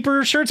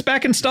Timekeeper shirts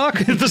back in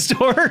stock at the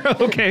store.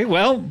 Okay,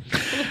 well,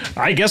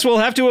 I guess we'll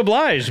have to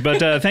oblige, but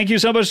thank you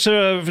so much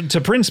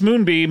to Prince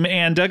Moonbeam.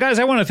 And guys,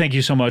 I want to thank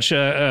you so much.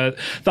 The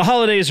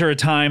holidays are a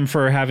time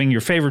for having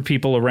your favorite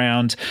people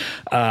around,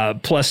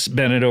 plus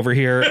Bennett over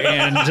here.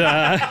 And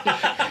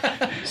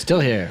Still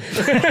here.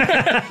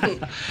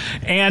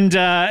 and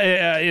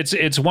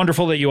it's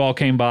wonderful that you all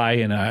came by.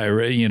 And,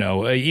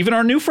 even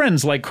our new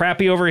friends like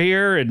Crappy over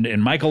here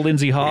and Michael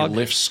Lindsay Hogg. He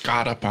lifts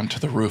Scott up onto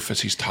the roof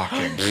as he's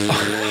talking.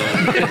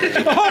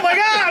 Oh, my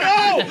God.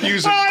 Oh,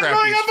 I'm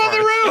going up on the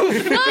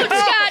roof. Float,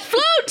 Scott!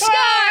 Float, Scott!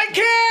 I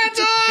can't.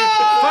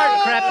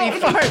 Fart, Crappy,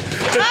 fart.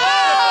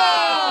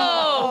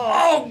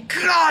 Oh,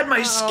 God,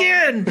 my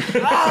skin.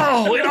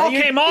 Oh, it all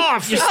came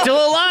off. You're still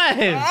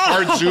alive.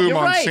 Hard zoom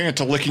on right.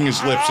 Santa licking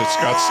his lips at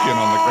Scott's skin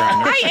on the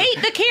ground. I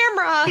ate the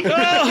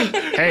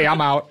camera. Hey,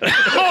 I'm out.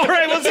 All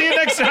right, we'll see you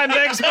next time.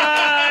 Thanks,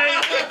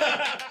 bye.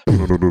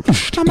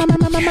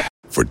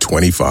 For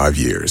 25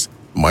 years,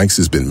 Mike's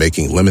has been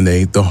making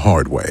lemonade the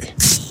hard way.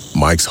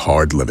 Mike's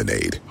Hard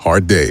Lemonade.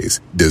 Hard days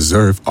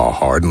deserve a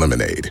hard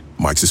lemonade.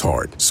 Mike's is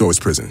hard, so is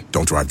prison.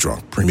 Don't drive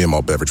drunk. Premium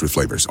malt beverage with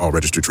flavors. All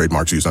registered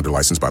trademarks used under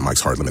license by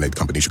Mike's Hard Lemonade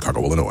Company,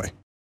 Chicago, Illinois.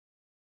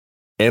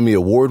 Emmy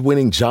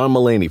award-winning John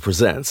Mulaney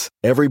presents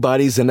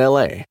Everybody's in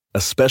L.A.,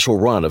 a special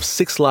run of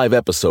 6 live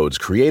episodes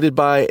created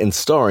by and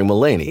starring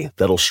Mulaney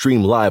that'll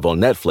stream live on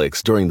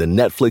Netflix during the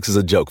Netflix is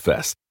a Joke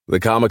Fest. The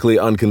comically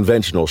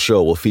unconventional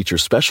show will feature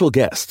special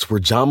guests where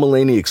John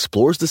Mulaney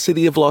explores the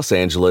city of Los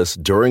Angeles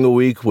during a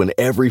week when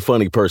every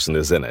funny person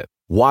is in it.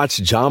 Watch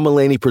John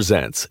Mulaney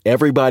Presents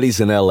Everybody's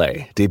in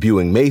L.A.,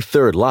 debuting May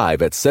 3rd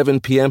live at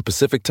 7 p.m.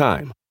 Pacific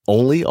Time,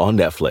 only on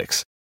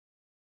Netflix.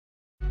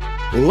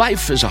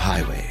 Life is a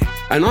highway,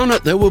 and on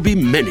it there will be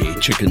many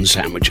chicken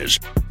sandwiches.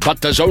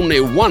 But there's only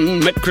one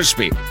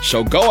McCrispy,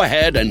 so go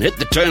ahead and hit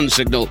the turn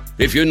signal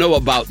if you know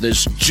about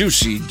this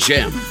juicy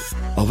gem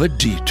of a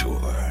detour.